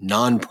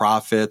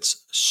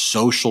 nonprofits,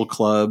 social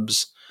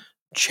clubs,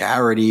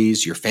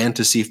 charities, your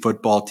fantasy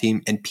football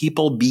team, and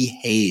people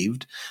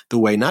behaved the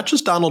way not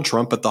just Donald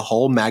Trump, but the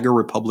whole MAGA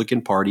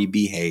Republican Party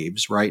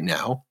behaves right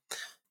now,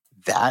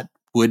 that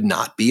would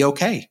not be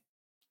okay.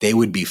 They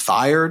would be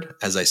fired.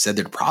 As I said,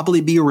 there'd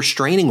probably be a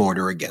restraining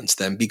order against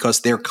them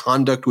because their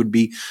conduct would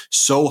be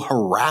so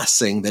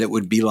harassing that it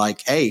would be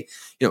like, hey,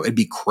 it'd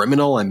be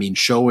criminal. I mean,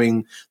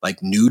 showing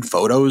like nude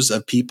photos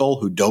of people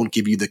who don't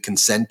give you the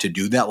consent to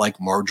do that, like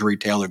Marjorie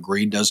Taylor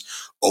Greene does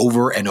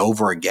over and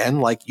over again,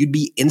 like you'd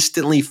be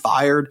instantly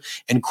fired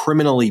and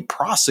criminally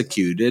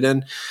prosecuted.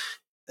 And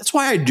that's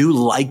why I do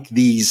like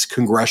these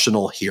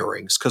congressional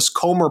hearings, because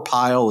Comer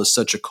Pyle is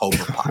such a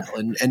Comer Pyle.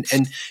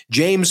 And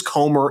James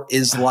Comer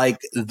is like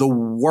the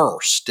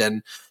worst.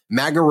 And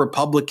MAGA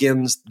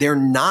Republicans, they're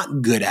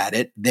not good at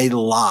it. They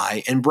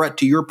lie. And Brett,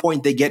 to your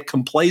point, they get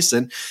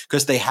complacent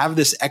because they have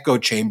this echo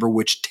chamber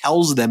which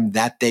tells them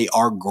that they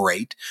are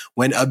great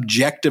when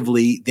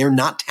objectively they're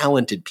not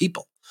talented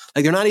people.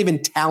 Like they're not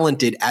even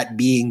talented at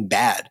being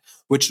bad,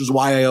 which is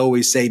why I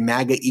always say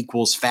MAGA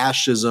equals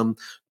fascism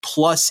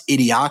plus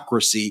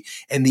idiocracy,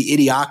 and the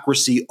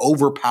idiocracy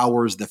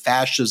overpowers the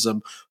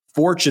fascism,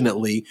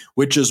 fortunately,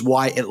 which is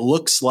why it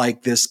looks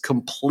like this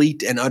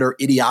complete and utter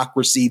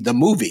idiocracy, the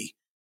movie.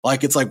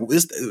 Like it's like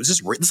this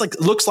like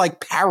it looks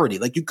like parody.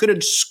 Like you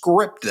couldn't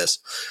script this.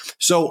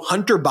 So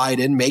Hunter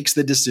Biden makes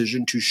the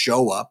decision to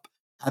show up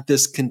at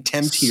this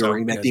contempt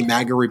hearing that the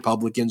MAGA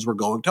Republicans were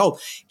going to hold.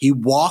 He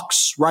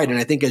walks right, and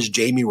I think as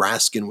Jamie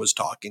Raskin was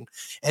talking,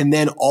 and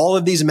then all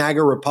of these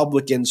MAGA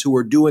Republicans who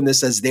are doing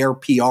this as their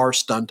PR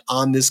stunt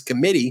on this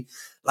committee,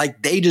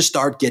 like they just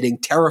start getting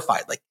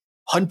terrified. Like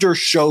Hunter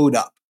showed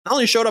up. Not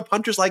only showed up,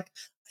 Hunter's like,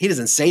 he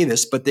doesn't say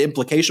this, but the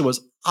implication was,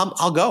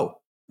 I'll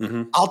go.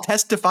 Mm-hmm. I'll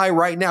testify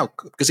right now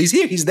because he's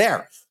here. He's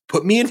there.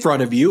 Put me in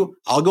front of you.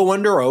 I'll go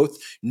under oath.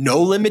 No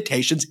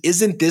limitations.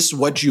 Isn't this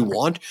what you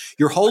want?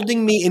 You're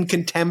holding me in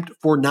contempt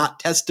for not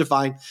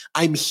testifying.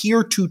 I'm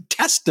here to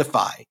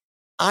testify.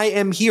 I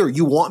am here.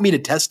 You want me to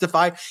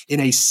testify in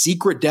a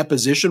secret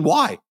deposition?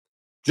 Why?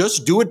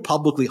 Just do it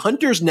publicly.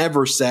 Hunter's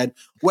never said,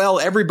 well,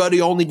 everybody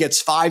only gets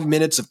 5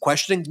 minutes of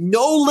questioning.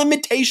 No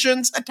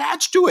limitations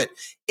attached to it.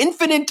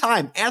 Infinite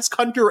time. Ask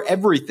Hunter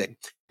everything.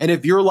 And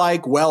if you're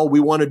like, well, we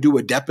want to do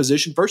a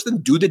deposition first,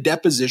 then do the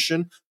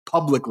deposition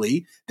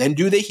publicly, then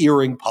do the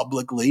hearing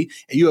publicly,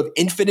 and you have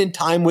infinite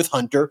time with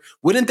Hunter.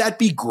 Wouldn't that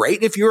be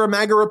great if you're a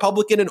MAGA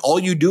Republican and all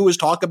you do is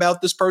talk about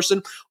this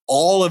person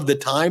all of the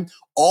time?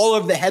 All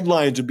of the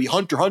headlines would be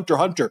Hunter, Hunter,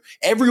 Hunter.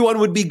 Everyone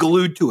would be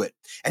glued to it,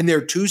 and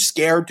they're too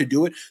scared to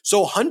do it.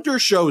 So Hunter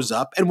shows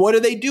up, and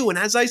what do? And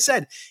as I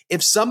said,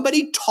 if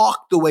somebody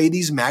talked the way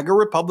these MAGA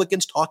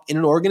Republicans talk in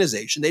an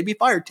organization, they'd be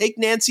fired. Take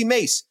Nancy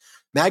Mace.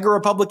 MAGA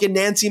Republican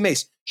Nancy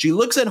Mace. She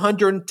looks at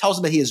Hunter and tells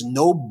him that he has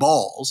no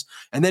balls.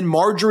 And then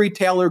Marjorie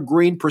Taylor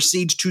Greene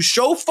proceeds to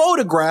show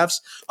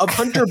photographs of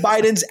Hunter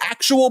Biden's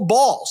actual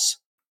balls.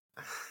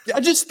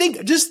 Just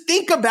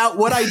think about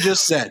what I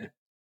just said.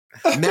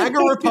 MAGA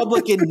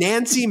Republican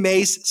Nancy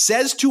Mace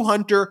says to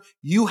Hunter,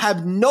 you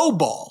have no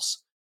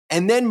balls.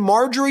 And then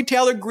Marjorie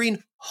Taylor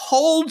Greene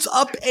holds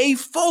up a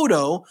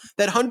photo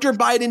that Hunter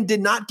Biden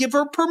did not give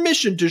her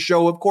permission to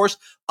show, of course,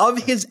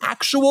 of his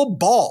actual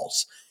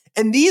balls.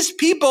 And these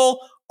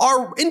people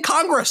are in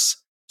Congress.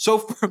 So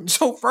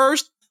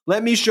first,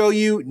 let me show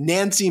you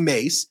Nancy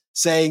Mace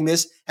saying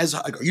this as,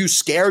 are you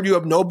scared you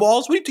have no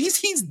balls?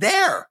 He's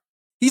there.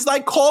 He's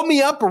like, call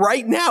me up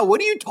right now.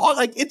 What are you talking?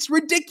 Like, it's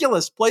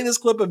ridiculous. Play this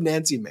clip of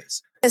Nancy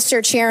Mace.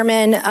 Mr.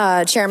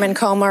 Chairman, Chairman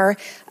Comer,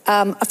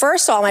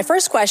 first of all, my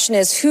first question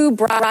is who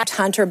brought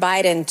Hunter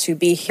Biden to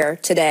be here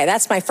today?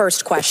 That's my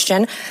first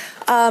question.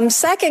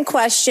 Second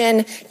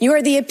question, you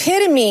are the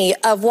epitome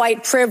of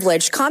white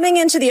privilege, coming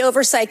into the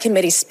Oversight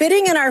Committee,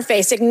 spitting in our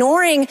face,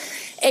 ignoring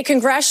a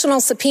congressional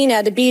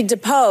subpoena to be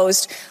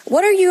deposed.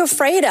 What are you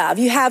afraid of?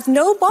 You have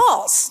no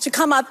balls to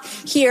come up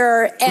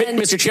here and—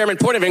 Mr. Chairman,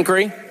 point of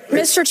inquiry.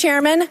 Mr.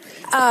 Chairman,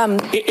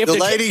 if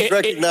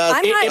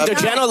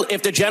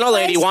the gentle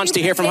lady wants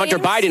to hear from Hunter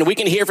Biden, we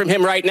can hear from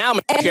him right now,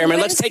 Mr. Chairman.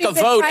 Let's take a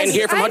vote and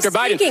hear from Hunter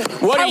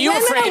Biden. What are you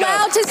afraid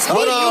of?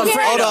 Hold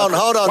on.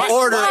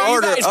 Order.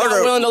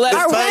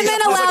 Are women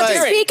allowed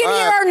to speak in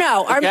here or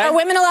no? Are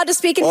women allowed to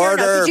speak in here or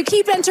no? Because you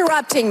keep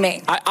interrupting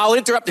me. I'll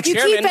interrupt the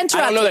chairman. I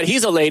don't know that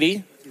he's a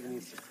lady.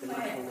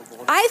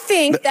 I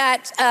think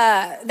that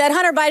that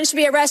Hunter Biden should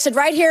be arrested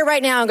right here,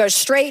 right now, and go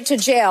straight to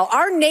jail.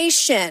 Our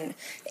nation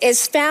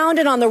is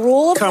founded on the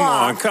rule of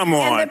law. Come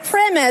on. And the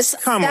premise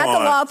that the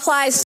law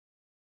applies.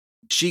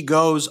 she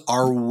goes,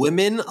 "Are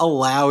women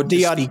allowed to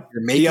speak?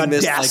 You're making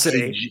this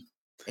like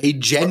a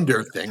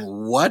gender thing.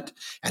 What?"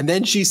 And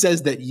then she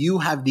says that you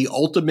have the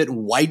ultimate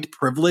white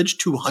privilege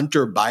to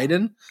Hunter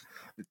Biden.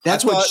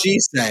 That's what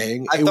she's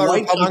saying. A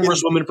white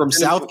congresswoman from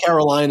South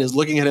Carolina is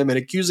looking at him and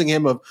accusing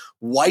him of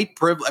white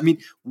privilege. I mean,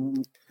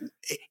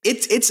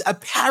 it's a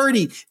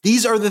parody.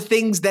 These are the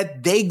things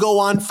that they go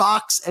on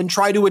Fox and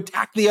try to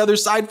attack the other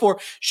side for.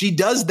 She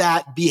does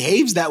that,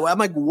 behaves that way. I'm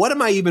like, what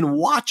am I even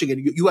watching?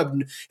 And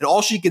and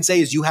all she can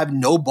say is, "You have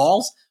no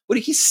balls." But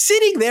he's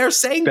sitting there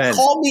saying, Ben,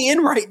 "Call me in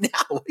right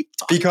now."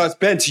 Because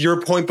Ben, to your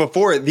point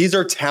before, these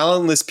are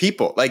talentless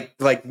people.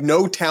 Like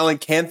no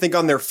talent, can't think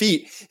on their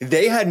feet.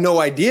 They had no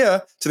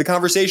idea, to the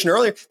conversation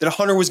earlier, that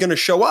Hunter was going to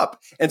show up.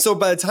 And so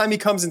by the time he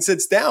comes and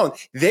sits down,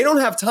 they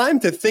don't have time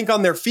to think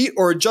on their feet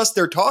or adjust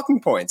their talking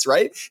points,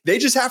 right? They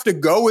just have to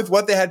go with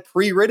what they had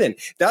pre-written.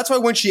 That's why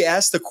when she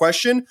asked the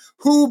question,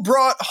 "Who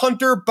brought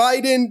Hunter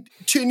Biden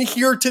to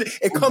here today?"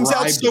 It comes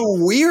out so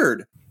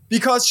weird.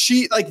 Because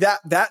she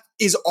that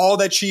is all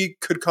that she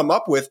could come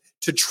up with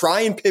to try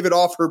and pivot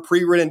off her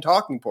pre-written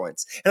talking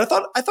points. And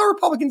I thought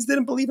Republicans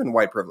didn't believe in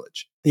white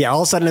privilege. Yeah,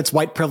 all of a sudden it's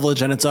white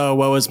privilege and it's, "Oh,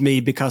 woe is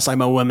me because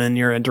I'm a woman,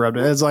 you're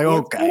interrupted." It's like,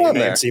 okay,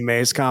 Nancy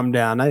Mace, calm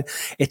down.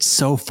 It's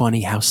so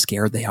funny how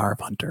scared they are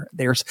of Hunter.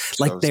 They're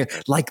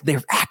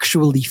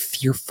actually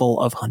fearful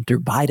of Hunter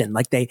Biden.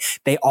 Like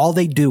they all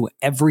they do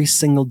every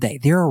single day.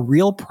 There are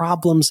real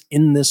problems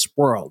in this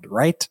world,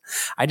 right?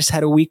 I just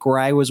had a week where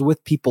I was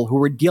with people who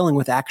were dealing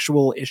with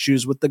actual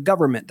issues with the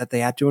government that they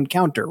had to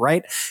encounter,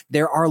 right?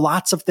 There are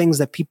lots of things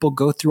that people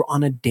go through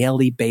on a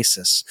daily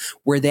basis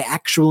where they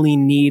actually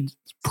need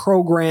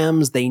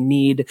programs, they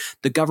need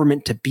the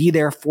government to be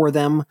there for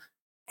them.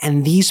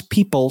 And these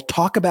people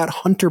talk about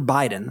Hunter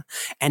Biden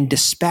and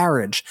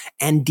disparage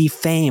and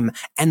defame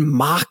and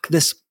mock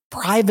this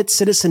private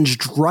citizen's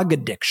drug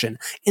addiction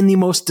in the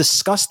most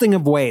disgusting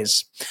of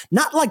ways.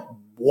 Not like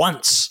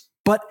once,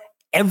 but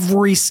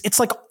it's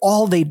like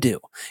all they do.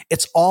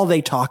 It's all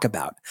they talk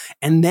about.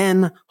 And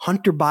then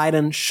Hunter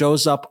Biden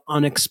shows up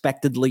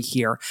unexpectedly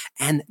here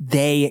and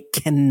they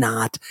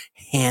cannot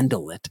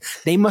handle it.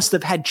 They must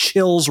have had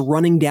chills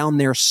running down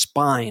their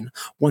spine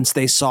once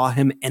they saw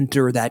him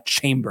enter that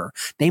chamber.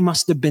 They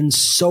must have been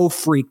so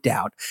freaked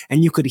out,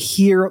 and you could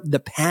hear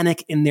the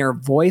panic in their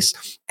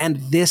voice.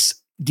 And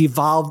this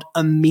devolved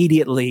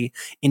immediately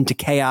into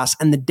chaos.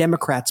 And the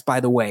Democrats, by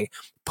the way,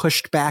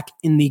 pushed back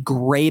in the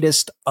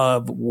greatest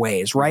of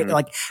ways, right? Mm-hmm.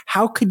 Like,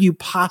 how could you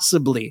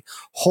possibly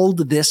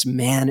hold this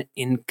man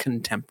in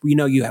contempt? We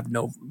know you have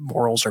no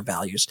morals or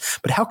values,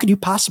 but how could you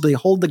possibly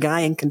hold the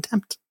guy in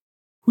contempt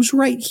who's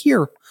right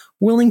here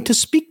willing to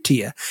speak to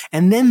you?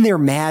 And then they're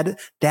mad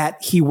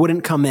that he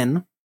wouldn't come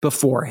in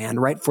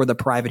beforehand, right, for the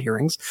private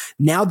hearings.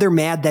 Now they're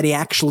mad that he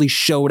actually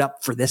showed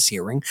up for this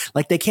hearing.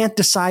 Like, they can't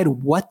decide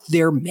what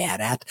they're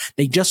mad at.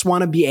 They just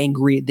want to be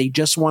angry. They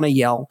just want to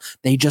yell.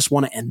 They just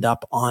want to end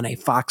up on a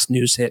Fox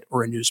News hit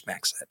or a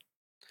Newsmax hit.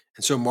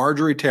 And so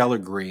Marjorie Taylor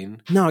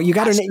Greene. No, you're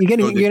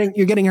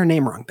getting her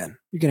name wrong, Ben.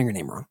 You're getting her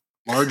name wrong.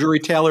 Marjorie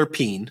Taylor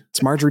Peen.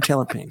 It's Marjorie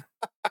Taylor Peen.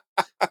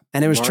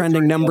 And it was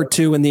trending number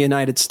 2 in the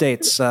United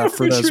States for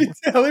those. Marjorie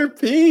Taylor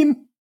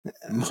Peen.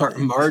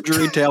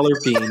 Marjorie Taylor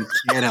Peen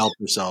can't help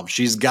herself.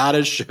 She's got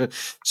to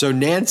So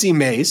Nancy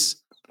Mace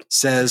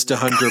says to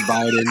Hunter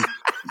Biden,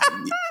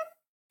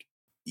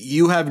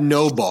 "You have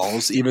no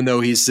balls," even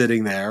though he's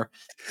sitting there.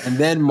 And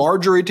then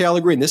Marjorie Taylor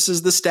Greene, this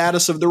is the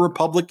status of the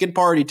Republican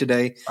Party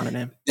today,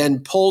 then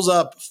pulls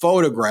up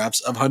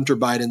photographs of Hunter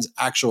Biden's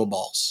actual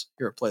balls.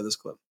 Here, play this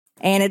clip.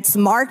 And it's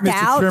marked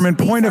out. Mr. Chairman,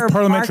 point of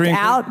parliamentary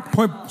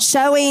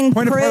showing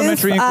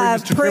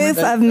proof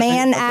of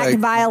Mann Act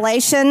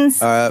violations.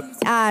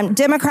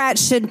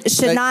 Democrats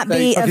should not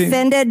be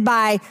offended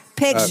by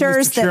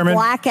pictures that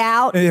black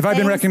out. Have I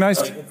been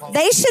recognized?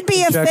 They should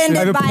be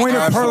offended by point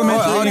of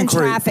parliamentary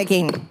inquiry.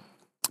 trafficking.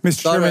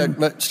 Mr.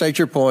 Chairman, state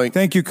your point.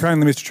 Thank you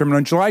kindly, Mr. Chairman.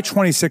 On July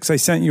 26th, I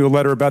sent you a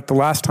letter about the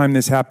last time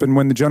this happened,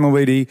 when the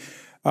gentlelady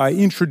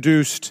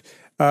introduced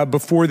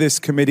before this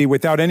committee,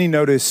 without any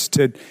notice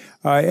to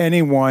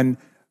anyone,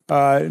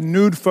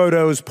 nude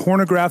photos,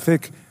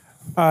 pornographic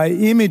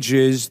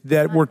images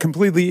that were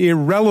completely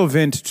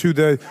irrelevant to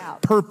the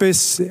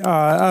purpose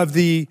of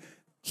the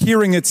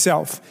hearing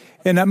itself.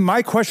 And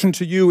my question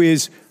to you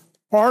is,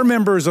 are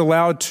members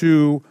allowed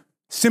to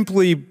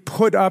simply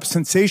put up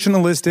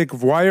sensationalistic,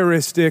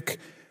 voyeuristic,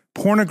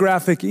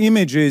 pornographic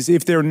images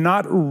if they're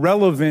not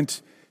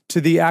relevant to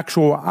the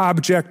actual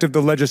object of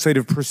the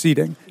legislative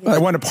proceeding? I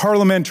want a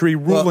parliamentary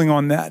ruling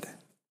on that.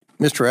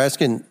 Mr.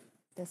 Askin,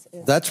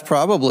 that's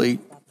probably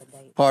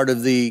part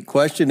of the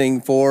questioning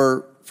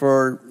for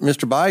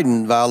Mr.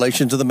 Biden,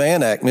 violations of the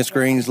Mann Act. Ms.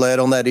 Greene's led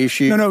on that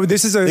issue. No,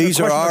 this is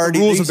the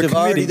rules of the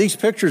committee. These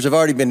pictures have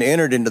already been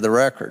entered into the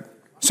record.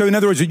 So in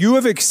other words, you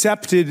have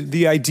accepted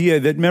the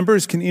idea that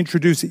members can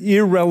introduce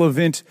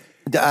irrelevant,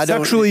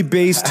 sexually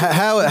based,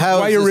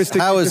 voyeuristic.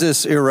 How is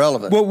this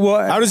irrelevant?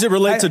 Well, how does it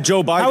relate to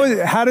Joe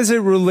Biden? How does it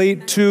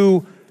relate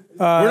to?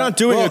 We're not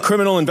doing a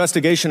criminal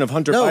investigation of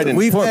Hunter Biden.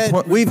 We've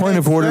point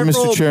of order,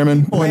 Mr.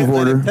 Chairman. Point of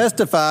order.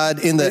 Testified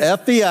in the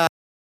FBI.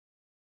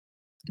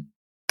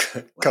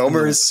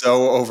 Comer is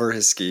so over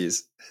his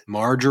skis.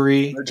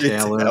 Marjorie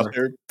Taylor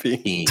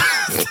Greene.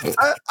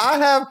 I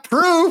have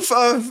proof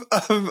of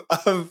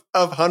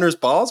Hunter's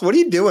balls. What are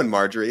you doing,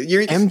 Marjorie?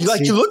 You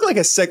look like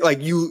a sick, like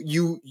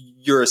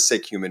you're a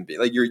sick human being.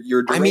 Like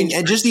you're. I mean,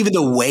 and just even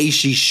the way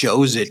she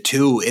shows it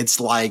too. It's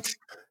like,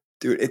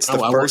 dude, it's the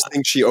first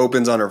thing she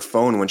opens on her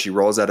phone when she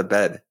rolls out of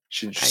bed.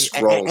 She just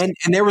scrolls. And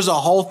there was a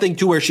whole thing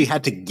too where she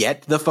had to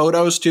get the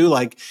photos too.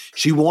 Like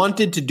she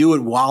wanted to do it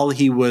while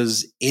he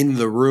was in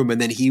the room,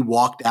 and then he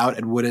walked out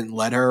and wouldn't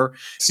let her.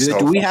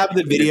 Do we have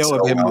the video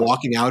of him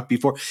walking out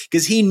before?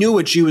 Because he knew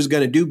what she was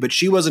going to do, but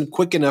she wasn't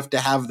quick enough to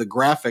have the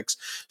graphics.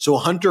 So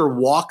Hunter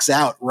walks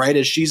out right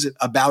as she's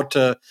about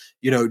to,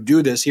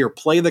 do this. Here,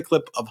 play the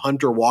clip of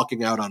Hunter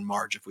walking out on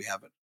Marge if we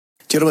have it.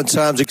 Gentlemen,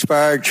 time's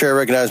expired. Chair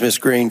recognizes Ms.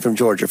 Green from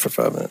Georgia for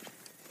 5 minutes.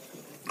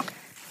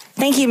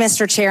 Thank you,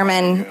 Mr.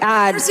 Chairman.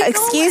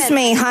 Excuse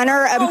me,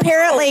 Hunter.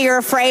 Apparently, you're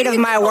afraid of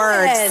my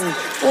words.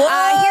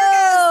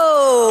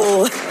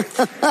 Whoa!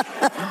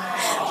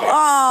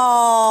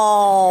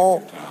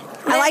 Oh.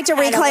 I like to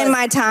reclaim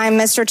my time,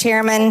 Mr.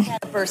 Chairman.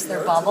 Burst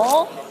their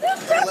bubble.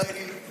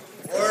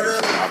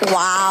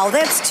 Wow,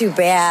 that's too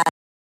bad.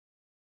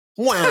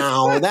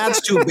 Wow,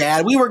 that's too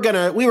bad. We were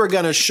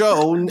gonna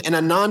show in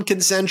a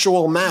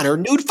non-consensual manner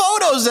nude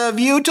photos of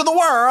you to the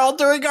world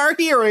during our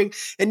hearing,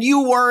 and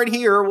you weren't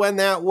here when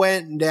that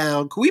went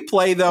down. Can we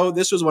play though?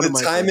 This was one of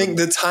my timing.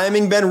 The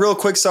timing, Ben, real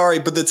quick. Sorry,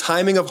 but the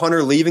timing of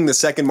Hunter leaving the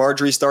second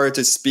Marjorie started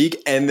to speak,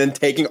 and then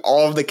taking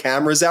all of the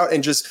cameras out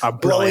and just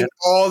blowing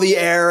all the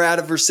air out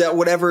of her set,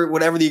 whatever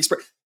the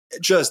expression.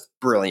 Just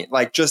brilliant,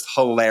 like just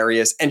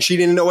hilarious. And she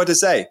didn't know what to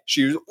say.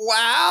 She was,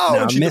 wow.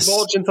 No, she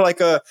divulged into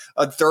like a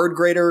third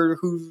grader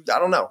who, I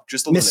don't know,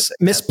 just a lunatic.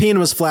 Miss Peen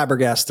was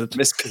flabbergasted.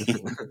 Miss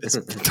Peen.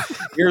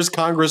 Here's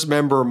Congress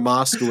member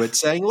Moskowitz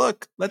saying,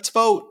 look, let's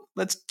vote.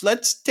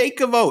 Let's take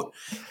a vote.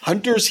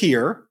 Hunter's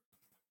here.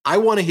 I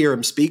want to hear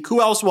him speak.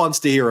 Who else wants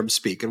to hear him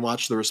speak? And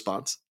watch the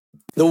response.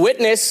 The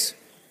witness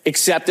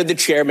accepted the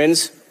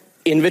chairman's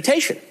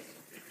invitation.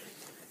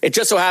 It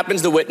just so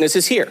happens the witness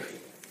is here.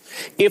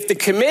 If the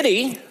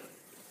committee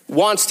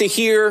wants to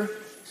hear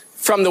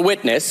from the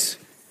witness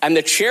and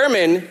the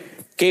chairman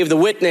gave the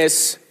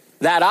witness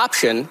that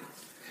option,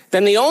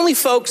 then the only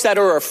folks that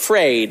are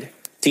afraid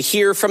to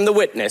hear from the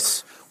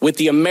witness with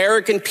the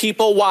American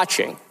people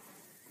watching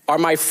are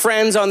my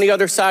friends on the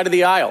other side of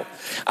the aisle.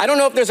 I don't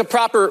know if there's a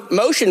proper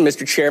motion,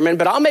 Mr. Chairman,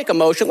 but I'll make a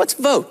motion. Let's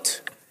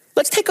vote.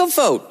 Let's take a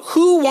vote.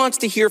 Who wants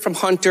to hear from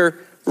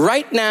Hunter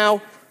right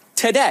now,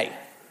 today?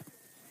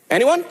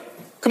 Anyone?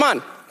 Come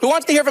on. Who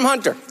wants to hear from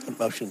Hunter? The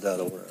motion's out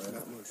of order.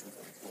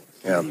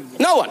 Yeah.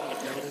 No one.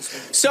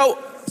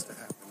 So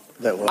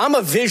I'm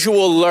a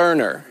visual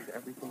learner,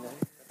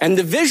 and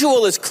the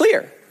visual is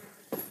clear.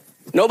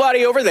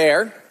 Nobody over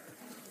there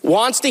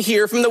wants to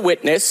hear from the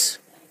witness.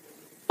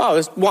 Oh,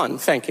 there's one.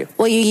 Thank you.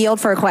 Will you yield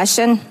for a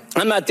question?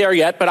 I'm not there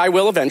yet, but I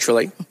will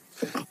eventually.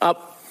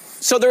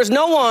 So there's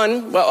no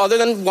one, well, other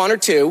than one or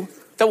two,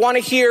 that want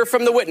to hear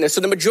from the witness.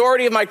 So the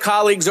majority of my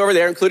colleagues over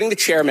there, including the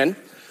chairman,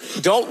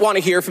 don't want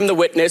to hear from the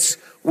witness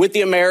with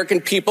the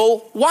American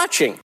people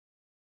watching.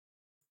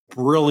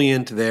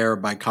 Brilliant there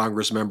by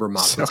Congressmember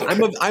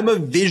Moskowitz. I'm a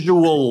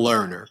visual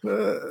learner.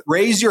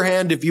 Raise your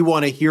hand if you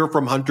want to hear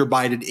from Hunter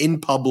Biden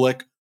in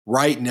public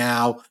right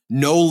now,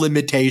 no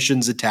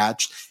limitations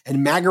attached.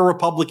 And MAGA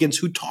Republicans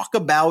who talk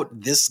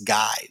about this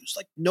guy who's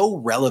like no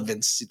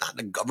relevance, he's not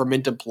a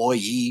government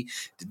employee,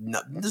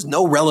 there's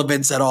no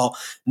relevance at all.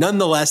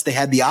 Nonetheless, they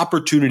had the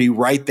opportunity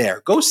right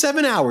there. Go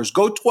 7 hours,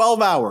 go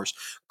 12 hours,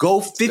 go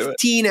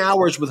 15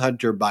 hours with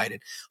Hunter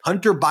Biden.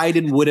 Hunter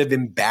Biden would have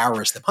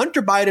embarrassed them.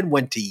 Hunter Biden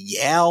went to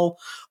Yale.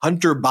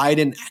 Hunter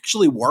Biden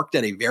actually worked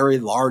at a very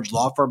large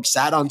law firm,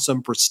 sat on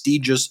some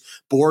prestigious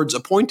boards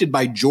appointed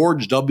by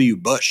George W.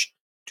 Bush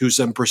to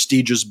some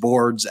prestigious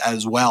boards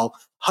as well.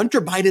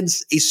 Hunter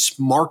Biden's a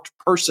smart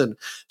person,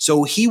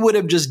 so he would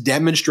have just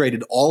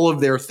demonstrated all of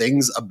their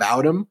things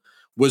about him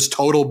was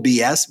total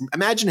BS.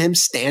 Imagine him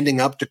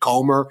standing up to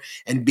Comer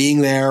and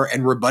being there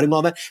and rebutting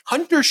all that.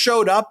 Hunter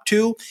showed up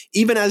too,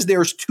 even as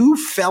there's 2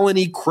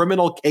 felony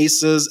criminal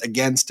cases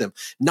against him,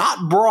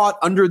 not brought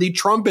under the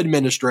Trump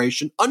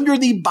administration, under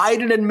the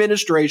Biden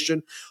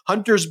administration.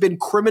 Hunter's been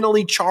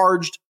criminally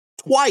charged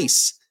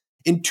twice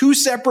in 2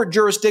 separate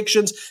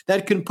jurisdictions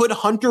that can put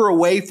Hunter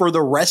away for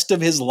the rest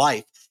of his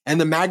life. And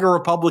the MAGA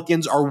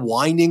Republicans are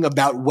whining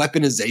about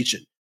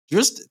weaponization.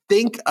 Just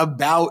think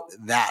about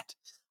that.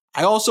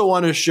 I also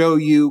want to show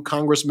you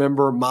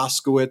Congressmember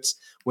Moskowitz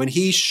when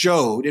he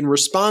showed, in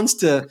response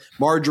to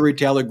Marjorie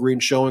Taylor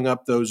Greene showing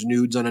up those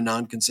nudes on a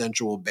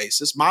non-consensual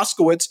basis,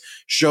 Moskowitz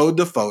showed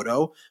the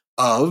photo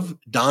of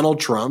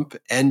Donald Trump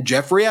and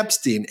Jeffrey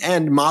Epstein.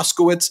 And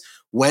Moskowitz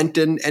went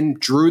and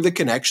drew the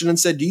connection and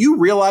said, do you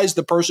realize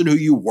the person who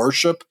you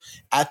worship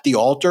at the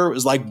altar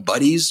is like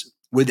buddies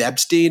with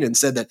Epstein, and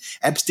said that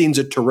Epstein's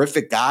a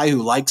terrific guy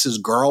who likes his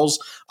girls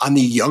on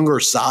the younger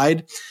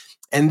side?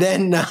 And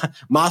then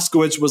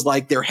Moskowitz was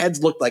like, their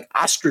heads looked like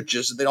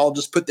ostriches. They all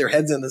just put their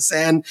heads in the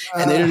sand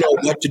and they didn't know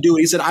what to do. And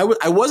he said,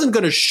 I wasn't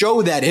going to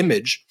show that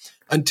image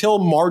until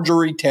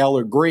Marjorie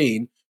Taylor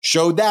Greene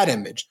showed that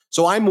image.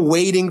 So I'm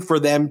waiting for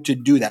them to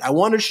do that. I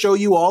want to show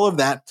you all of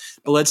that,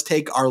 but let's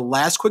take our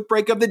last quick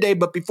break of the day.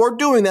 But before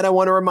doing that, I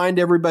want to remind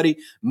everybody,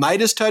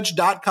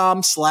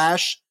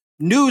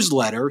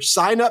 MeidasTouch.com/newsletter.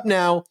 Sign up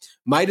now,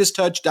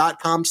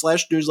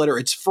 MeidasTouch.com/newsletter.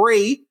 It's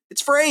free.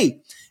 It's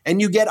free.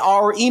 And you get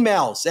our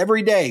emails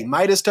every day,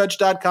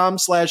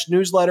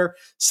 MeidasTouch.com/newsletter.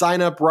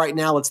 Sign up right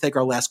now. Let's take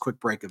our last quick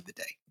break of the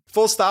day.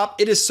 Full stop.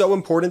 It is so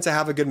important to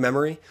have a good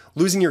memory.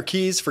 Losing your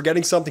keys,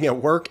 forgetting something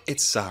at work, it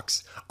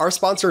sucks. Our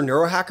sponsor,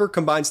 Neurohacker,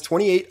 combines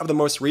 28 of the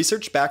most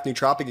research-backed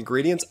nootropic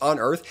ingredients on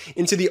Earth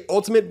into the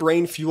ultimate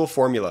brain fuel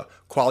formula,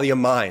 Qualia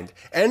Mind.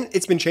 And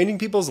it's been changing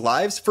people's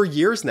lives for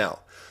years now.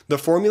 The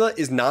formula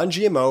is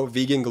non-GMO,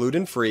 vegan,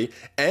 gluten-free,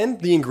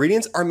 and the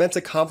ingredients are meant to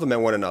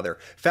complement one another,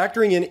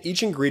 factoring in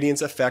each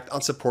ingredient's effect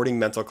on supporting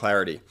mental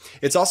clarity.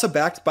 It's also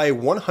backed by a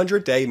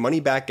 100-day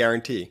money-back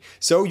guarantee,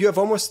 so you have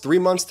almost 3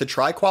 months to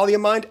try Qualia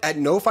Mind at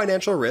no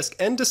financial risk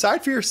and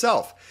decide for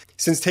yourself.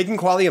 Since taking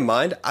Qualia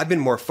Mind, I've been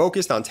more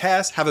focused on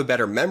tasks, have a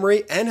better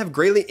memory, and have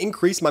greatly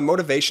increased my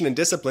motivation and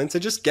discipline to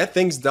just get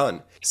things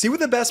done. See what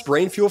the best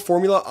brain fuel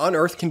formula on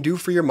Earth can do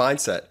for your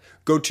mindset.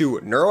 Go to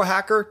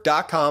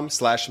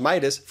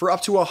neurohacker.com/Midas for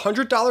up to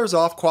 $100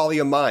 off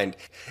Qualia Mind.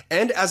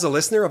 And as a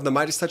listener of the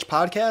Midas Touch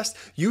podcast,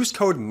 use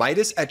code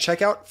Midas at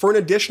checkout for an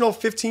additional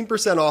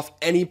 15% off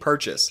any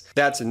purchase.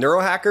 That's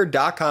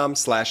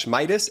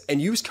neurohacker.com/Midas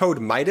and use code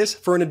Midas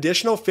for an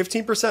additional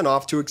 15%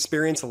 off to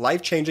experience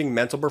life-changing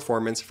mental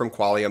performance from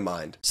Qualia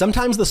Mind.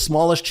 Sometimes the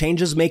smallest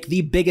changes make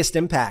the biggest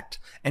impact,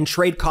 and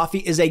Trade Coffee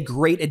is a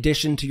great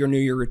addition to your New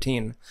Year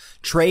routine.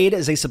 Trade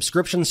is a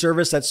subscription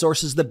service that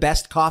sources the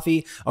best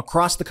coffee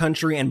across the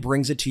country and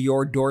brings it to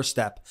your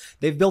doorstep.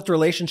 They've built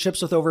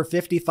relationships with over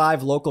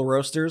 55 local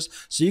roasters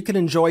so you can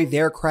enjoy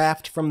their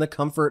craft from the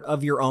comfort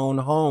of your own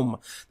home.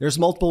 There's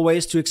multiple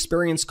ways to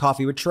experience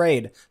coffee with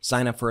Trade.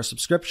 Sign up for a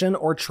subscription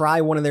or try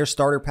one of their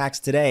starter packs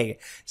today.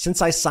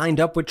 Since I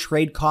signed up with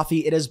Trade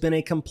Coffee, it has been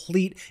a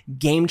complete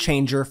game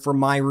changer for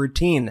my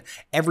routine.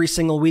 Every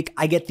single week,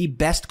 I get the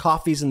best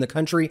coffees in the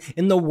country,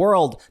 in the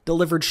world,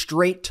 delivered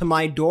straight to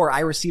my door. I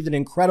received an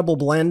incredible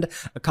blend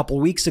a couple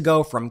weeks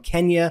ago from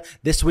Kenya.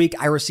 This week,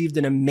 I received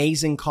an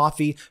amazing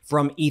coffee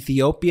from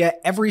Ethiopia.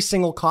 Every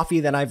single coffee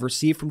that I've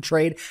received from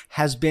Trade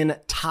has been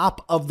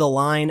top of the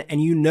line,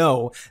 and you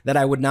know that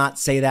I would not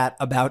say that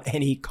about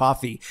any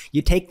coffee.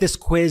 You take this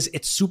quiz,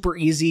 it's super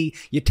easy.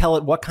 You tell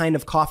it what kind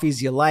of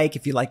coffees you like,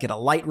 if you like it a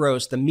light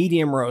roast, a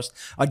medium roast,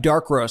 a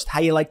dark roast,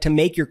 how you like to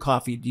make your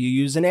coffee. Do you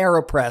use an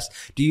AeroPress?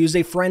 Do you use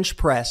a French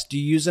press? Do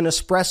you use an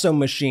espresso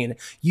machine?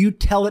 You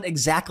tell it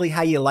exactly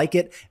how you like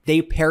it.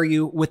 They pair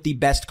you with the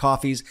best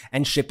coffees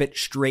and ship it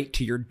straight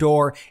to your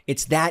door.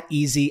 It's that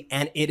easy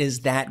and it is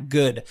that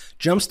good.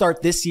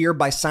 Jumpstart this year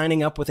by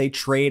signing up with a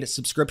Trade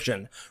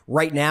subscription.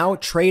 Right now,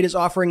 Trade is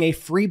offering a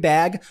free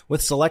bag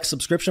with select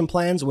subscription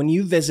plans when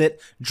you visit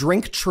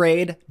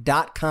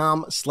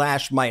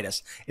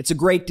drinktrade.com/Midas. It's a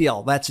great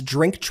deal. That's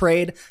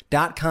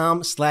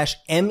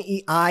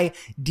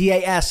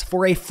drinktrade.com/MEIDAS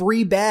for a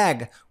free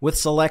bag with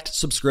select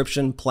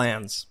subscription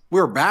plans.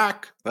 We're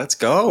back. Let's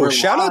go.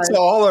 Shout out to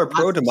all our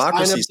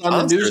pro-democracy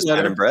sponsors,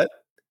 Ben and Brett.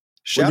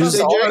 Shout out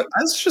to all I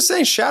was just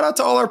saying, shout out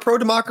to all our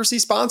pro-democracy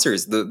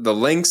sponsors. The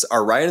links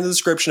are right in the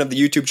description of the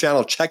YouTube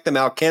channel. Check them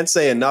out. Can't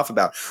say enough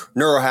about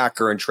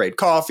Neurohacker and Trade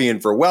Coffee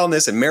and For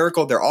Wellness and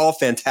Miracle. They're all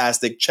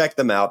fantastic. Check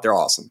them out. They're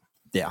awesome.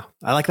 Yeah,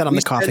 I like that I'm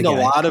the coffee guy.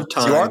 A lot of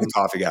time. You are the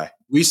coffee guy.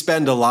 We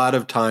spend a lot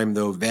of time,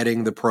 though,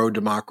 vetting the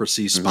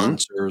pro-democracy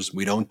sponsors. Mm-hmm.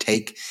 We don't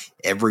take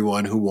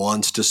everyone who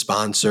wants to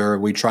sponsor.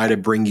 We try to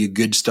bring you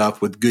good stuff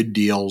with good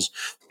deals.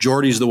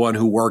 Jordy's the one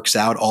who works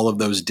out all of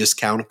those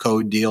discount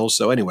code deals.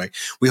 So anyway,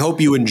 we hope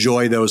you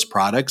enjoy those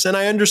products. And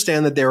I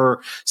understand that there are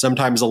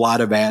sometimes a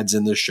lot of ads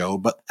in the show.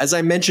 But as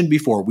I mentioned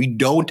before, we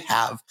don't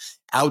have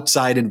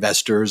outside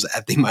investors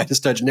at the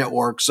Midas Touch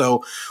Network.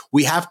 So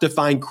we have to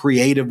find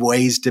creative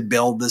ways to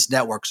build this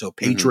network. So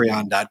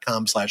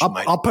patreon.com/Midas.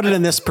 I'll put it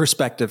in this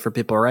perspective for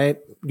people, right?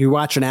 You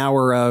watch an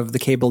hour of the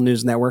cable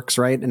news networks,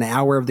 right? An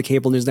hour of the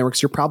cable news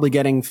networks, you're probably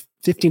getting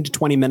 15 to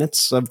 20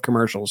 minutes of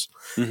commercials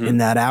in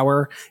that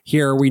hour.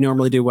 Here, we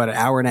normally do an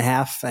hour and a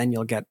half, and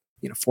you'll get,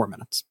 4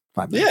 minutes.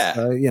 5 minutes.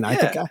 Yeah.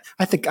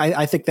 I think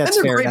that's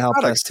fair to help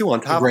us too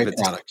on top of it.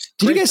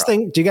 Do you guys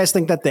think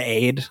that the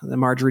aide, the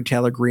Marjorie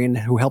Taylor Greene,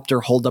 who helped her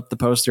hold up the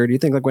poster, do you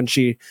think when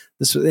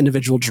this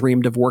individual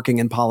dreamed of working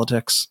in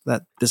politics,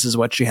 that this is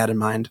what she had in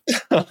mind?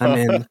 I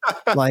mean,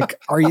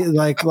 are you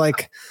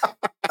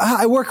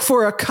I work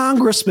for a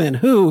congressman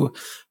who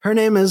her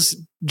name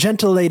is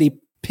Gentle Lady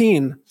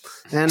Peen.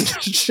 And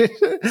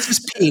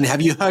Mrs. Peen,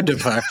 have you heard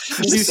of her?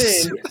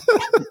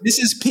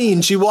 Mrs.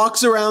 Peen, she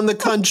walks around the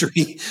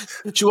country.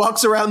 She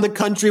walks around the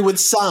country with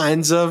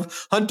signs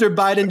of Hunter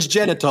Biden's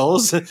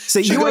genitals.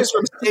 So she goes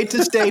from state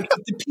to state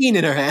with the peen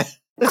in her hand.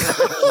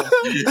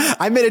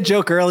 I made a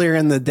joke earlier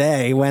in the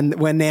day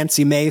when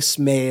Nancy Mace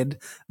made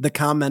the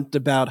comment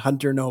about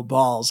Hunter no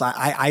balls.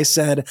 I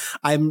said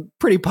I'm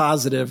pretty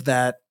positive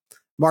that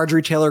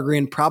Marjorie Taylor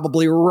Greene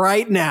probably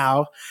right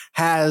now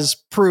has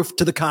proof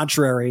to the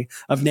contrary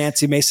of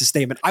Nancy Mace's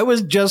statement. I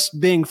was just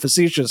being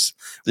facetious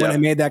when I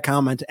made that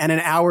comment. And an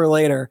hour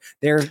later,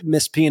 there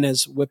Miss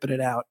Pena's whipping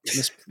it out.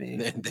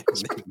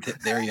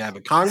 There you have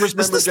it. Congressman.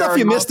 This is the stuff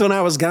you missed when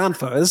I was gone,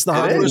 folks. This is the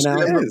hard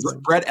thing.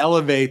 Brett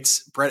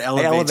elevates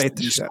the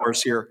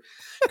discourse here.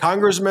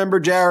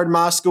 Congressmember Jared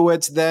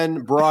Moskowitz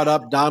then brought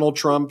up Donald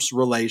Trump's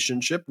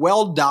relationship,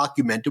 well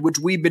documented, which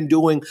we've been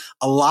doing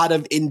a lot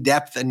of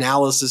in-depth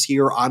analysis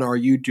here on our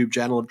YouTube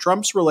channel of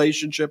Trump's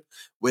relationship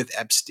with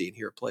Epstein.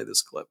 Here, play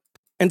this clip.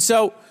 And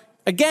so,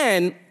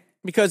 again,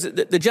 because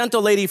the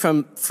gentle lady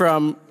from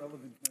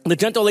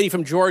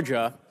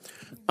Georgia,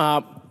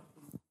 I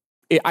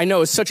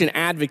know is such an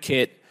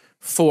advocate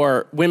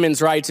for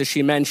women's rights, as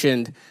she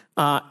mentioned,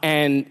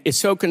 and is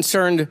so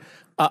concerned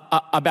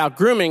about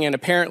grooming, and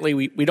apparently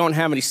we don't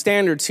have any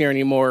standards here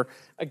anymore.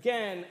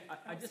 Again,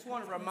 I just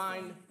want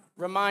to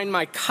remind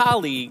my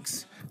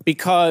colleagues,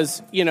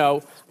 because,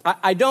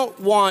 I don't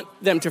want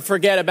them to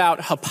forget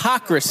about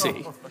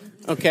hypocrisy,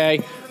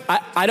 okay?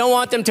 I don't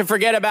want them to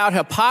forget about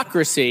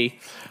hypocrisy.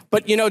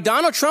 But,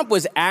 Donald Trump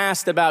was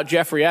asked about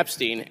Jeffrey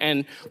Epstein,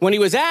 and when he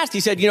was asked, he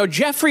said,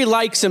 Jeffrey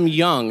likes him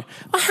young.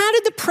 Well, how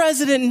did the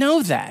president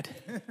know that?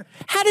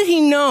 How did he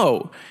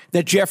know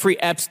that Jeffrey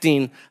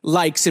Epstein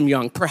likes him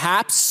young?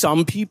 Perhaps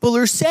some people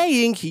are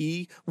saying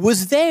he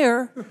was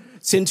there,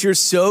 since you're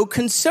so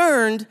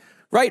concerned,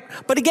 right?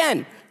 But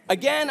again,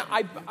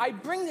 I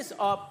bring this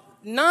up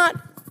not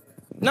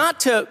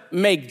to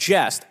make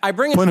jest. I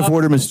bring it Point up. of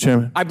order, Mr.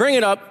 Chairman. I bring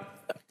it up.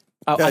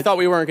 I thought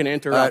we weren't going to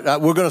interrupt.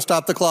 We're going to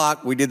stop the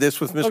clock. We did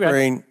this with Ms.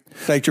 Green.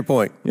 State your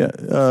point.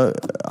 Yeah,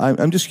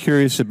 I'm just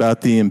curious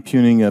about the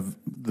impugning of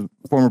the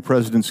former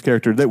president's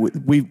character. That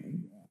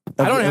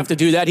I don't have to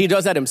do that. He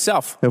does that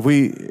himself. Have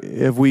we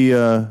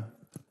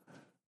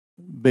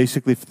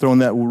basically thrown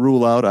that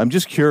rule out? I'm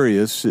just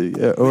curious,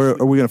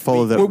 or are we going to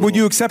follow that? Would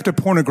you accept a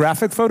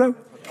pornographic photo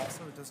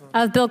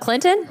of Bill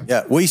Clinton?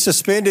 Yeah, we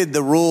suspended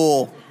the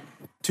rule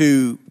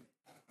to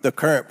the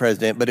current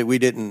president, but we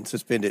didn't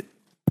suspend it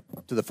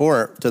to the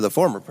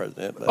former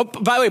president. Oh,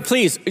 by the way,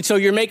 please. So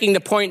you're making the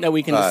point that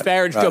we can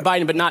disparage Joe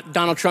Biden, but not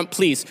Donald Trump.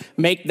 Please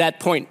make that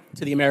point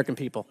to the American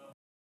people.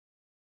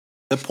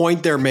 The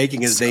point they're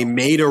making is they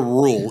made a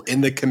rule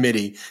in the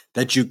committee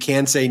that you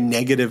can't say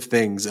negative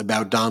things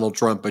about Donald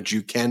Trump, but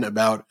you can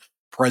about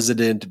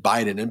President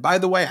Biden. And by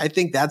the way, I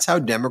think that's how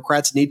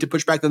Democrats need to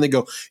push back. Then they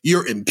go,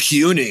 you're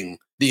impugning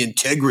the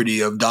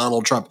integrity of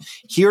Donald Trump.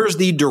 Here's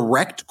the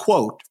direct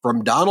quote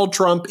from Donald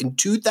Trump in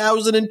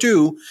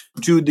 2002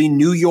 to the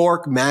New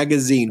York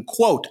Magazine.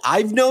 Quote,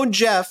 I've known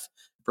Jeff,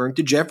 referring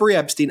to Jeffrey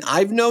Epstein,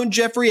 I've known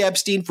Jeffrey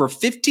Epstein for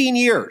 15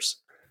 years.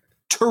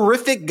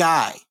 Terrific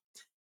guy.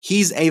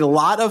 He's a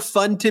lot of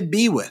fun to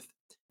be with.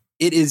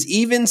 It is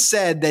even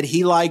said that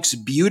he likes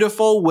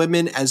beautiful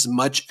women as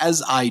much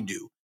as I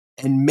do,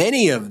 and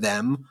many of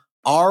them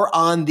are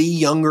on the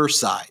younger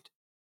side.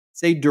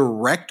 It's a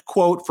direct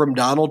quote from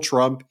Donald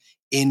Trump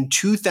in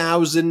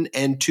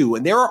 2002.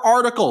 And there are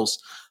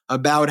articles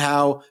about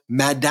how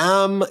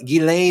Madame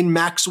Ghislaine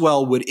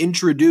Maxwell would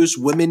introduce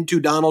women to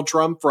Donald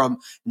Trump from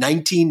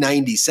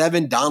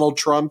 1997. Donald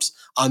Trump's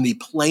on the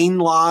plane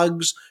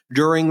logs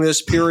during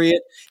this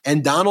period,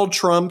 and Donald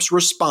Trump's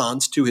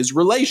response to his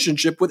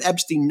relationship with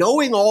Epstein,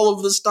 knowing all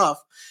of the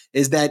stuff,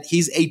 is that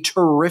he's a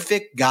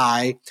terrific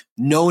guy,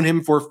 known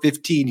him for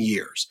 15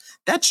 years.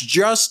 That's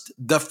just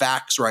the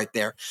facts right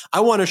there. I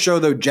want to show,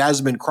 though,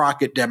 Jasmine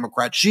Crockett,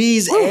 Democrat.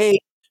 She's a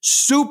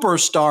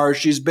superstar.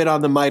 She's been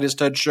on the Midas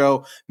Touch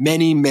show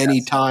many,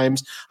 many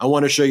times. I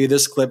want to show you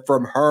this clip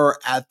from her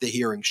at the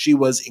hearing. She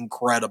was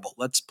incredible.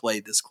 Let's play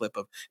this clip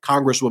of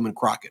Congresswoman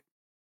Crockett.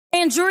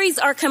 And juries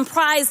are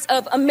comprised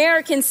of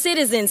American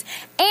citizens,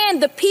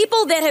 and the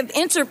people that have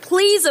entered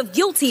pleas of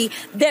guilty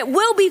that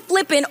will be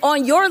flipping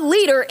on your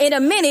leader in a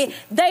minute,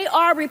 they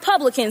are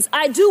Republicans.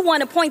 I do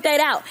want to point that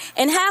out.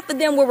 And half of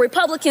them were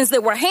Republicans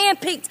that were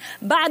handpicked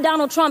by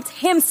Donald Trump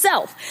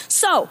himself.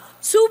 So,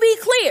 to be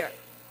clear,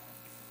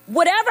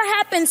 whatever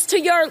happens to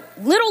your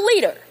little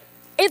leader,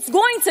 it's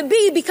going to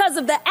be because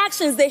of the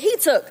actions that he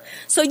took.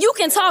 So you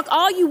can talk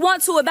all you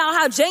want to about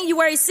how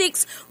January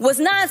 6th was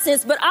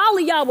nonsense, but all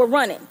of y'all were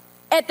running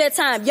at that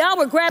time. Y'all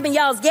were grabbing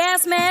y'all's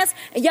gas masks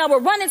and y'all were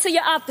running to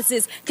your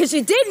offices because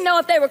you didn't know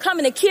if they were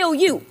coming to kill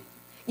you.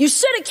 You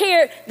should have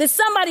cared that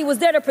somebody was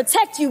there to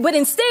protect you, but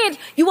instead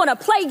you want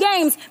to play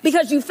games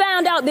because you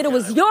found out that it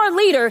was your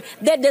leader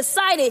that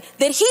decided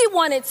that he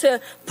wanted to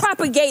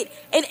propagate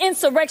an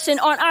insurrection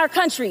on our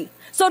country.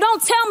 So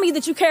don't tell me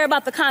that you care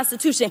about the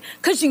Constitution,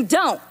 because you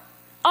don't.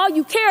 All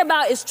you care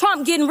about is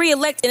Trump getting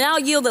reelected, and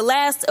I'll yield the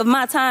last of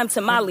my time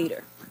to my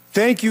leader.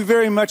 Thank you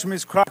very much,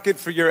 Ms. Crockett,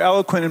 for your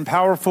eloquent and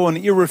powerful and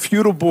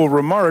irrefutable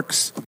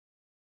remarks.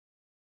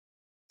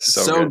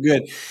 So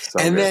good.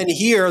 And then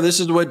here, this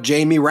is what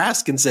Jamie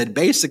Raskin said,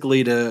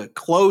 basically to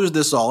close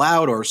this all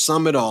out or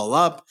sum it all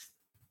up.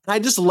 I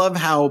just love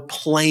how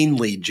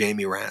plainly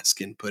Jamie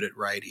Raskin put it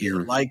right here.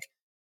 Like,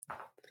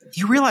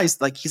 you realize,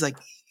 like, he's like,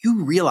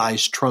 you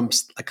realize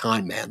Trump's a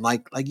con man.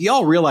 Like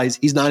y'all realize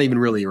he's not even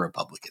really a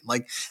Republican.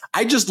 Like,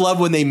 I just love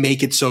when they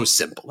make it so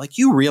simple. Like,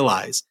 you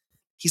realize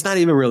he's not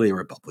even really a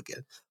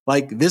Republican.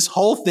 Like, this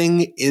whole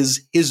thing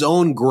is his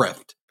own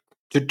grift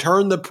to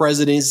turn the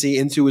presidency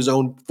into his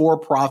own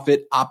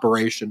for-profit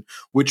operation,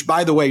 which,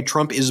 by the way,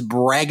 Trump is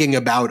bragging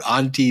about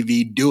on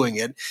TV doing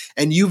it.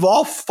 And you've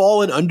all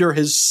fallen under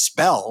his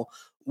spell.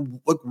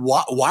 Like,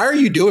 why are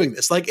you doing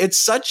this? Like, it's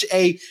such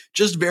a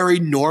just very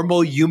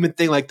normal human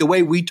thing. Like the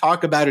way we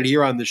talk about it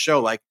here on the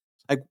show, like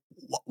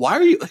why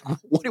are you,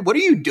 like, what are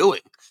you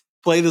doing?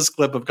 Play this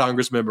clip of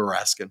Congressmember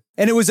Raskin.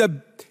 And it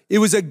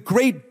was a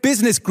great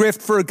business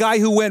grift for a guy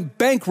who went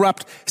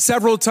bankrupt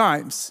several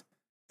times.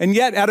 And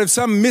yet, out of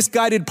some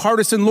misguided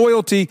partisan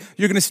loyalty,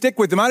 you're going to stick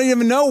with him. I don't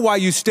even know why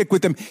you stick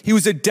with him. He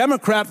was a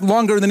Democrat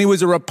longer than he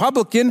was a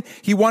Republican.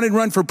 He wanted to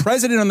run for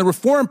president on the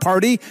Reform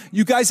Party.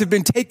 You guys have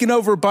been taken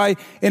over by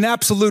an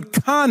absolute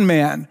con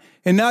man.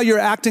 And now you're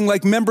acting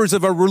like members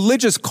of a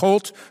religious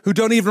cult who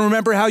don't even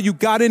remember how you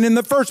got in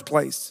the first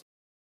place.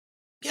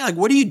 Yeah, like,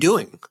 what are you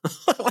doing?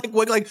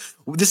 like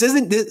this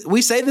isn't,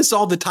 we say this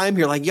all the time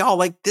here. Like, y'all,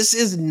 like, this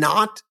is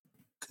not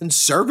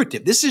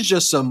conservative. This is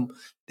just some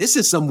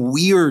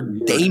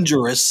weird,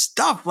 dangerous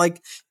stuff.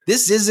 Like,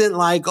 this isn't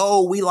like,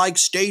 oh, we like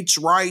states'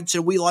 rights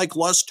and we like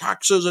less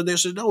taxes and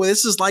this. No,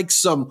 this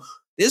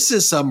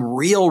is some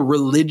real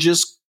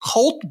religious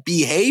cult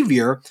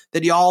behavior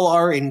that y'all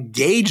are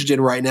engaged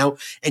in right now.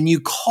 And you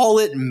call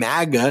it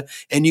MAGA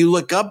and you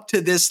look up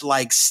to this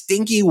like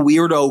stinky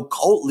weirdo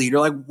cult leader.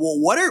 Like, well,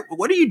 what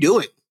are you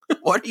doing?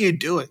 What are you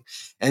doing?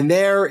 And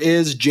there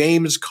is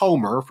James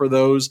Comer. For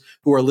those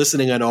who are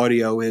listening on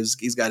audio,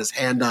 he's got his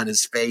hand on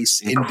his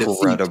face in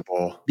defeat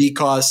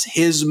because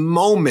his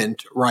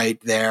moment right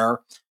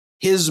there,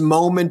 his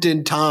moment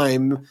in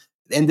time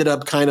ended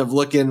up kind of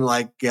looking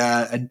like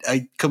a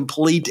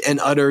complete and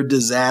utter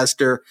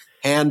disaster.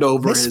 Hand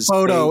over this his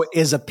photo face.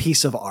 Is a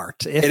piece of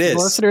art. If it is.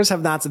 Listeners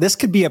have not, this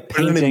could be a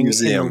painting in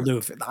the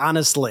Louvre.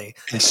 Honestly,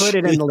 put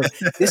it in the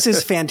Louvre. This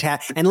is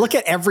fantastic. And look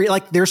at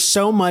there's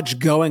so much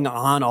going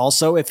on.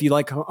 Also, if you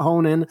like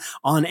hone in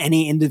on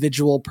any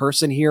individual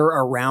person here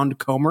around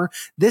Comer,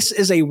 this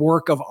is a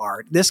work of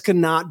art. This could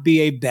not be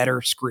a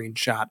better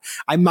screenshot.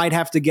 I might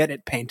have to get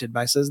it painted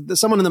by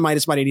someone in the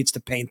Midas Mighty needs to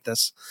paint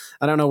this.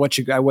 I don't know what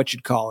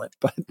you'd call it,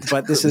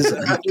 but this is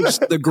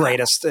just the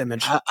greatest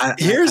image.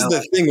 Here's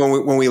the thing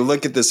when we look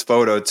at this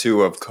photo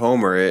too of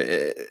Comer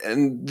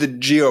and the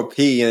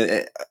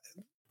GOP,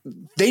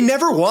 they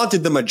never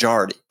wanted the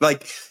majority.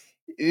 Like,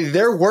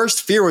 their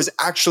worst fear was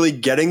actually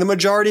getting the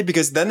majority,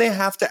 because then they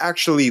have to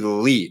actually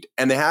lead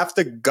and they have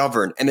to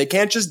govern, and they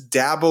can't just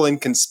dabble in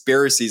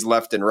conspiracies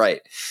left and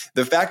right.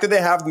 The fact that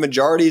they have the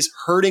majority is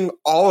hurting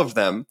all of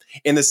them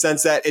in the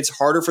sense that it's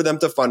harder for them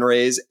to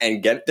fundraise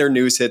and get their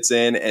news hits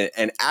in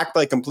and act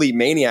like complete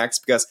maniacs,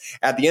 because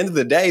at the end of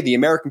the day, the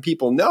American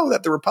people know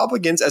that the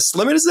Republicans, as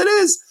slim as it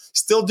is,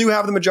 still do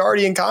have the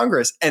majority in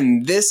Congress.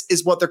 And this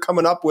is what they're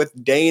coming up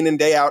with day in and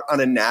day out on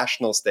a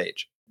national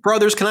stage.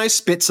 Brothers, can I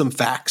spit some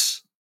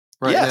facts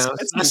right yes, now?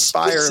 It's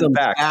fire and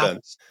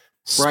facts.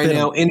 Right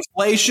now,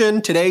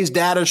 inflation, today's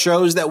data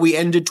shows that we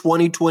ended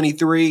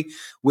 2023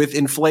 with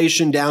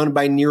inflation down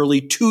by nearly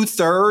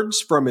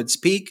 2/3 from its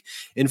peak.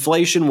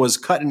 Inflation was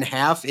cut in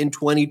half in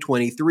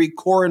 2023.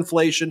 Core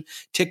inflation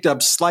ticked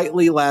up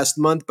slightly last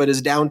month, but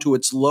is down to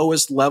its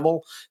lowest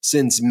level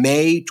since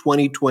May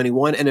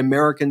 2021. And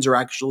Americans are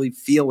actually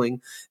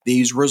feeling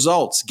these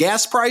results.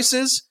 Gas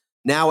prices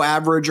now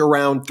average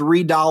around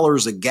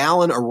 $3 a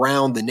gallon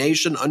around the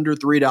nation, under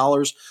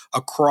 $3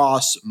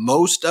 across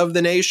most of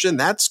the nation.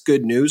 That's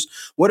good news.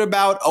 What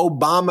about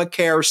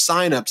Obamacare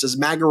signups, as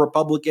MAGA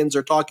Republicans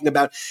are talking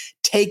about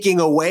taking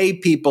away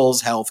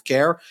people's health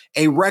care?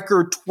 A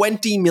record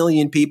 20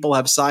 million people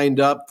have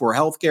signed up for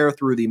health care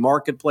through the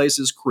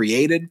marketplaces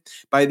created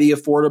by the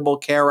Affordable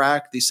Care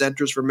Act. The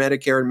Centers for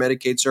Medicare and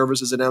Medicaid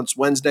Services announced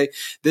Wednesday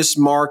this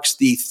marks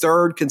the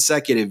third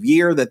consecutive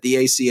year that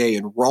the ACA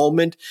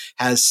enrollment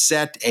has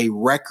set a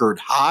record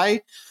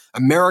high.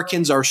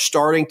 Americans are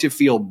starting to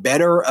feel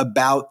better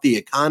about the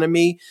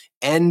economy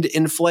and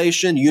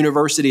inflation.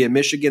 University of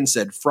Michigan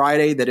said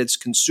Friday that its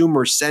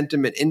consumer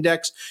sentiment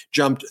index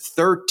jumped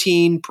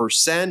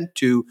 13%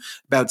 to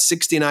about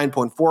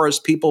 69.4 as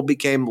people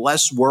became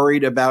less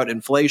worried about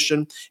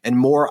inflation and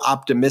more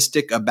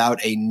optimistic about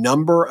a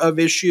number of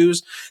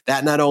issues.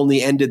 That not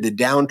only ended the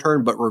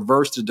downturn, but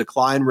reversed the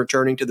decline,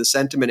 returning to the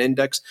sentiment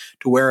index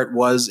to where it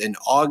was in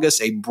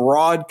August. A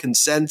broad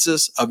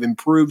consensus of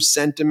improved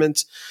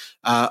sentiments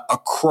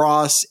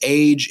across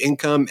age,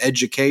 income,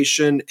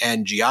 education,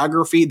 and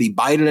geography. The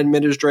Biden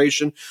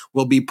administration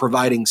will be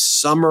providing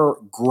summer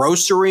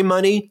grocery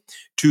money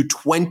to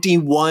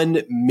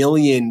 21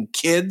 million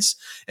kids,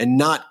 and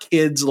not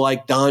kids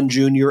like Don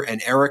Jr.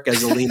 and Eric,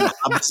 as Alina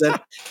Hobbs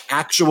said,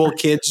 actual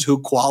kids who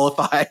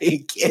qualify.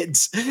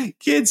 Kids.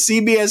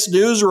 CBS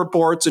News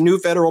reports a new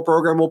federal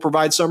program will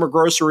provide summer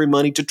grocery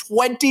money to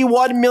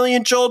 21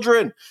 million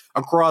children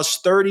across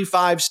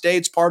 35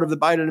 states, part of the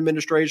Biden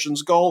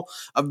administration's goal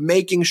of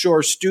making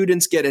sure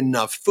students get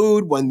enough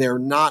food when they're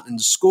not in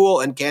school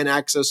and can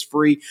access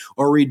free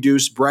or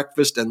reduced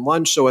breakfast and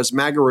lunch. So as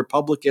MAGA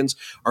Republicans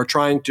are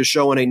trying to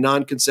show on a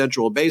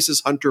non-consensual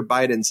basis Hunter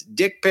Biden's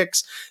dick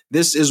pics,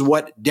 this is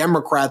what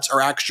Democrats are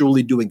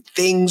actually doing.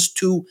 Things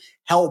to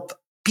help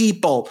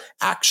people,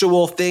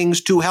 actual things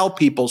to help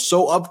people.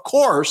 So of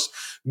course,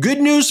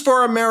 good news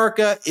for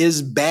America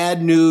is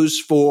bad news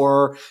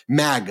for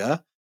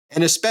MAGA.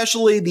 And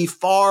especially the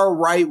far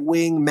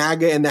right-wing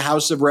MAGA in the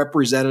House of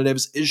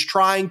Representatives is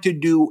trying to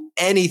do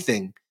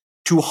anything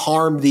to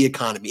harm the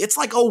economy. It's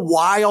like a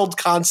wild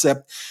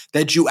concept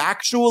that you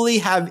actually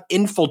have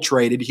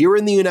infiltrated here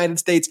in the United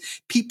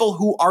States people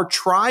who are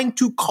trying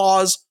to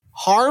cause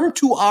harm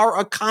to our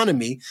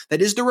economy.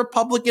 That is the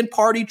Republican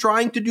Party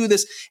trying to do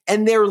this.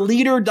 And their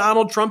leader,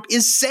 Donald Trump,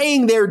 is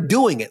saying they're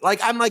doing it.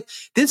 I'm like,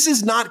 this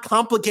is not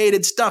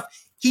complicated stuff.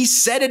 He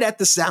said it at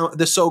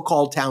the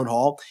so-called town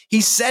hall.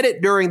 He said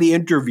it during the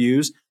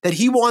interviews that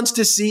he wants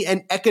to see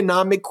an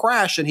economic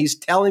crash. And he's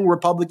telling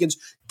Republicans,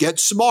 get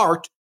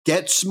smart,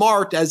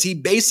 as he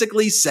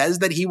basically says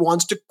that he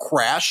wants to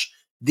crash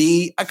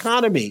the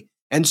economy.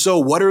 And so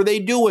what are they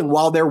doing?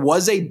 While there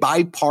was a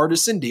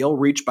bipartisan deal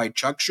reached by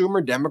Chuck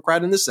Schumer,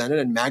 Democrat in the Senate,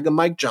 and MAGA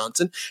Mike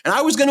Johnson, and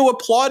I was going to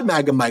applaud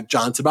MAGA Mike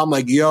Johnson, but I'm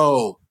like,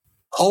 yo,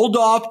 hold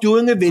off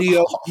doing a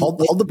video.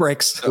 Hold the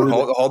brakes.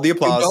 Hold the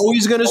applause. You know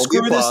he's going to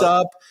screw this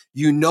up.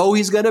 You know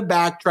he's going to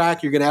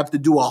backtrack. You're going to have to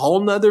do a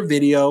whole nother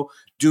video.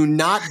 Do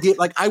not get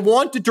I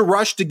wanted to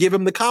rush to give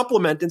him the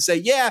compliment and say,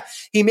 yeah,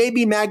 he may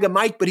be MAGA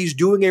Mike, but he's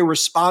doing a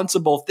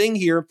responsible thing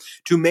here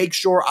to make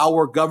sure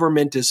our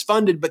government is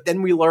funded. But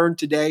then we learned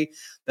today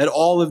that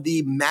all of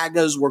the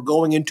MAGAs were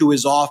going into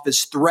his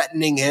office,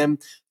 threatening him,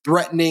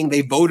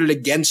 they voted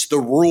against the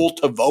rule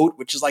to vote,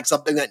 which is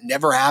something that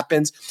never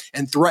happens,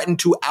 and threatened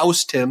to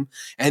oust him.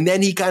 And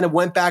then he kind of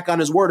went back on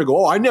his word to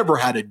go, oh, I never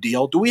had a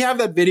deal. Do we have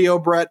that video,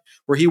 Brett,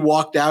 where he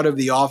walked out of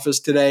the office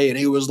today and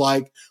he was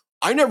like,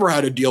 I never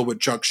had a deal with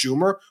Chuck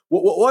Schumer.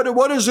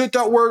 What is it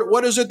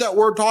that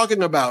we're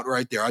talking about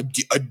right there?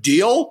 A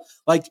deal?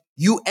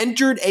 You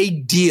entered a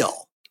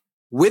deal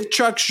with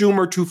Chuck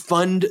Schumer to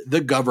fund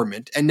the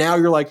government, and now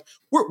you're like,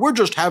 we're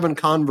just having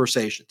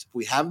conversations. If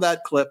we have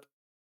that clip,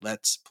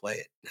 let's play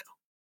it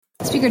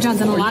now. Speaker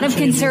Johnson, a lot of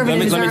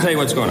conservatives. Let me tell you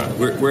what's going on.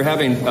 We're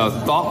having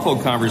thoughtful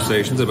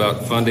conversations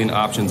about funding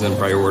options and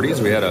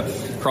priorities. We had a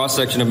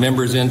cross-section of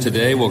members in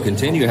today. We'll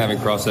continue having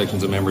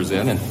cross-sections of members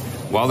in, and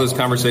while those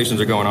conversations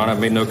are going on, I've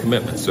made no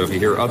commitments. So if you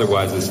hear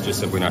otherwise, it's just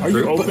simply not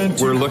true.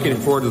 We're looking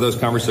forward to those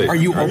conversations. Are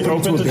you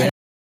open to that?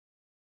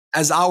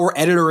 As our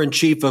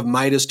editor-in-chief of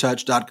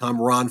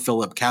MeidasTouch.com, Ron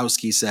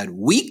Filipkowski, said,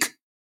 weak,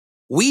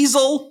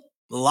 weasel,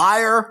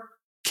 liar,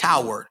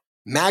 coward.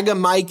 MAGA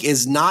Mike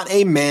is not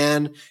a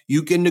man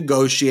you can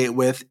negotiate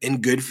with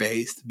in good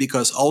faith,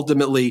 because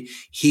ultimately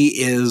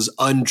he is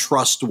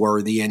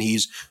untrustworthy, and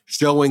he's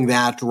showing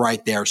that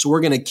right there. So we're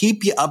going to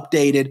keep you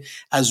updated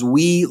as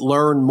we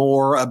learn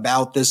more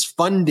about this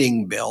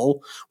funding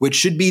bill, which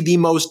should be the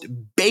most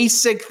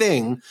basic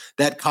thing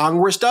that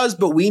Congress does.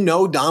 But we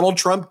know Donald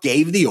Trump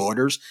gave the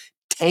orders,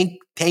 tank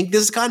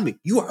this economy.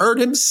 You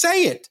heard him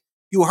say it.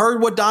 You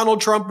heard what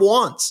Donald Trump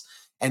wants.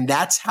 And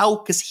that's how,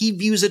 because he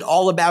views it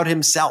all about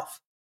himself.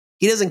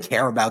 He doesn't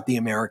care about the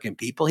American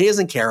people. He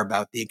doesn't care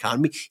about the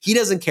economy. He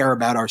doesn't care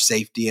about our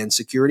safety and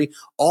security.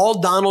 All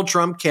Donald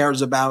Trump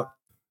cares about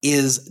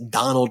is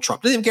Donald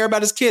Trump. He doesn't even care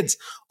about his kids.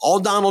 All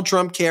Donald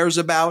Trump cares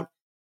about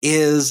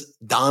is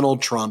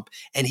Donald Trump.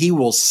 And he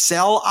will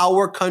sell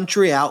our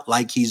country out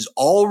like he's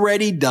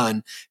already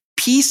done,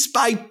 piece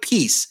by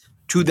piece,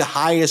 to the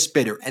highest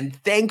bidder. And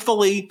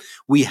thankfully,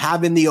 we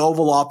have in the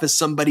Oval Office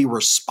somebody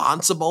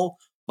responsible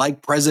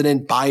like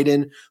President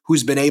Biden,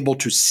 who's been able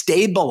to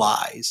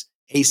stabilize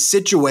a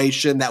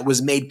situation that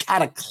was made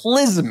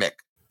cataclysmic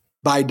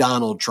by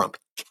Donald Trump.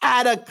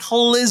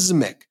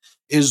 Cataclysmic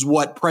is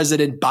what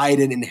President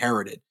Biden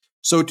inherited.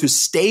 So to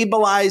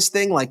stabilize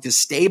things, like to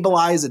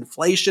stabilize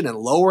inflation and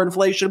lower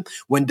inflation,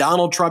 when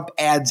Donald Trump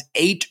adds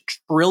 $8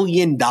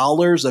 trillion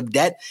of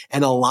debt,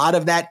 and a lot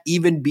of that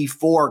even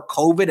before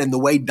COVID, and the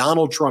way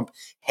Donald Trump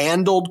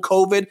handled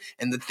COVID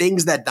and the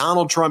things that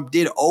Donald Trump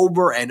did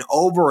over and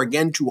over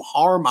again to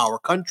harm our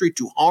country,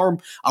 to harm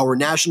our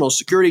national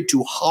security,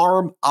 to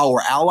harm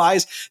our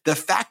allies. The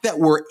fact that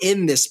we're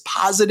in this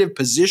positive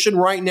position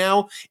right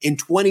now in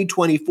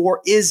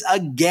 2024 is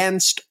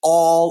against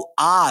all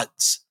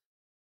odds.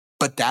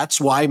 But that's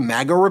why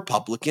MAGA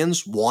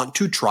Republicans want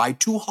to try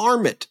to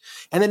harm it.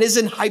 And it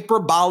isn't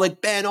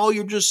hyperbolic, Ben, oh,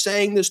 you're just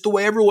saying this the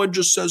way everyone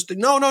just says things.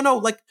 No.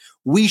 Like,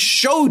 we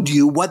showed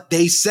you what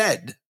they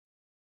said.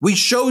 We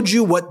showed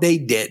you what they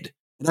did.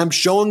 And I'm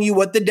showing you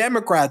what the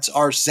Democrats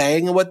are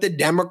saying and what the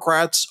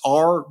Democrats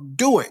are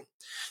doing.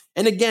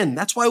 And again,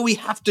 that's why we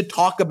have to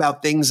talk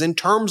about things in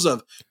terms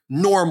of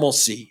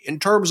normalcy, in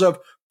terms of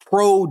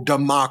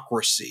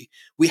pro-democracy.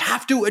 We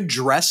have to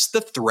address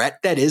the threat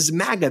that is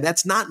MAGA.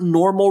 That's not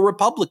normal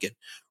Republican.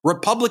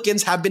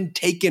 Republicans have been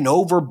taken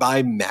over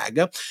by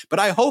MAGA, but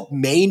I hope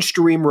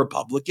mainstream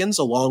Republicans,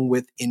 along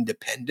with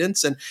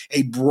independents and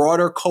a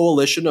broader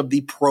coalition of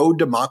the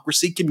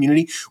pro-democracy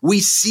community,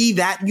 we see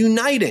that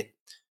uniting.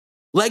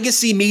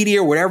 Legacy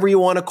media, whatever you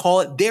want to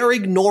call it, they're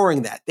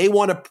ignoring that. They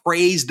want to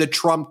praise the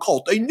Trump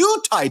cult, a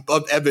new type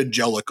of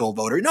evangelical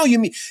voter. No, you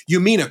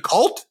mean a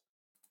cult?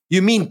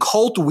 You mean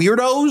cult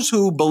weirdos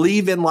who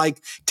believe in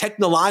like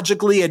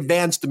technologically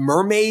advanced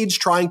mermaids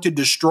trying to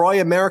destroy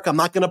America? I'm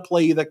not going to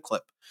play you that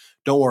clip.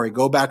 Don't worry,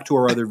 go back to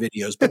our other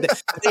videos. But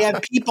they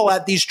have people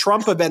at these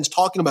Trump events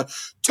talking about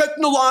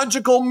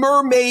technological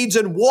mermaids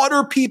and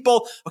water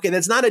people. Okay,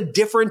 that's not a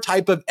different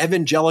type of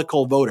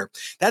evangelical voter.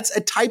 That's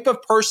a type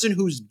of person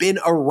who's been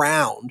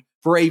around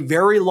for a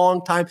very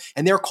long time,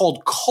 and they're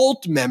called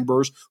cult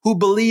members who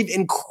believe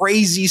in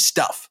crazy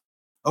stuff.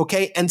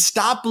 Okay, and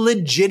stop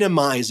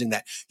legitimizing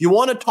that. You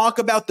want to talk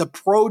about the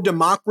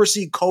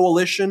pro-democracy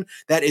coalition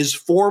that is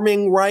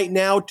forming right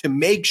now to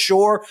make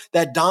sure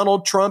that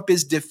Donald Trump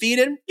is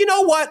defeated? You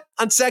know what?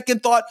 On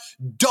second thought,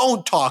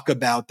 don't talk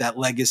about that,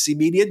 legacy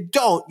media.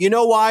 Don't. You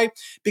know why?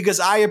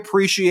 Because I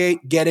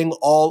appreciate getting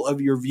all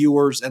of your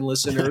viewers and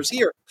listeners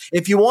here.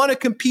 If you want to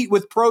compete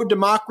with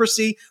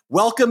pro-democracy,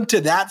 welcome to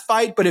that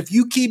fight. But if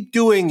you keep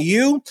doing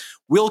you,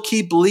 we'll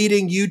keep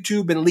leading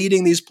YouTube and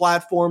leading these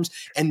platforms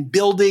and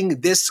building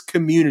this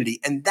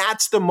community. And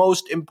that's the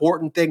most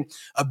important thing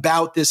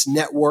about this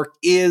network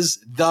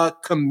is the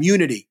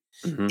community.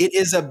 Mm-hmm. It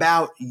is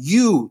about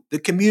you, the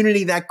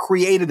community that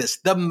created this,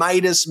 the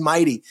Midas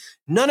Mighty.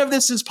 None of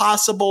this is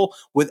possible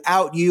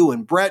without you.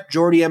 And Brett,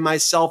 Jordy, and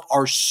myself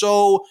are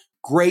so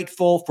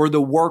grateful for the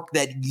work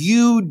that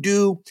you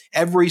do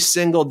every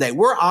single day.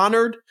 We're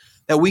honored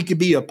that we could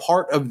be a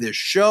part of this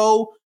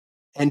show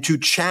and to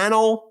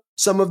channel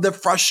some of the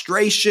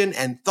frustration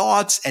and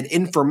thoughts and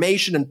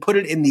information and put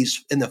it in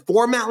the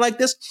format like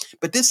this.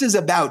 But this is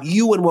about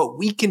you and what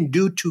we can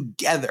do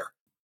together.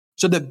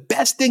 So the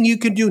best thing you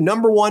can do,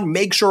 number one,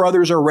 make sure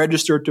others are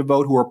registered to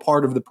vote who are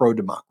part of the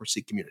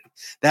pro-democracy community.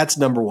 That's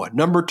number one.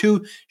 Number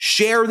two,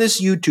 share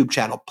this YouTube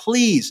channel.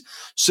 Please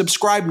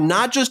subscribe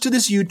not just to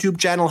this YouTube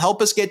channel,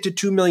 help us get to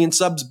 2 million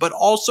subs, but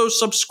also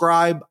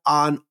subscribe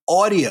on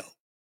audio.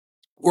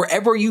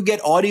 Wherever you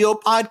get audio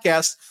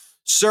podcasts,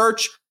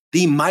 search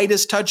the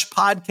Midas Touch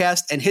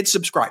podcast and hit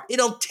subscribe.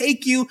 It'll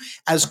take you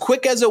as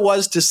quick as it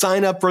was to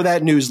sign up for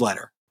that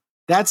newsletter.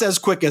 That's as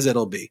quick as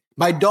it'll be.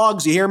 My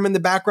dogs, you hear them in the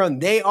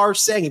background, they are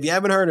saying, if you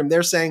haven't heard them,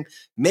 they're saying,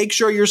 make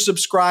sure you're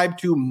subscribed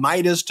to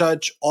Midas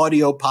Touch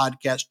audio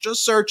podcast.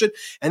 Just search it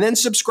and then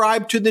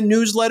subscribe to the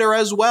newsletter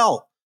as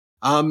well.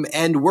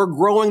 And we're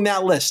growing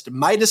that list.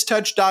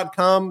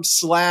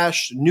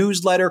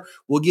 MidasTouch.com/newsletter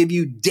will give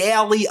you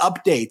daily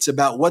updates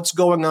about what's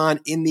going on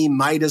in the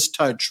Midas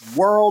Touch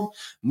world.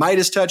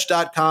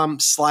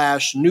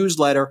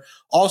 MidasTouch.com/newsletter.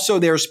 Also,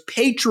 there's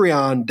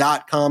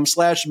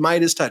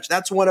Patreon.com/MidasTouch.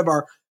 That's one of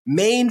our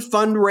main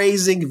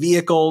fundraising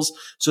vehicles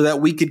so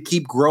that we could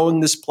keep growing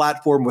this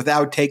platform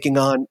without taking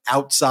on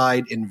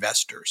outside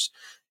investors.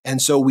 And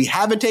so we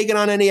haven't taken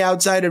on any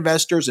outside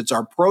investors. It's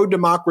our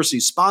pro-democracy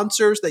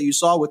sponsors that you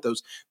saw with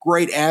those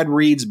great ad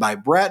reads by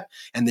Brett,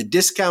 and the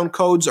discount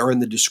codes are in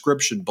the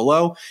description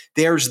below.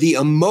 There's the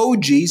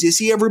emojis. You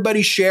see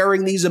everybody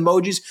sharing these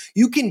emojis?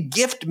 You can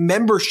gift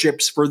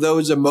memberships for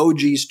those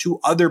emojis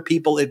to other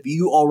people if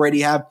you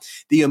already have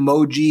the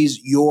emojis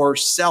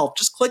yourself.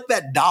 Just click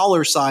that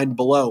 $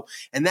 below,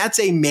 and that's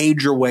a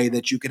major way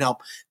that you can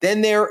help.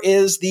 Then there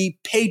is the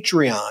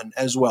Patreon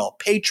as well.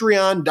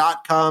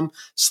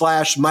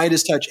 Patreon.com/Midas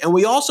Touch. And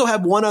we also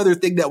have one other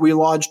thing that we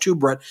launched too,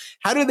 Brett.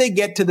 How do they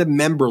get to the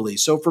Memberly?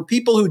 So for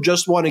people who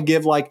just want to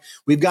give, like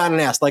we've gotten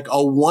asked, like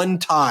a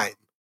one-time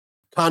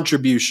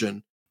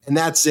contribution, and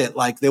that's it.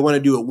 Like they want to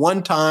do it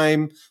one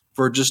time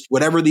for just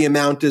whatever the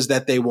amount is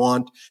that they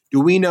want. Do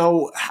we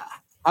know,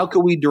 how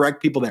can we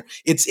direct people there?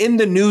 It's in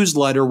the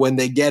newsletter when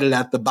they get it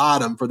at the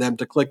bottom for them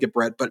to click it,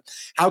 Brett. But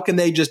how can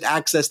they just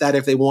access that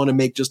if they want to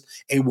make just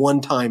a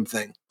one-time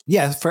thing?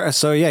 Yeah.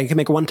 You can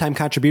make a one-time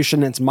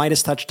contribution. It's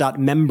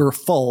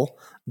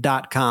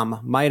MidasTouch.memberful.com.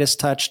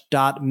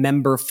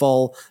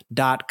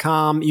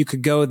 MidasTouch.memberful.com. You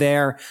could go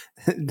there.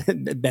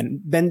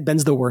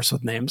 Ben's the worst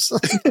with names.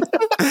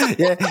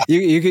 Yeah,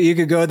 you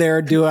could go there,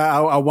 do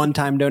a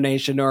one-time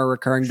donation or a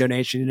recurring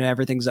donation, and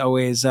everything's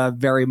always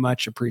very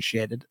much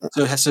appreciated.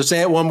 So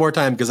say it one more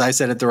time because I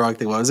said it the wrong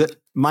thing. What was it?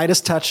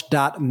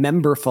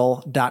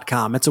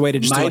 MidasTouch.memberful.com. It's a way to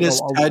just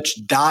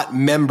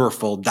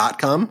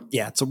MidasTouch.memberful.com.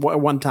 Yeah, it's a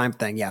one-time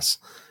thing. Yes.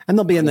 And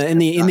they'll be in the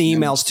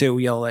emails too.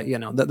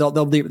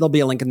 There'll be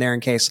a link in there in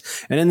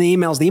case. And in the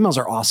emails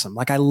are awesome.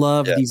 Like I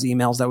love these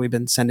emails that we've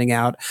been sending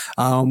out.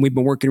 We've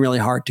been working really really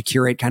hard to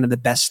curate kind of the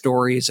best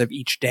stories of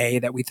each day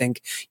that we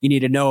think you need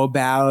to know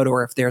about,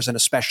 or if there's an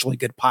especially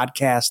good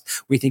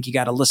podcast we think you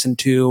got to listen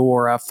to,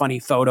 or a funny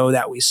photo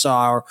that we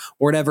saw, or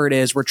whatever it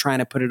is. We're trying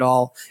to put it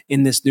all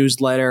in this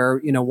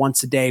newsletter,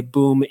 once a day,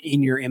 boom,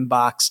 in your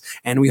inbox.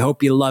 And we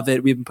hope you love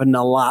it. We've been putting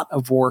a lot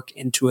of work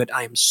into it.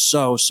 I am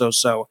so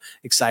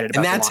excited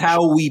about it. And that's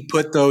how we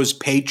put those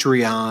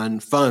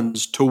Patreon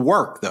funds to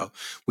work, though.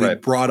 We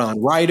brought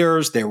on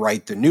writers, they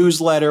write the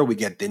newsletter, we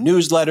get the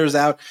newsletters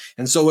out.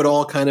 And so it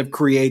all kind of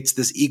creates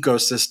this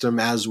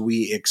ecosystem as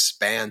we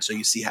expand. So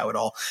you see how it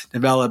all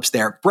develops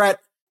there. Brett,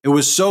 it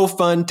was so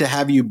fun to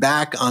have you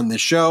back on the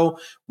show.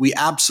 We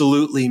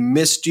absolutely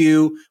missed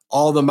you.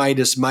 All the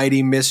Midas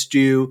Mighty missed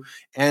you.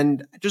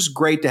 And just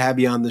great to have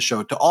you on the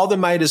show. To all the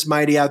Midas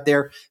Mighty out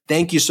there,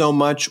 thank you so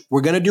much.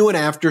 We're going to do an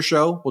after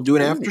show. We'll do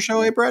an after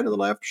show, hey, Brett? A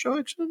little after show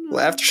action? A little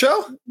after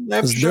show?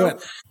 Let's do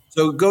it.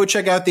 So go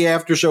check out the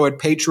after show at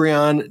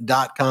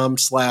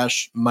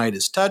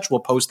patreon.com/MidasTouch. We'll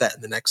post that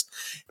in the next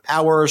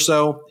hour or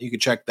so. You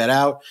can check that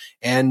out.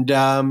 And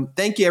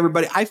thank you,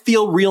 everybody. I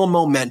feel real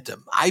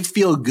momentum. I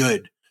feel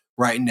good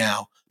right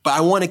now. But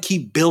I want to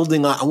keep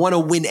building on. I want to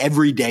win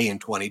every day in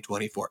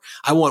 2024.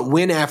 I want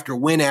win after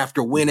win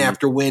after win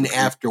after win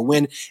after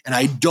win. And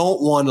I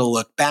don't want to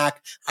look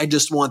back. I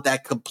just want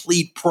that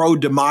complete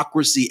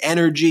pro-democracy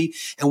energy.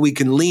 And we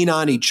can lean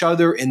on each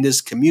other in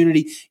this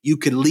community. You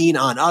can lean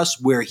on us.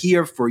 We're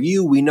here for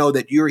you. We know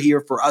that you're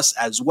here for us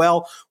as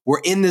well. We're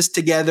in this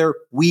together.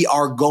 We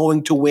are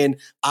going to win.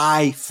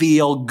 I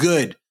feel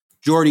good.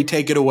 Jordy,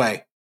 take it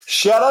away.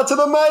 Shout out to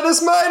the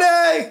Midas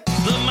Mighty!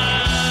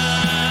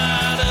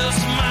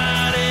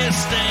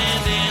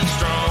 Standing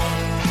strong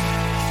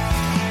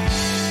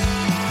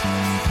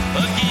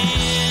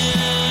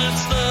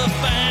against the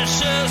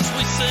fascists,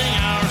 we sing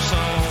our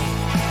song.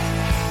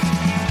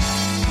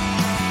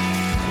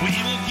 We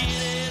will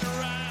get it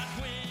right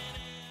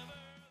whenever.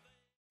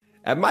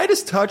 At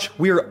Midas Touch,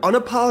 we are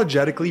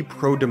unapologetically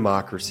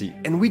pro-democracy,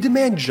 and we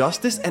demand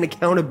justice and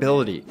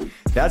accountability.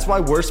 That's why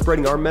we're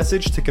spreading our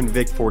message to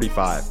Convict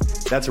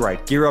 45. That's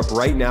right, gear up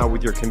right now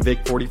with your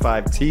Convict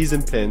 45 tees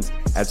and pins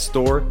at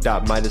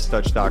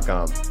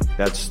store.midastouch.com.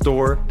 That's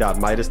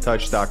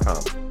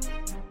store.midastouch.com.